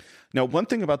 Now, one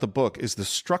thing about the book is the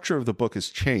structure of the book has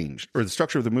changed, or the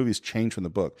structure of the movie has changed from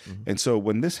the book. And so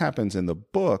when this happens in the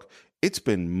book, it's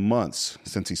been months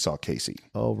since he saw Casey.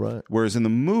 Oh, right. Whereas in the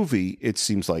movie, it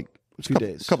seems like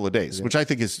a couple of days, which I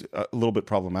think is a little bit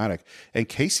problematic. And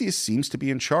Casey seems to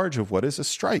be in charge of what is a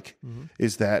strike.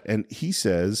 Is that, and he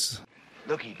says,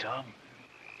 "Looky, Tom.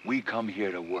 We come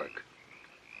here to work.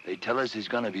 They tell us it's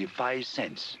going to be 5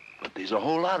 cents, but there's a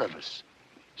whole lot of us.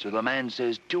 So the man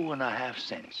says 2.5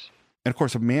 cents. And of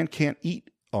course, a man can't eat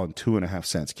on 2.5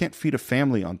 cents, can't feed a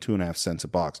family on 2.5 cents a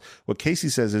box. What Casey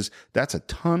says is that's a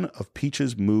ton of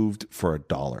peaches moved for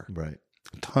 $1. Right.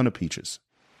 A ton of peaches.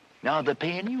 Now they're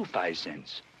paying you 5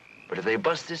 cents. But if they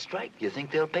bust this strike, you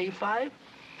think they'll pay 5?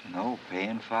 No,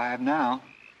 paying 5 now.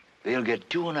 They'll get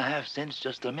 2.5 cents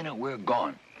just the minute we're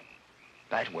gone.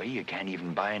 That way, you can't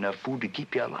even buy enough food to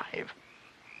keep you alive.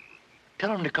 Tell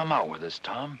them to come out with us,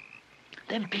 Tom.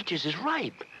 Them peaches is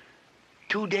ripe.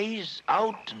 2 days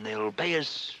out, and they'll pay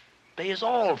us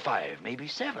all 5, maybe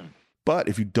 7. But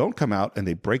if you don't come out and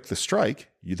they break the strike,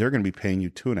 they're going to be paying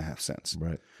you 2.5 cents.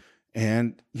 Right.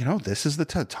 And, this is the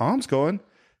Tom's going,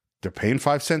 they're paying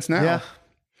 5 cents now.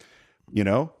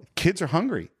 Yeah. Kids are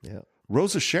hungry. Yeah.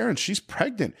 Rosa Sharon, she's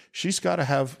pregnant. She's got to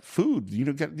have food.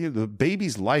 The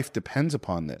baby's life depends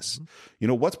upon this.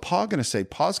 Mm-hmm. What's Pa going to say?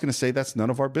 Pa's going to say that's none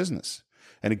of our business.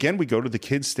 And again, we go to the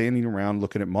kids standing around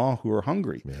looking at Ma who are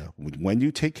hungry. Yeah. When do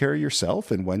you take care of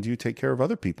yourself and when do you take care of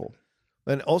other people?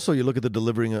 And also, you look at the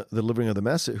delivering of the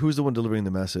message. Who's the one delivering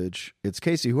the message? It's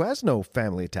Casey, who has no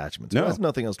family attachments. No. Who has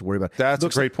nothing else to worry about. That's a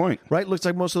great point. Right? Looks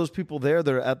like most of those people there,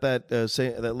 they're at that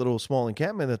that little small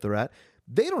encampment that they're at.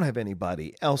 They don't have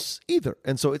anybody else either.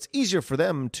 And so it's easier for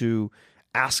them to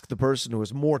ask the person who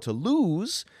has more to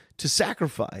lose to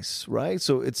sacrifice, right?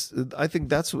 So I think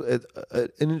that's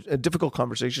a difficult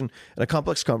conversation and a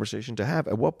complex conversation to have.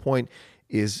 At what point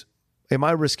am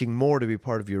I risking more to be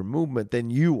part of your movement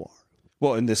than you are?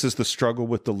 Well, and this is the struggle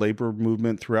with the labor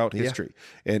movement throughout history.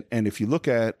 And if you look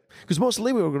at... Because most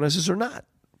labor organizers are not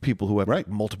people who have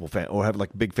multiple or have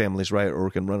big families, right?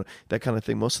 Or can run that kind of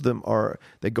thing. Most of them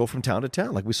they go from town to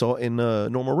town, like we saw in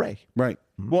Norma Ray. Right.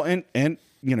 Mm-hmm. Well, and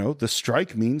the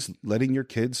strike means letting your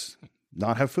kids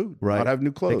not have food, not have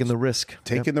new clothes. Taking the risk.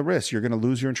 The risk. You're going to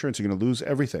lose your insurance. You're going to lose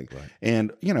everything. Right.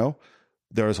 And,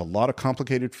 there's a lot of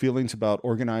complicated feelings about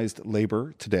organized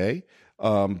labor today.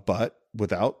 But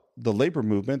without the labor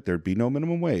movement, there'd be no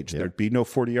minimum wage. There'd be no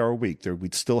 40-hour week.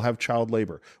 We'd still have child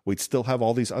labor. We'd still have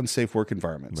all these unsafe work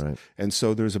environments. Right. And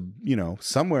so there's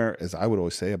somewhere, as I would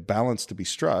always say, a balance to be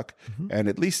struck. Mm-hmm. And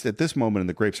at least at this moment in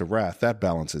the Grapes of Wrath, that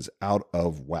balance is out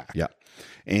of whack. Yeah.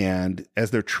 And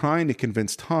as they're trying to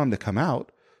convince Tom to come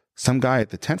out, some guy at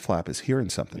the tent flap is hearing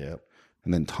something. Yep.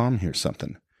 And then Tom hears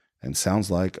something and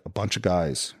sounds like a bunch of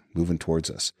guys moving towards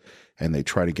us. And they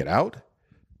try to get out.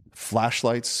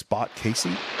 Flashlights spot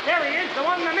Casey. There he is, the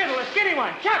one in the middle, the skinny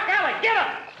one. Chuck, Alec, get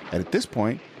him! And at this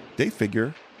point, they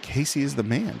figure Casey is the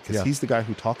man because he's the guy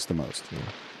who talks the most. Yeah.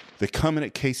 They come in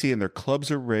at Casey and their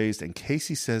clubs are raised. And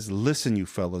Casey says, listen, you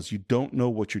fellas, you don't know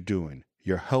what you're doing.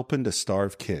 You're helping to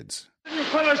starve kids. You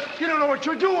fellas, you don't know what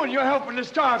you're doing. You're helping to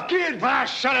starve kids. Ah,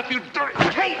 shut up, you dirty...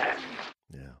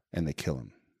 Yeah. And they kill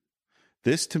him.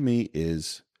 This to me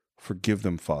is forgive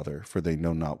them, Father, for they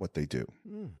know not what they do.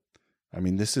 Mm. I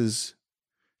mean, this is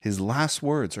his last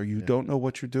words are you don't know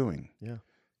what you're doing. Yeah.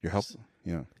 You're helping.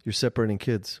 Yeah. You're separating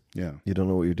kids. Yeah. You don't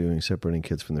know what you're doing, separating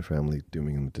kids from their family,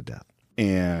 dooming them to death.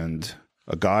 And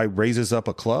a guy raises up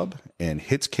a club and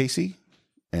hits Casey.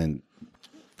 And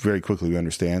very quickly we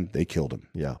understand they killed him.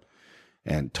 Yeah.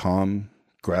 And Tom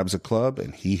grabs a club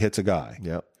and he hits a guy.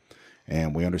 Yep.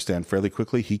 And we understand fairly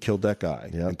quickly he killed that guy.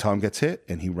 Yep. And Tom gets hit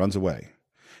and he runs away.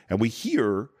 And we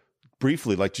hear...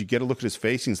 briefly, you get a look at his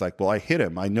face, and he's like, well, I hit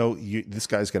him. I know this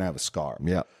guy's going to have a scar.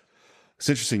 Yeah. It's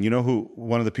interesting. You know who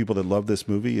one of the people that love this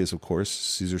movie is, of course,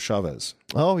 Cesar Chavez.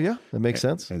 Oh, yeah. That makes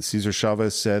sense. And Cesar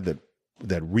Chavez said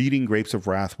that reading Grapes of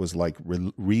Wrath was like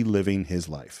reliving his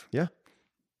life. Yeah.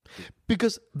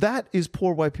 Because that is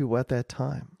poor white people at that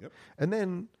time. Yep. And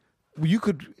then you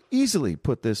could easily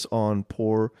put this on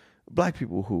poor black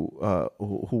people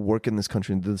who work in this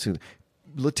country and do this.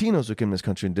 Latinos who came in this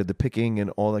country and did the picking and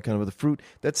all that kind of the fruit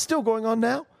that's still going on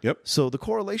now. Yep. So the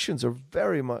correlations are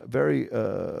very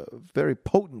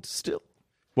potent still.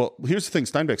 Well, here's the thing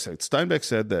Steinbeck said. Steinbeck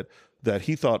said that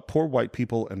he thought poor white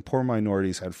people and poor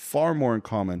minorities had far more in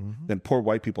common than poor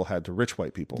white people had to rich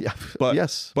white people. Yeah. But,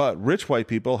 yes. But rich white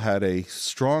people had a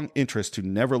strong interest to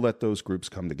never let those groups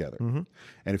come together. Mm-hmm.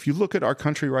 And if you look at our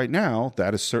country right now,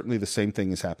 that is certainly the same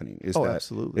thing is happening.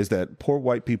 Absolutely. Is that poor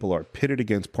white people are pitted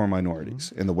against poor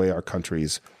minorities in the way our country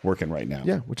is working right now.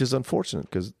 Yeah, which is unfortunate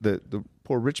because the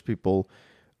poor rich people...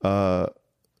 the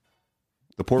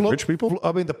poor rich people?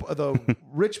 The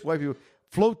rich white people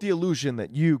float the illusion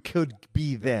that you could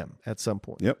be them at some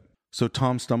point. Yep. So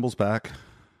Tom stumbles back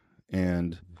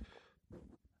and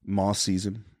Ma sees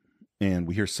him and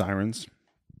we hear sirens.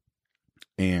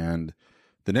 And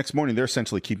the next morning they're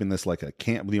essentially keeping this like a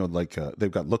camp,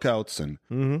 they've got lookouts and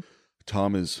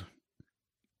Tom his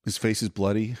face is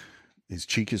bloody. His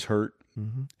cheek is hurt.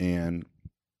 Mm-hmm. And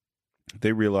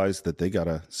they realize that they got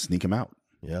to sneak him out.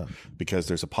 Yeah. Because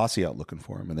there's a posse out looking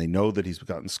for him and they know that he's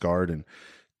gotten scarred. And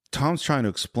Tom's trying to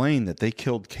explain that they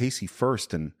killed Casey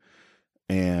first.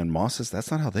 And Ma says, that's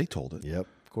not how they told it. Yep.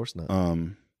 Of course not.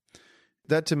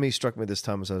 That to me struck me this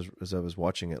time as I was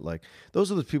watching it. Like,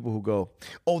 those are the people who go,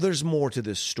 oh, there's more to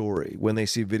this story when they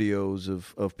see videos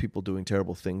of people doing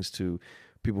terrible things to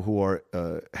people who are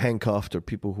handcuffed, or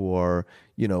people who are,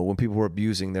 when people who are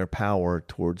abusing their power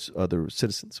towards other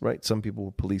citizens, right? Some people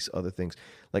will police other things.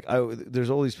 Like there's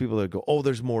all these people that go, oh,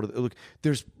 there's more to look.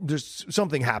 There's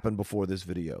something happened before this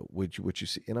video, which you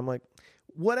see, and I'm like,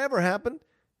 whatever happened.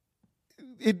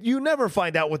 You never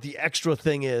find out what the extra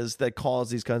thing is that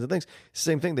caused these kinds of things.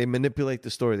 Same thing. They manipulate the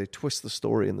story. They twist the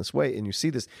story in this way. And you see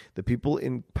this. The people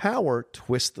in power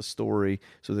twist the story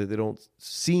so that they don't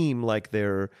seem like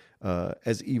they're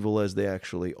as evil as they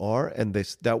actually are. And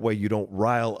that way you don't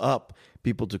rile up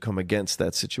people to come against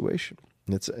that situation.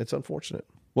 And it's unfortunate.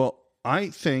 Well, I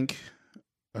think,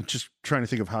 I'm just trying to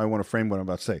think of how I want to frame what I'm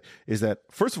about to say, is that,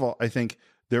 first of all, I think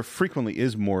there frequently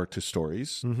is more to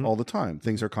stories all the time.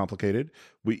 Things are complicated.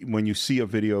 When you see a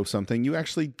video of something, you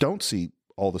actually don't see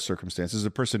all the circumstances. As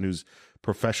a person who's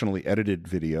professionally edited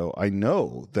video, I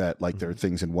know that there are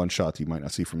things in one shot that you might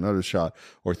not see from another shot,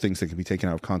 or things that can be taken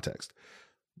out of context.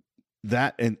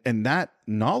 That and that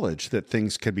knowledge that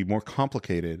things can be more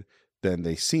complicated than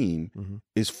they seem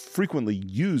is frequently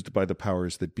used by the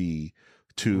powers that be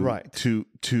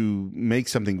to make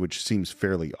something which seems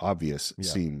fairly obvious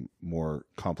seem more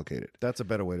complicated. That's a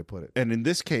better way to put it. And in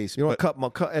this case,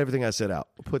 cut everything I said out.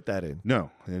 Put that in.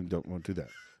 No, I won't do that,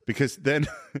 because then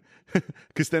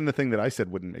the thing that I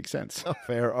said wouldn't make sense. Oh,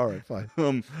 fair. All right, fine.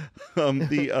 And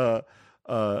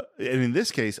in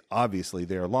this case, obviously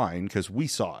they're lying because we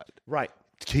saw it. Right.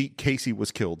 Casey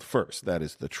was killed first. That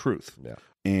is the truth. Yeah.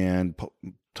 And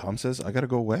Tom says, "I got to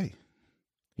go away.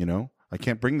 I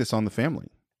can't bring this on the family."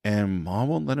 And Mom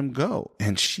won't let him go.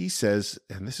 And she says,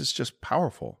 and this is just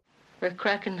powerful, We're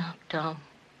cracking up, Tom.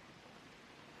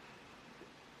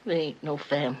 There ain't no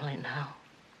family now.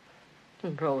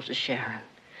 And Rosa Sharon,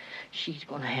 she's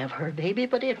gonna have her baby,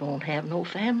 but it won't have no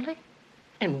family.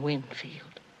 And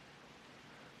Winfield,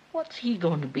 what's he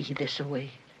gonna be this way?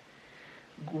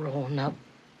 Grown up,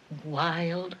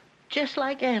 wild, just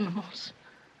like animals.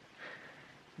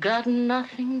 Got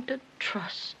nothing to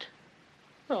trust.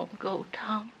 Don't go,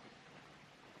 Tom.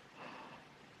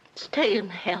 Stay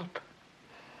and help.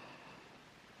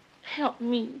 Help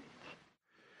me.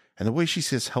 And the way she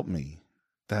says, "Help me,"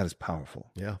 that is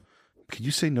powerful. Yeah. Can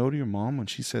you say no to your mom when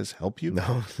she says, "Help you"?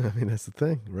 No, I mean, that's the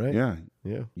thing, right? Yeah.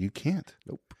 Yeah. You can't.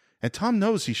 Nope. And Tom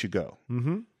knows he should go.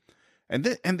 Mm-hmm. And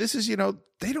this is,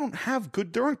 they don't have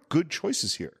there aren't good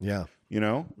choices here. Yeah.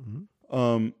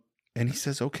 Mm-hmm. And he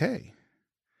says, okay.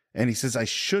 And he says,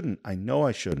 I know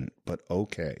I shouldn't, but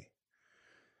okay.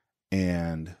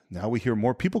 And now we hear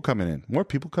more people coming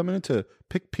in to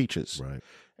pick peaches. Right.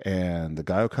 And the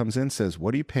guy who comes in says,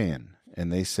 "What are you paying?"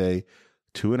 And they say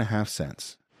 2.5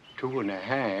 cents.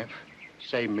 2.5?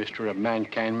 Say, mister, a man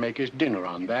can make his dinner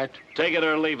on that. Take it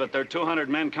or leave it. There are 200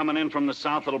 men coming in from the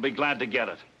south that'll be glad to get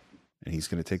it. And he's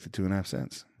going to take the 2.5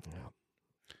 cents. Yeah.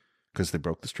 Because they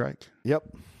broke the strike. Yep.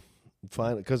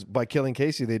 Fine. Because by killing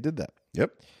Casey, they did that.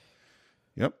 Yep.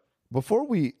 Before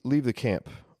we leave the camp,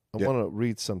 I want to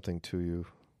read something to you.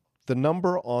 The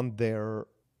number on their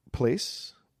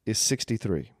place is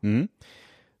 63.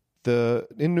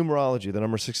 Mm-hmm. In numerology, the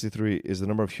number 63 is the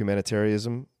number of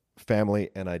humanitarianism,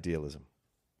 family, and idealism.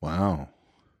 Wow.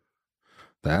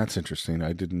 That's interesting.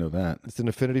 I didn't know that. It's an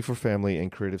affinity for family and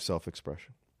creative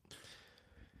self-expression.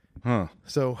 Huh.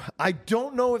 So I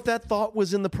don't know if that thought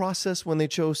was in the process when they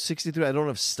chose 63. I don't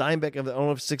know if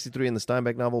 63 in the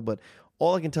Steinbeck novel, but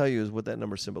all I can tell you is what that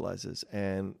number symbolizes.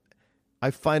 And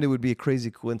I find it would be a crazy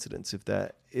coincidence if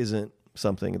that isn't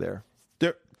something there.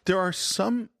 There are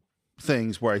some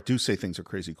things where I do say things are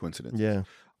crazy coincidences.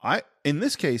 Yeah. In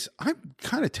this case, I'm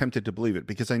kind of tempted to believe it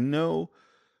because I know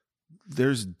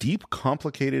there's deep,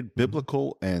 complicated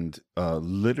biblical and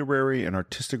literary and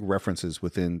artistic references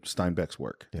within Steinbeck's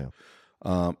work. Yeah.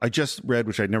 I just read,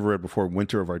 which I'd never read before,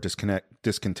 Winter of Our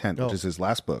Discontent, which is his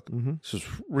last book. Mm-hmm. This is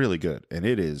really good. And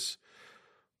it is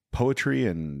poetry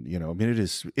and, it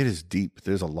is deep.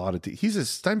 There's a lot of deep.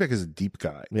 Steinbeck is a deep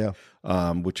guy. Yeah.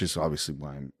 Which is obviously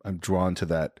why I'm drawn to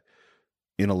that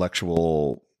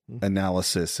intellectual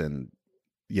analysis and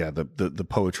the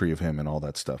poetry of him and all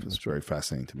that stuff is very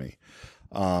fascinating to me.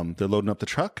 They're loading up the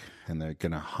truck and they're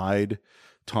gonna hide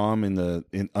Tom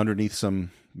underneath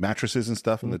some mattresses and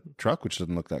stuff in the truck, which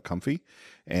doesn't look that comfy.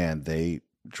 And they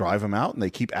drive him out and they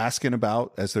keep asking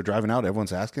about, as they're driving out,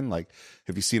 everyone's asking, like,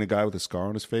 have you seen a guy with a scar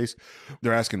on his face?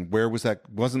 They're asking, where was that?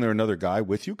 Wasn't there another guy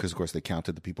with you? Because of course they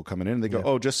counted the people coming in and they go,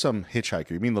 oh, just some hitchhiker.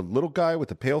 You mean the little guy with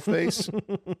the pale face?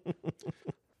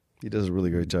 He does a really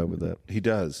great job with that. He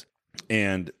does.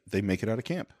 And they make it out of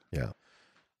camp. Yeah.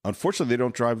 Unfortunately, they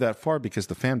don't drive that far because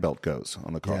the fan belt goes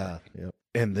on the car. Yeah. Yep.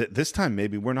 And this time,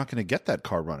 maybe we're not going to get that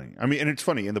car running. I mean, and it's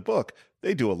funny, in the book,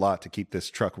 they do a lot to keep this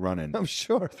truck running. I'm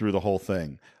sure. Through the whole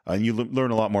thing. And you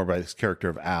learn a lot more about this character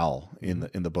of Al in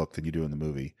the book than you do in the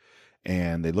movie.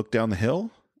 And they look down the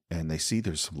hill, and they see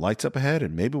there's some lights up ahead,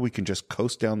 and maybe we can just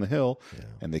coast down the hill. Yeah.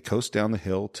 And they coast down the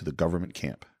hill to the government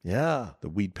camp. Yeah. The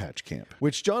Weed Patch Camp.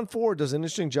 Which John Ford does an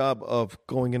interesting job of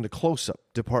going into close-up,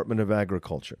 Department of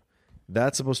Agriculture.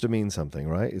 That's supposed to mean something,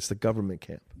 right? It's the government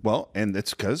camp. Well, and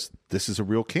it's because this is a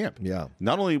real camp. Yeah.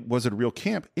 Not only was it a real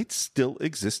camp, it still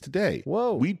exists today.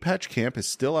 Whoa. Weed Patch Camp is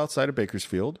still outside of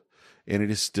Bakersfield, and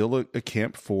it is still a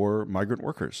camp for migrant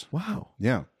workers. Wow.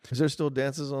 Yeah. Is there still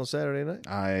dances on Saturday night?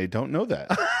 I don't know that.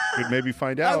 Could maybe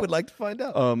find out. I would like to find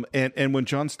out. And when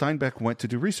John Steinbeck went to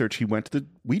do research, he went to the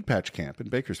Weed Patch Camp in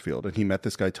Bakersfield, and he met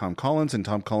this guy, Tom Collins, and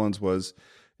Tom Collins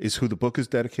is who the book is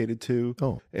dedicated to.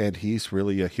 Oh. And he's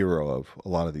really a hero of a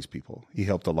lot of these people. He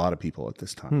helped a lot of people at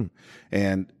this time.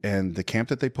 And the camp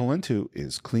that they pull into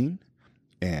is clean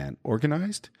and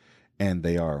organized, and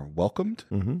they are welcomed.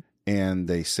 And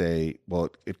they say,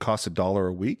 well, it costs $1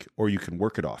 a week, or you can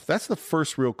work it off. That's the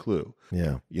first real clue.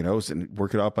 Yeah. You know, and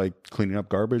work it off by cleaning up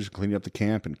garbage, cleaning up the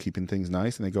camp, and keeping things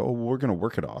nice. And they go, oh, well, we're going to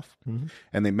work it off.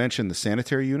 And they mention the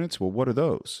sanitary units. Well, what are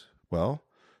those? Well,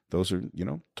 those are,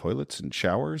 toilets and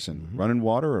showers and running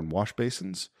water and wash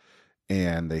basins.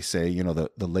 And they say, the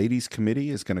ladies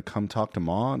committee is going to come talk to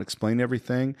Ma and explain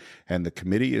everything. And the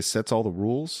committee sets all the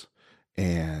rules.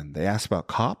 And they ask about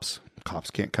cops.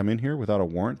 Cops can't come in here without a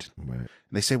warrant. Right. And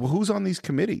they say, well, who's on these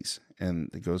committees?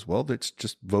 And it goes, well, it's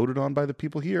just voted on by the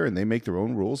people here, and they make their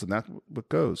own rules, and that's what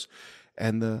goes.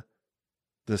 And the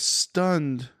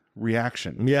stunned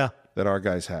reaction that our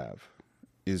guys have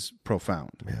is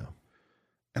profound. Yeah.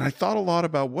 And I thought a lot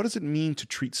about what does it mean to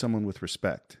treat someone with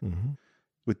respect,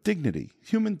 with dignity,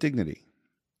 human dignity.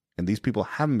 And these people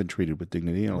haven't been treated with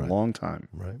dignity in a long time.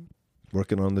 Right.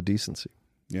 Working on the decency.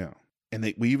 Yeah.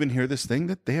 And we even hear this thing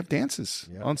that they have dances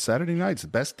on Saturday nights, the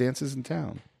best dances in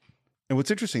town. And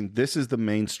what's interesting, this is the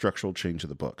main structural change of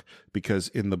the book, because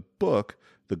in the book,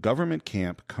 the government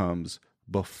camp comes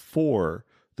before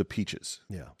the Peaches.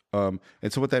 Yeah. And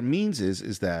so what that means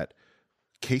is that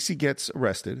Casey gets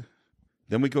arrested.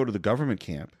 Then we go to the government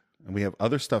camp, and we have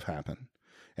other stuff happen.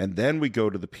 And then we go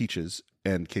to the Peaches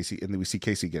and Casey, and then we see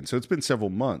Casey again. So it's been several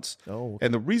months. Oh, okay.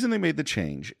 And the reason they made the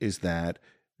change is that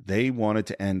they wanted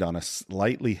to end on a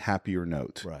slightly happier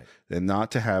note. Right. And not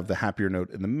to have the happier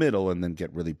note in the middle and then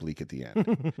get really bleak at the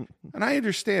end. And I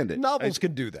understand it. Novels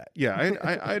can do that. Yeah,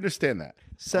 I understand that.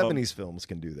 70s films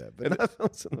can do that.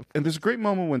 But and there's a great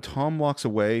moment when Tom walks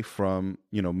away from,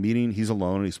 meeting, he's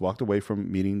alone, and he's walked away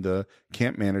from meeting the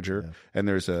camp manager, and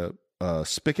there's a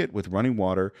spigot with running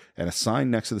water and a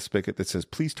sign next to the spigot that says,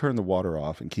 please turn the water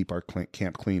off and keep our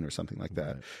camp clean, or something like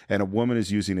that. Right. And a woman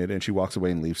is using it, and she walks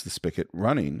away and leaves the spigot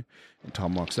running. And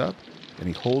Tom walks up, and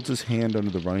he holds his hand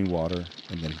under the running water,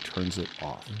 and then he turns it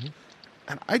off.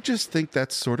 And I just think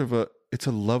that's sort of it's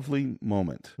a lovely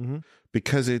moment,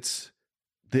 because it's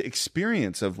the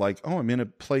experience of like, oh, I'm in a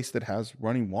place that has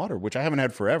running water, which I haven't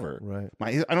had forever. Right.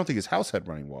 I don't think his house had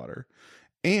running water.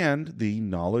 And the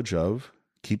knowledge of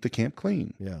keep the camp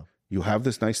clean. Yeah. You have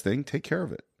this nice thing, take care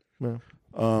of it. Yeah.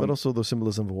 But also the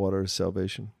symbolism of water is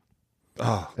salvation.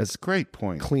 Oh, that's a great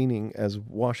point. Cleaning as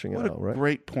washing what it out, right?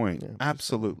 Great point. Yeah,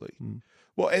 absolutely.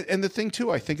 Well, and the thing too,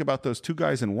 I think about those two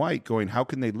guys in white going, how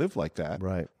can they live like that?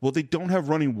 Right. Well, they don't have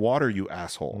running water, you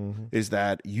asshole. Is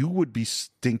that you would be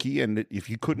stinky, and if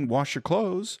you couldn't wash your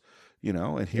clothes,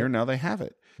 and here now they have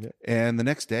it. Yep. And the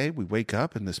next day we wake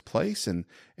up in this place, and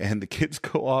the kids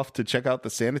go off to check out the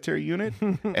sanitary unit,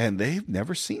 and they've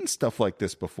never seen stuff like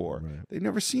this before. Right. They've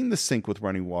never seen the sink with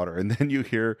running water. And then you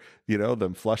hear,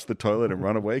 them flush the toilet and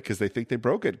run away because they think they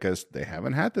broke it because they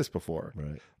haven't had this before.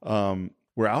 Right.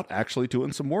 We're out actually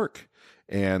doing some work,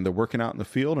 and they're working out in the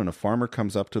field, and a farmer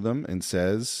comes up to them and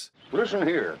says, listen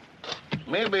here.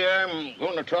 Maybe I'm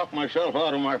going to talk myself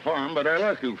out of my farm, but I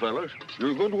like you fellas.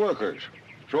 You're good workers.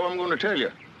 So I'm going to tell you.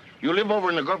 You live over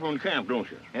in the government camp, don't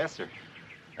you? Yes, sir.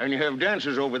 And you have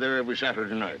dances over there every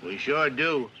Saturday night. We sure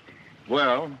do.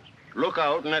 Well, look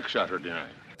out next Saturday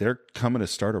night. They're coming to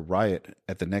start a riot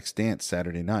at the next dance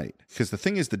Saturday night. Because the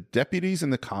thing is, the deputies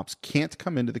and the cops can't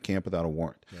come into the camp without a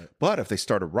warrant. Right. But if they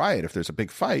start a riot, if there's a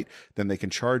big fight, then they can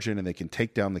charge in and they can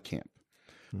take down the camp.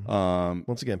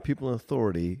 Once again, people in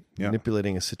authority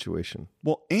manipulating a situation.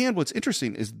 Well, and what's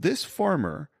interesting is this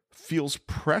farmer feels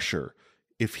pressure.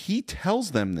 If he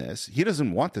tells them this, he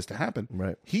doesn't want this to happen.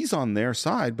 Right. He's on their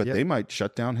side, but they might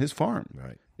shut down his farm.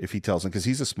 Right. If he tells them, because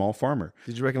he's a small farmer.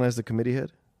 Did you recognize the committee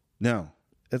head? No.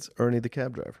 It's Ernie the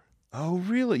cab driver. Oh,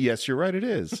 really? Yes, you're right. It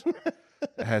is.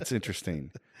 That's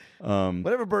interesting.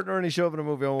 Whenever Bert and Ernie show up in a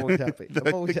movie, I'm always happy.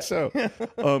 I'm always I think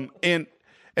so.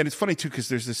 And it's funny too, because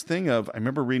there's this thing of, I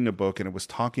remember reading a book and it was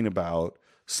talking about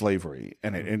slavery,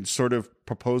 and it sort of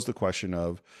proposed the question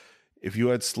of, if you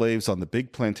had slaves on the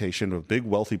big plantation, or big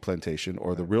wealthy plantation,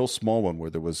 or the real small one where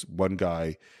there was one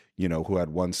guy, who had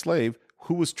one slave,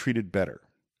 who was treated better?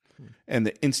 And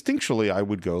instinctually, I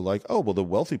would go like, oh, well, the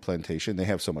wealthy plantation, they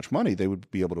have so much money, they would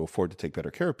be able to afford to take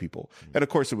better care of people. And of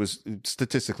course, it was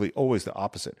statistically always the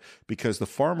opposite, because the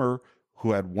farmer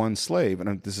who had one slave,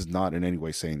 and this is not in any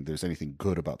way saying there's anything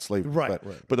good about slavery,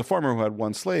 but the farmer who had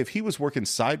one slave, he was working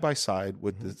side by side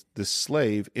with this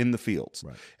slave in the fields.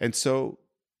 Right. And so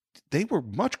they were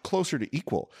much closer to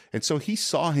equal. And so he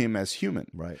saw him as human.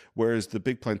 Right. Whereas the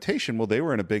big plantation, well, they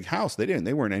were in a big house.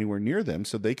 They weren't anywhere near them,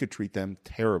 so they could treat them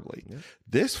terribly. Yeah.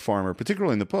 This farmer,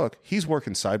 particularly in the book, he's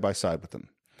working side by side with them.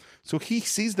 So he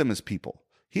sees them as people.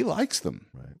 He likes them.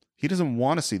 Right. He doesn't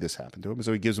want to see this happen to him,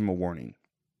 so he gives them a warning.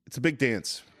 It's a big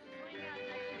dance.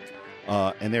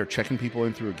 And they're checking people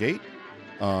in through a gate.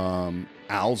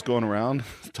 Al's going around,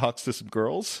 talks to some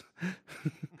girls,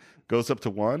 goes up to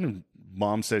one, and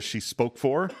Mom says she spoke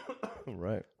for.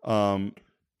 Right.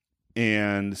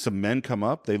 And some men come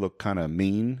up. They look kind of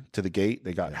mean to the gate.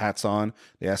 They got hats on.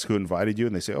 They ask who invited you,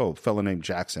 and they say, oh, a fellow named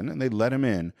Jackson. And they let him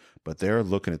in, but they're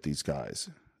looking at these guys.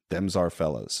 Them's our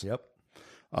fellas. Yep.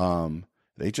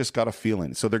 They just got a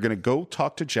feeling. So they're going to go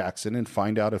talk to Jackson and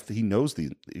find out if he knows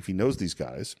these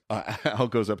guys. Al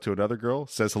goes up to another girl,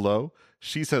 says hello.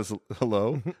 She says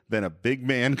hello. Then a big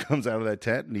man comes out of that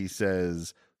tent and he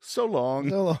says, so long.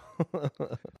 So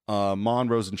long. Ma and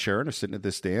Rose and Sharon are sitting at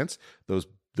this dance.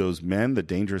 Those men, the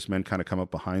dangerous men, kind of come up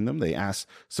behind them.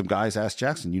 Some guys ask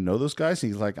Jackson, you know those guys?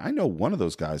 And he's like, I know one of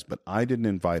those guys, but I didn't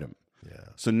invite him. Yeah.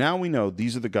 So now we know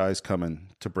these are the guys coming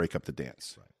to break up the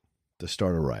dance. Right. To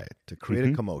start a riot, to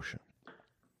create a commotion.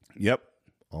 Yep.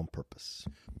 On purpose.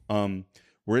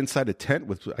 We're inside a tent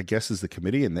with, I guess, is the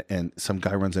committee, and some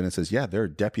guy runs in and says, yeah, there are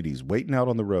deputies waiting out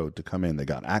on the road to come in. They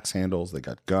got axe handles, they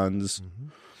got guns. Mm-hmm.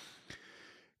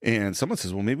 And someone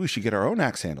says, well, maybe we should get our own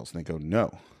axe handles. And they go,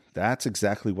 no, that's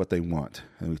exactly what they want.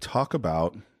 And we talk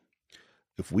about,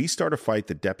 if we start a fight,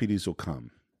 the deputies will come.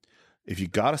 If you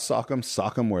got to sock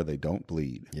them where they don't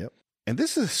bleed. Yep. And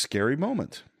this is a scary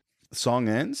moment. The song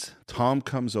ends. Tom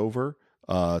comes over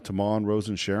to Ma and Rose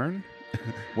and Sharon.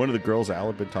 One of the girls Al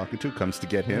had been talking to comes to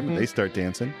get him. And they start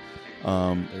dancing.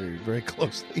 Very, very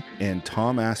closely. And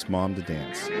Tom asks Mom to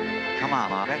dance. Come on,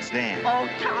 Mom, let's dance. Oh,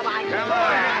 Tom,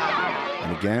 I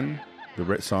And again,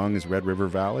 the song is Red River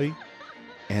Valley.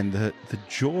 And the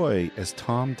joy as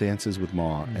Tom dances with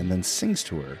Ma and then sings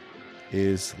to her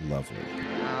is lovely.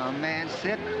 Come and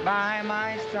sit by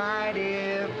my side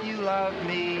if you love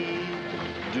me.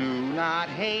 Do not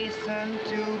hasten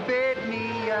to bid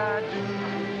me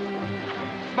adieu.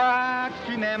 But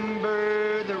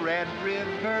remember the Red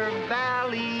River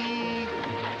Valley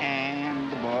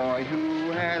and the boy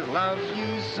who has loved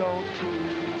you so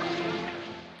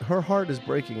true. Her heart is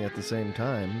breaking at the same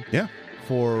time. Yeah.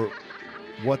 For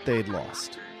what they'd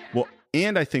lost. Well,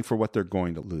 and I think for what they're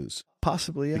going to lose.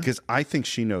 Possibly, yeah. Because I think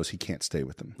she knows he can't stay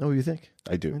with them. Oh, you think?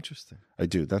 I do. Interesting. I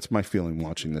do. That's my feeling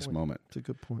watching this moment. It's a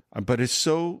good point. But it's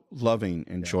so loving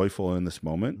and joyful in this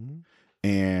moment. Mm-hmm.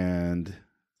 And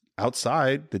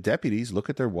outside, the deputies look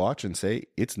at their watch and say,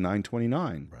 it's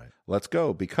 9:29. Right. Let's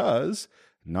go. Because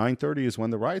 9:30 is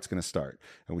when the riot's going to start.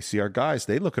 And we see our guys,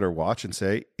 they look at our watch and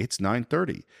say, it's 9:30.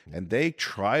 Mm-hmm. And they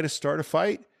try to start a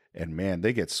fight. And man,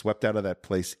 they get swept out of that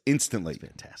place instantly. It's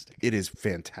fantastic. It is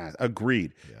fantastic.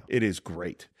 Agreed. Yeah. It is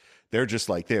great. They're just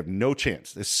like, they have no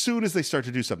chance. As soon as they start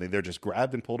to do something, they're just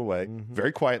grabbed and pulled away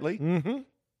very quietly. Mm-hmm.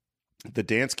 The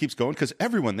dance keeps going because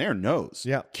everyone there knows.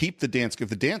 Yeah. Keep the dance. If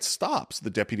the dance stops, the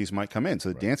deputies might come in. So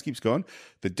the dance keeps going.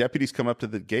 The deputies come up to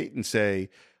the gate and say,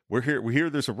 we're here.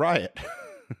 There's a riot.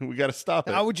 We got to stop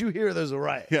it. How would you hear there's a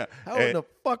riot? Yeah. How in the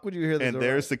fuck would you hear there's a riot? And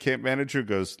there's the camp manager who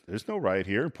goes, there's no riot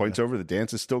here. Points over. The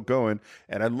dance is still going.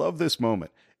 And I love this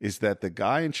moment is that the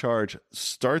guy in charge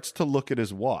starts to look at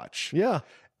his watch. Yeah.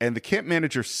 And the camp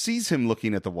manager sees him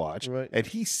looking at the watch. Right. And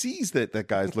he sees that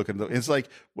guy's looking at it's like,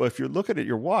 well, if you're looking at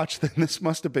your watch, then this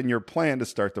must have been your plan to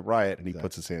start the riot. And he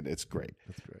puts his hand. It's great.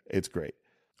 That's great. It's great.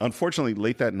 Unfortunately,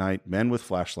 late that night, men with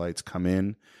flashlights come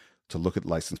in to look at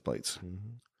license plates.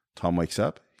 Mm-hmm. Tom wakes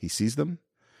up. He sees them.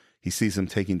 He sees them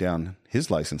taking down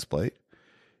his license plate,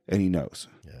 and he knows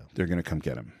they're going to come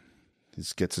get him. He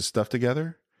gets his stuff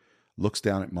together, looks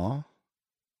down at Ma,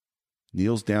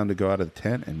 kneels down to go out of the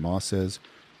tent, and Ma says,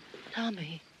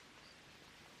 Tommy,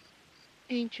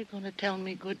 ain't you going to tell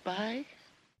me goodbye?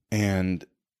 And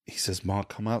he says, Ma,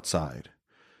 come outside.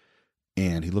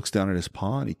 And he looks down at his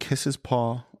paw and he kisses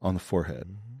paw on the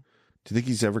forehead. Do you think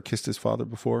he's ever kissed his father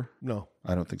before? No.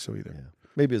 I don't think so either. Yeah.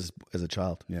 Maybe as a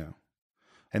child. Yeah.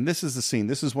 And this is the scene.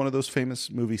 This is one of those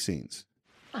famous movie scenes.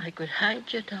 I could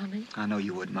hide you, Tommy. I know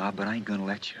you would, Ma, but I ain't gonna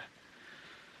let you.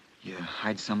 You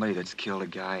hide somebody that's killed a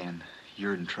guy, and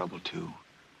you're in trouble, too.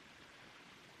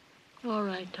 All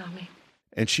right, Tommy.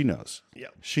 And she knows. Yeah.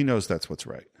 She knows that's what's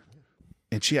right.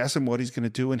 And she asks him what he's going to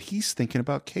do, and he's thinking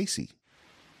about Casey.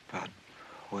 About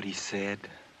what he said,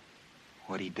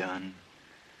 what he done,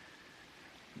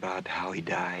 about how he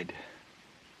died.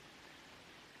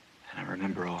 And I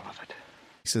remember all of it.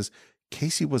 He says,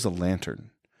 Casey was a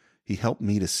lantern. He helped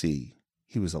me to see.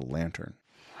 He was a lantern.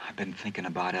 I've been thinking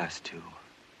about us, too.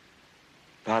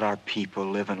 About our people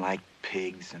living like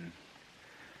pigs and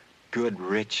good,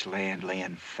 rich land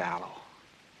laying fallow.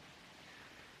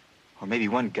 Or maybe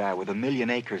one guy with 1 million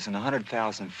acres and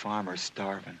 100,000 farmers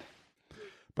starving.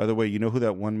 By the way, you know who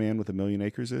that one man with 1 million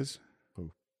acres is?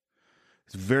 Who?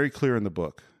 It's very clear in the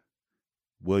book.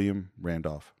 William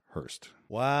Randolph Hearst.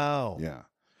 Wow. Yeah.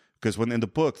 Because when in the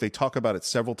book, they talk about it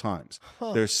several times.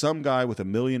 Huh. There's some guy with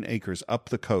 1 million acres up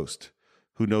the coast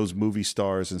who knows movie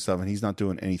stars and stuff, and he's not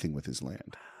doing anything with his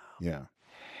land. Yeah.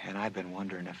 And I've been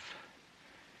wondering if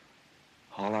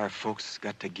all our folks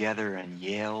got together and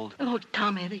yelled. Oh,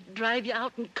 Tommy, they drive you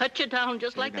out and cut you down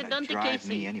just like they They're done gonna to drive Casey.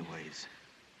 me anyways.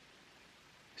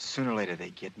 Sooner or later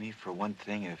they get me for one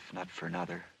thing, if not for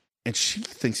another. And she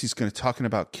thinks he's going to talking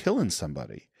about killing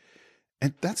somebody.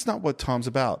 And that's not what Tom's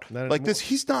about. Like this,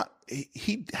 he's not,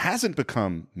 he hasn't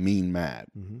become mean mad.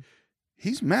 Mm-hmm.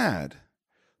 He's mad,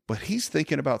 but he's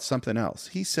thinking about something else.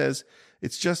 He says,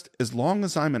 it's just as long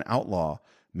as I'm an outlaw,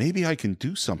 maybe I can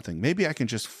do something. Maybe I can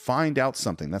just find out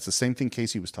something. That's the same thing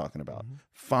Casey was talking about. Mm-hmm.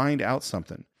 Find out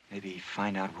something. Maybe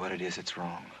find out what it is that's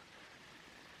wrong.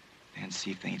 And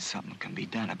see if there ain't something can be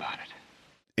done about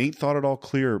it. Ain't thought it all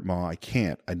clear, Ma. I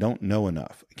can't. I don't know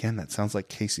enough. Again, that sounds like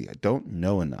Casey. I don't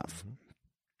know enough.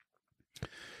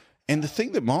 And the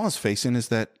thing that Ma is facing is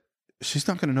that she's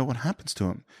not going to know what happens to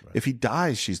him. Right. If he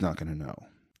dies, she's not going to know.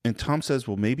 And Tom says,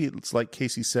 well, maybe it's like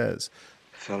Casey says.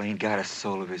 The fella ain't got a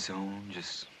soul of his own,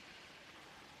 just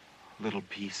a little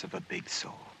piece of a big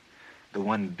soul. The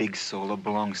one big soul that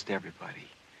belongs to everybody.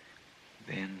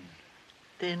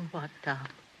 Then what, Tom?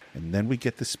 And then we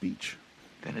get the speech.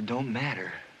 Then it don't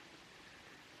matter.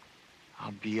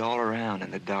 I'll be all around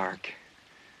in the dark.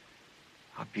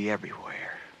 I'll be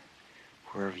everywhere.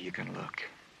 Wherever you can look.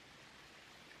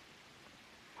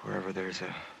 Wherever there's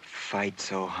a fight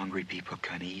so hungry people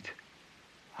can eat,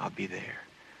 I'll be there.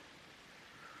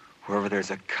 Wherever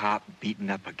there's a cop beating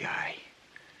up a guy,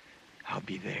 I'll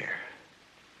be there.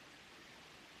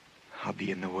 I'll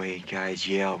be in the way guys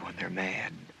yell when they're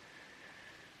mad.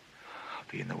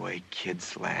 I'll be in the way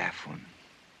kids laugh when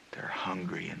they're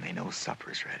hungry and they know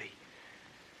supper's ready.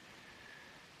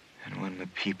 And when the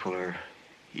people are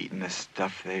eating the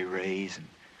stuff they raise and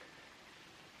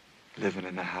living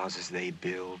in the houses they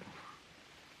build,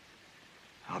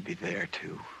 I'll be there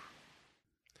too.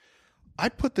 I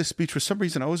put this speech for some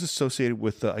reason I was associated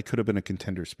with I Could Have Been a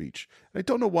Contender speech. I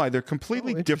don't know why. They're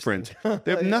completely different.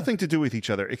 They have nothing to do with each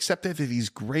other, except that they're these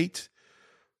great,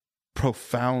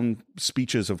 profound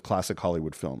speeches of classic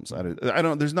Hollywood films. I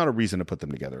don't. There's not a reason to put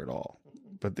them together at all.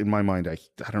 But in my mind, I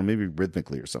don't know, maybe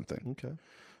rhythmically or something.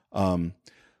 Okay.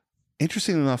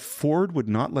 Interestingly enough, Ford would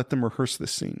not let them rehearse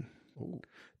this scene. Ooh.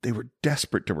 They were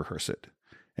desperate to rehearse it.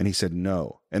 And he said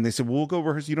no. And they said, well, we'll go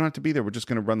rehearse. You don't have to be there. We're just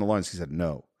going to run the lines. He said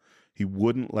no. He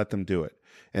wouldn't let them do it.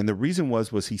 And the reason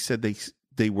was he said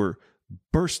they were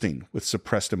bursting with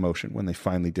suppressed emotion when they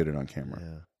finally did it on camera.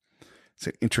 Yeah. It's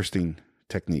an interesting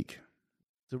technique.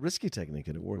 It's a risky technique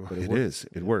and it worked. But it is.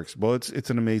 It works. Well, it's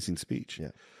an amazing speech.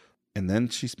 Yeah. And then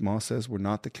Ma says, we're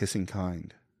not the kissing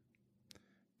kind.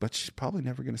 But she's probably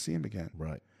never going to see him again.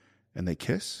 Right. And they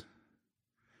kiss.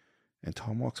 And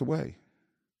Tom walks away.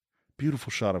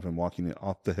 Beautiful shot of him walking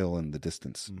off the hill in the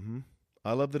distance. Mm-hmm.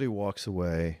 I love that he walks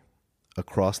away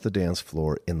across the dance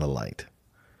floor in the light.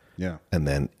 Yeah. And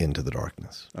then into the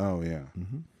darkness. Oh, yeah.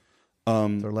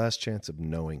 Mm-hmm. Their last chance of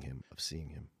knowing him, of seeing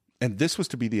him. And this was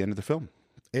to be the end of the film.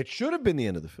 It should have been the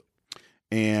end of the film.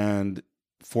 And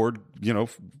Ford,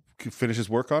 finishes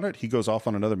work on it. He goes off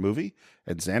on another movie.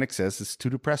 And Zanuck says it's too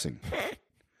depressing.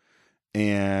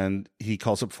 And he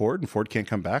calls up Ford, and Ford can't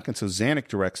come back. And so Zanuck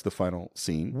directs the final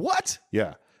scene. What?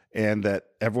 Yeah. And that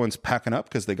everyone's packing up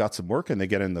because they got some work and they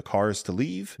get in the cars to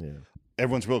leave. Yeah.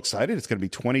 Everyone's real excited. It's going to be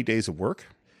 20 days of work.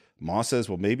 Ma says,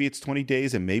 well, maybe it's 20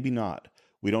 days and maybe not.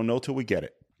 We don't know till we get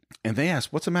it. And they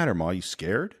ask, what's the matter, Ma? You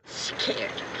scared?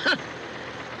 Scared? Huh.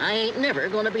 I ain't never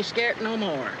gonna be scared no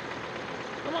more.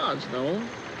 Come on, Stone.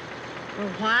 For a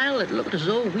while, it looked as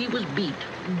though we was beat,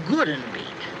 good and beat.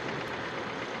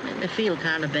 Made me feel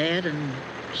kind of bad and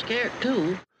scared,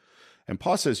 too. And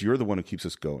Pa says, you're the one who keeps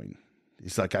us going.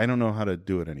 He's like, I don't know how to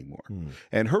do it anymore.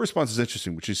 And her response is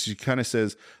interesting, which is she kind of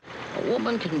says, A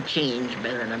woman can change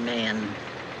better than a man.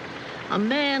 A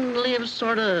man lives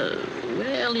sort of,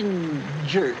 well, in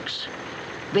jerks.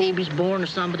 Baby's born or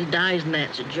somebody dies, and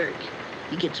that's a jerk.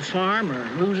 He gets a farm or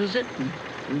loses it,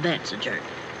 and that's a jerk.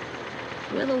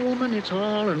 With a woman, it's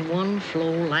all in one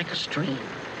flow like a stream.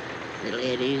 Little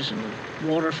eddies and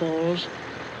waterfalls,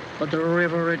 but the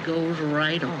river, it goes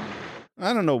right on.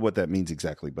 I don't know what that means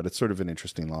exactly, but it's sort of an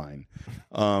interesting line.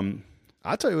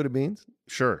 I'll tell you what it means.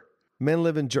 Sure. Men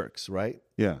live in jerks, right?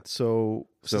 Yeah. So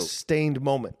sustained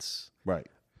moments. Right.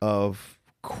 Of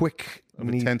quick,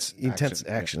 intense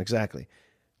action. Exactly.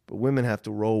 But women have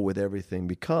to roll with everything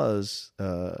because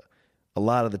a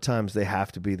lot of the times they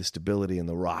have to be the stability and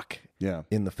the rock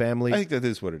in the family. I think that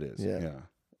is what it is.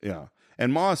 Yeah.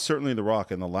 And Ma is certainly the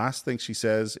rock. And the last thing she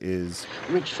says is,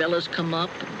 rich fellas come up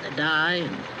and they die,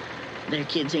 and their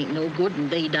kids ain't no good and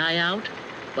they die out.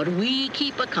 But we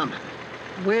keep a-coming.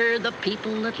 We're the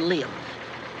people that live.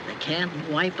 They can't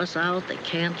wipe us out. They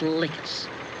can't lick us.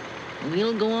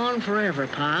 We'll go on forever,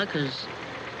 Pa, 'cause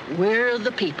we're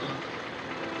the people.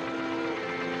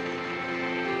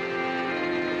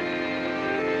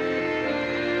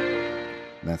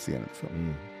 and that's the end of the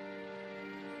film.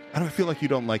 I don't feel like you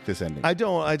don't like this ending. I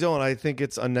don't. I think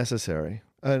it's unnecessary.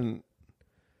 And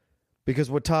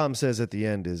because what Tom says at the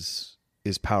end is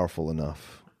powerful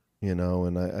enough, you know,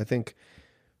 and I think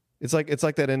it's like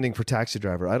that ending for Taxi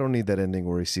Driver. I don't need that ending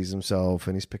where he sees himself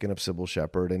and he's picking up Sybil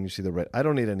Shepherd and you see the red. I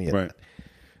don't need any of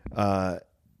that.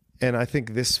 And I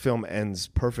think this film ends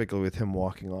perfectly with him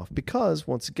walking off because,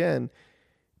 once again,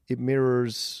 it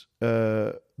mirrors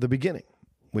the beginning,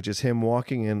 which is him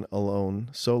walking in alone,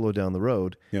 solo down the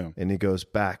road, and he goes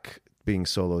back being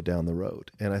solo down the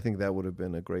road. And I think that would have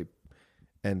been a great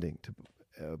ending.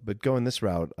 But going this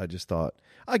route, I just thought,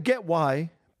 I get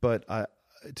why, but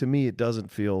to me, it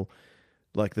doesn't feel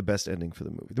like the best ending for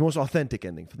the movie. The most authentic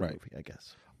ending for the movie, I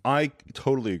guess. I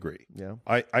totally agree. Yeah.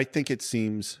 I think it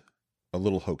seems a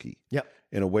little hokey. Yep.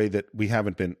 In a way that we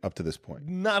haven't been up to this point.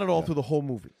 Not at all through the whole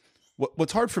movie.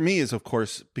 What's hard for me is, of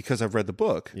course, because I've read the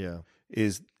book,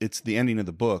 is it's the ending of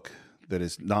the book that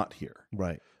is not here.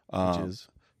 Right. Which is?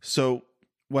 So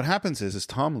what happens is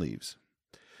Tom leaves,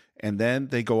 and then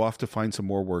they go off to find some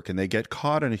more work, and they get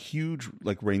caught in a huge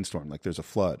rainstorm, like there's a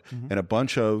flood, and a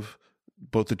bunch of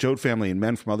both the Joad family and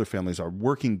men from other families are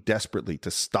working desperately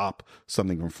to stop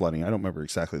something from flooding. I don't remember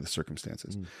exactly the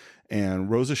circumstances.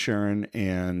 And Rosa Sharon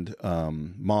and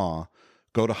Ma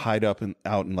go to hide out in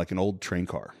like an old train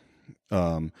car.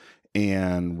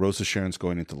 And Rosa Sharon's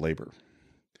going into labor.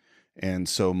 And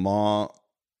so Ma,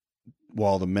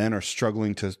 while the men are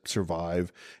struggling to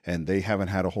survive and they haven't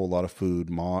had a whole lot of food,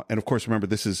 Ma, and of course, remember,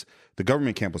 the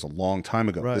government camp was a long time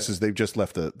ago. Right. They've just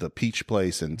left the Peach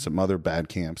Place and some other bad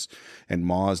camps. And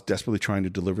Ma is desperately trying to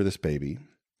deliver this baby.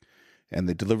 And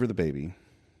they deliver the baby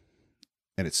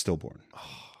and it's stillborn.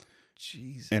 Oh,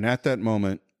 jeez. And at that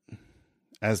moment,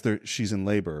 as she's in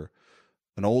labor,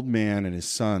 an old man and his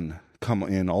son come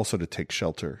in also to take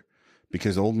shelter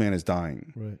because the old man is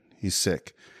dying. Right. He's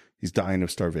sick. He's dying of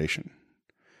starvation.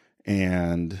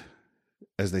 And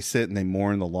as they sit and they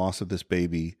mourn the loss of this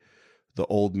baby, the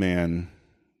old man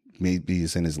maybe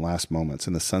is in his last moments.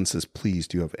 And the son says, please,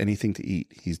 do you have anything to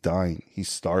eat? He's dying. He's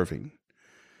starving.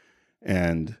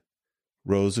 And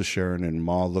Rosa, Sharon, and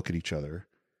Ma look at each other.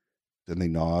 Then they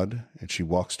nod, and she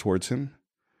walks towards him,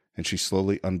 and she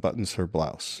slowly unbuttons her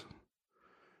blouse.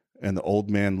 And the old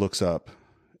man looks up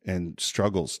and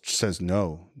struggles, says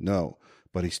no,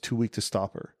 but he's too weak to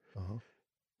stop her.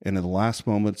 And in the last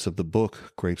moments of the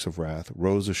book, Grapes of Wrath,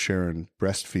 Rosa Sharon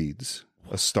breastfeeds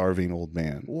a starving old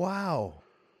man. Wow.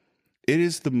 It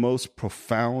is the most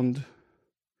profound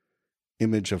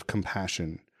image of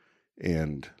compassion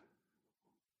and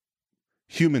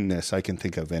humanness I can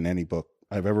think of in any book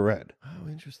I've ever read. Oh,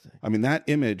 interesting. I mean, that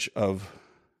image of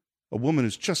a woman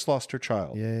who's just lost her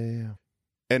child. Yeah.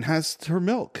 And has her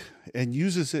milk and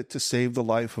uses it to save the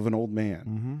life of an old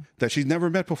man that she's never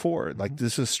met before. Like,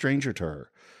 this is a stranger to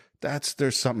her.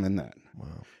 There's something in that.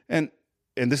 Wow. And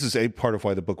this is a part of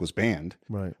why the book was banned.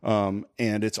 Right.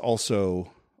 And it's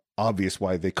also obvious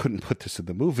why they couldn't put this in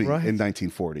the movie in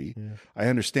 1940. Yeah. I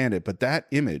understand it, but that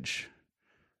image,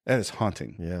 that is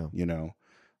haunting. Yeah. You know,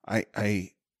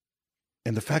 and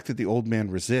the fact that the old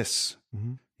man resists,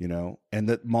 you know, and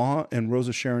that Ma and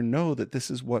Rosa Sharon know that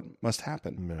this is what must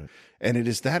happen. Right. And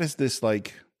that is this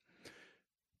like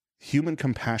human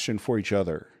compassion for each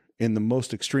other in the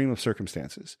most extreme of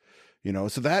circumstances.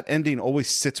 So that ending always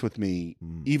sits with me,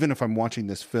 even if I'm watching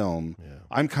this film.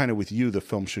 I'm kind of with you. The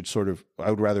film should I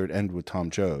would rather it end with Tom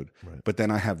Joad, but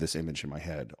then I have this image in my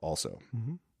head also.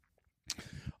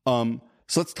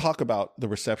 So let's talk about the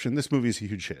reception. This movie is a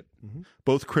huge hit,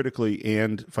 both critically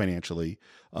and financially.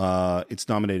 It's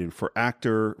nominated for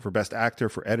Best Actor,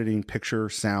 for editing, picture,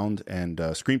 sound, and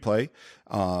screenplay.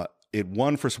 It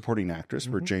won for supporting actress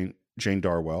for Jane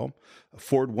Darwell.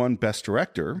 Ford won Best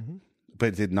Director, but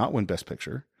it did not win Best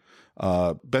Picture.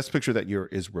 Best Picture that year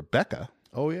is Rebecca.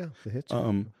 Oh yeah, the hit.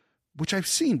 Which I've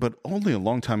seen, but only a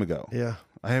long time ago. Yeah.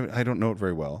 I don't know it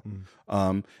very well.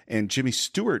 And Jimmy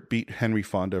Stewart beat Henry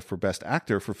Fonda for Best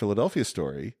Actor for Philadelphia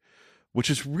Story, which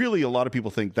is really, a lot of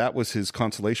people think that was his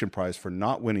consolation prize for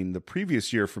not winning the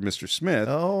previous year for Mr. Smith,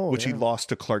 which he lost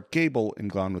to Clark Gable in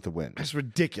Gone with the Wind. That's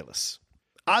ridiculous.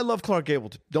 I love Clark Gable,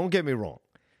 don't get me wrong,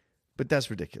 but that's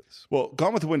ridiculous. Well,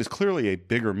 Gone with the Wind is clearly a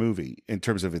bigger movie in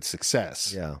terms of its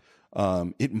success. Yeah.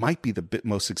 It might be the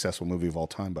most successful movie of all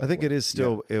time. I think it is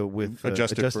still with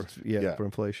adjusted for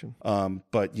inflation.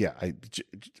 But yeah,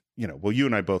 you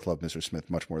and I both love Mr. Smith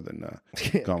much more than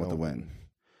Gone with the Wind.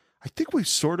 I think we've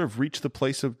sort of reached the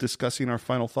place of discussing our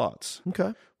final thoughts.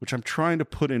 Okay, which I'm trying to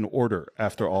put in order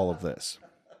after all of this.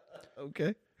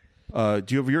 Okay. Do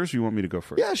you have yours, or you want me to go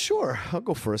first? Yeah, sure. I'll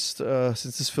go first. Since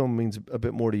this film means a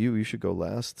bit more to you, you should go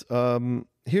last.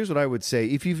 Here's what I would say.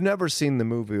 If you've never seen the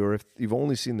movie, or if you've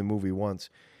only seen the movie once,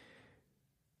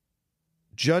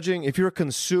 if you're a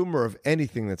consumer of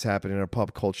anything that's happening in our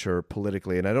pop culture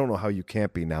politically, and I don't know how you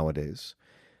can't be nowadays,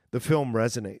 the film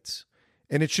resonates.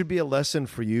 And it should be a lesson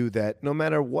for you that no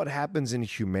matter what happens in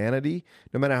humanity,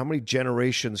 no matter how many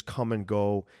generations come and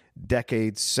go,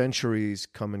 decades, centuries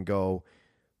come and go,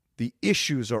 the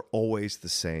issues are always the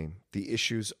same. The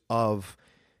issues of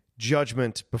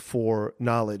judgment before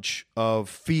knowledge, of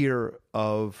fear,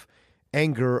 of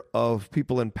anger, of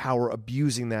people in power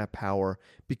abusing that power,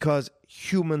 because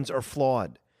humans are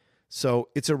flawed. So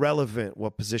it's irrelevant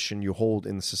what position you hold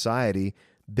in society.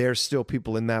 There's still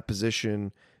people in that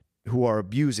position who are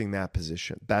abusing that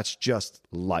position. That's just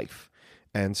life.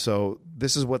 And so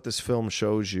this is what this film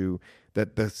shows you,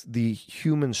 that the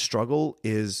human struggle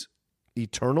is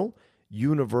eternal,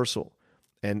 universal,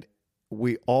 and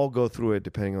we all go through it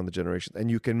depending on the generation. And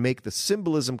you can make the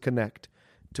symbolism connect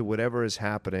to whatever is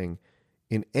happening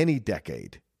in any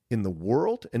decade in the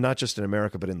world, and not just in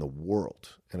America, but in the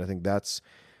world. And I think that's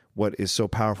what is so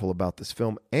powerful about this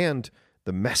film, and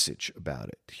the message about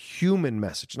it. Human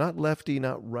message, not lefty,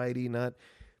 not righty, not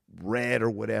red or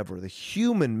whatever. The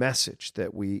human message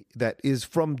that is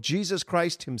from Jesus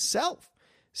Christ himself,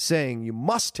 saying, you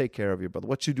must take care of your brother.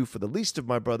 What you do for the least of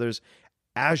my brothers,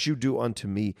 as you do unto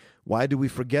me. Why do we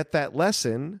forget that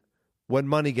lesson when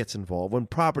money gets involved, when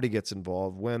property gets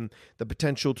involved, when the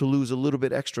potential to lose a little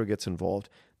bit extra gets involved?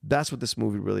 That's what this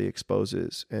movie really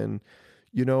exposes. And,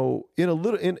 in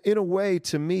a way,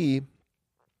 to me,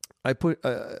 I put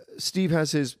Steve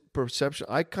has his perception.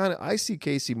 I see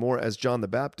Casey more as John the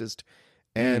Baptist,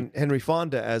 and Henry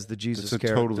Fonda as the Jesus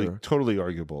character. Totally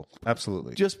arguable.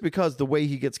 Absolutely. Just because the way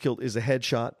he gets killed is a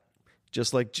headshot,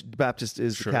 just like Baptist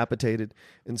is decapitated.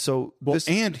 And so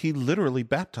and he literally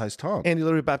baptized Tom.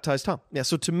 Yeah,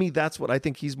 so to me, that's what I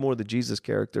think. He's more the Jesus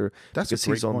character. That's because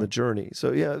he's on the journey.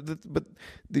 So yeah,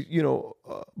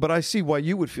 but I see why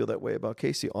you would feel that way about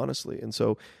Casey, honestly. And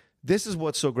so this is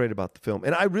what's so great about the film.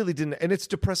 And I really didn't, and it's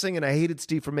depressing, and I hated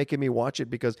Steve for making me watch it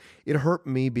because it hurt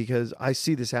me, because I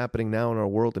see this happening now in our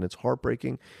world, and it's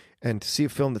heartbreaking. And to see a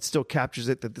film that still captures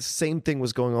it, that the same thing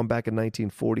was going on back in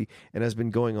 1940 and has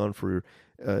been going on for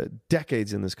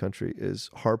decades in this country, is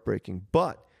heartbreaking.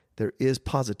 But there is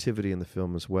positivity in the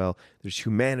film as well. There's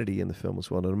humanity in the film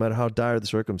as well. No matter how dire the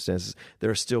circumstances,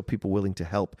 there are still people willing to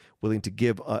help, willing to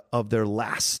give of their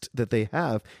last that they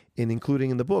have, including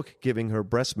in the book, giving her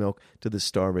breast milk to this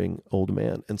starving old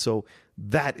man. And so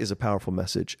that is a powerful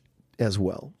message as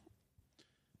well.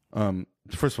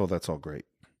 First of all, that's all great.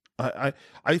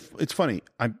 It's funny.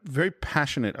 I'm very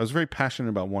passionate. I was very passionate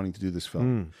about wanting to do this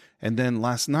film. And then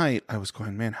last night I was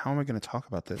going, man, how am I going to talk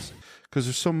about this? Because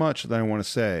there's so much that I want to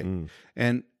say.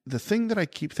 And the thing that I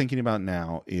keep thinking about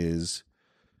now is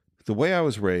the way I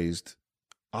was raised.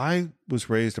 I was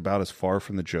raised about as far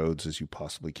from the Joads as you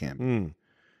possibly can be.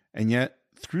 And yet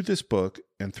through this book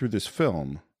and through this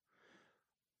film,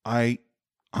 I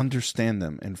understand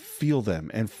them and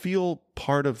feel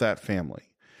part of that family.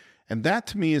 And that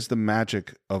to me is the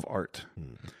magic of art,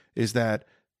 is that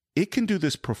it can do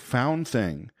this profound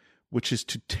thing, which is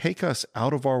to take us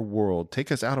out of our world,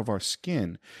 take us out of our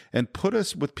skin, and put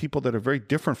us with people that are very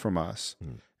different from us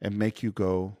and make you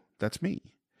go, that's me.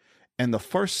 And the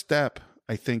first step,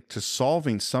 I think, to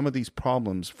solving some of these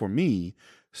problems for me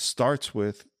starts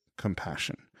with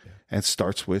compassion and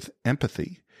starts with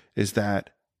empathy, is that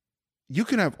you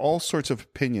can have all sorts of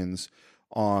opinions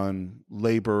on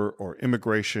labor or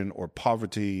immigration or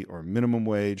poverty or minimum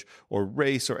wage or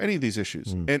race or any of these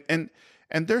issues. And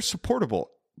they're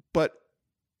supportable. But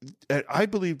I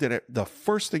believe that the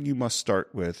first thing you must start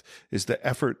with is the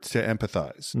effort to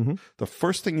empathize. The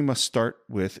first thing you must start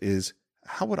with is,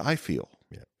 how would I feel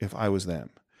if I was them?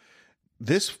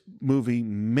 This movie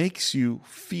makes you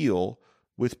feel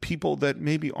with people that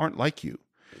maybe aren't like you.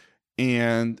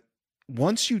 And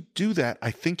once you do that,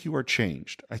 I think you are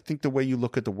changed. I think the way you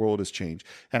look at the world has changed.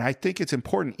 And I think it's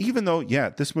important, even though,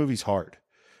 this movie's hard,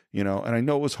 and I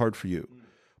know it was hard for you.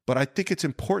 But I think it's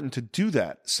important to do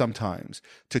that sometimes,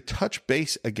 to touch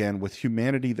base again with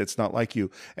humanity that's not like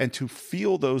you, and to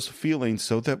feel those feelings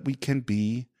so that we can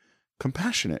be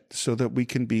compassionate, so that we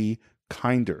can be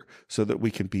kinder, so that we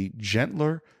can be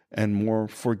gentler and more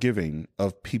forgiving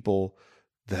of people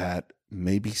that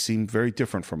maybe seem very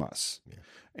different from us.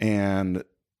 And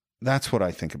that's what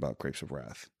I think about Grapes of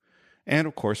Wrath. And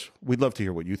of course, we'd love to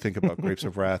hear what you think about Grapes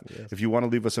of Wrath. If you want to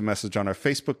leave us a message on our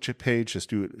Facebook page, just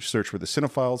do a search for The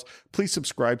Cinephiles. Please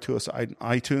subscribe to us on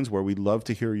iTunes, where we love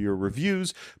to hear your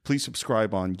reviews. Please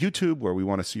subscribe on YouTube, where we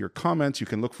want to see your comments. You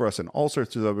can look for us in all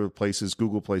sorts of other places: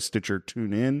 Google Play, Stitcher,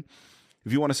 TuneIn.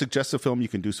 If you want to suggest a film, you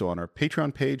can do so on our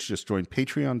Patreon page. Just join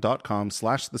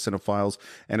patreon.com/thecinefiles.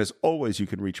 And as always, you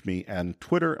can reach me on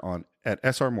Twitter at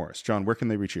SR Morris. John, where can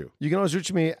they reach you? You can always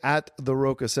reach me at The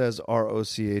Rocha Says,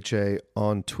 ROCHA,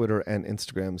 on Twitter and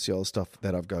Instagram. See all the stuff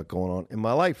that I've got going on in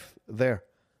my life there.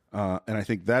 And I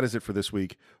think that is it for this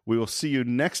week. We will see you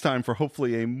next time for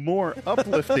hopefully a more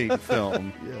uplifting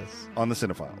film on The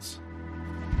Cinephiles.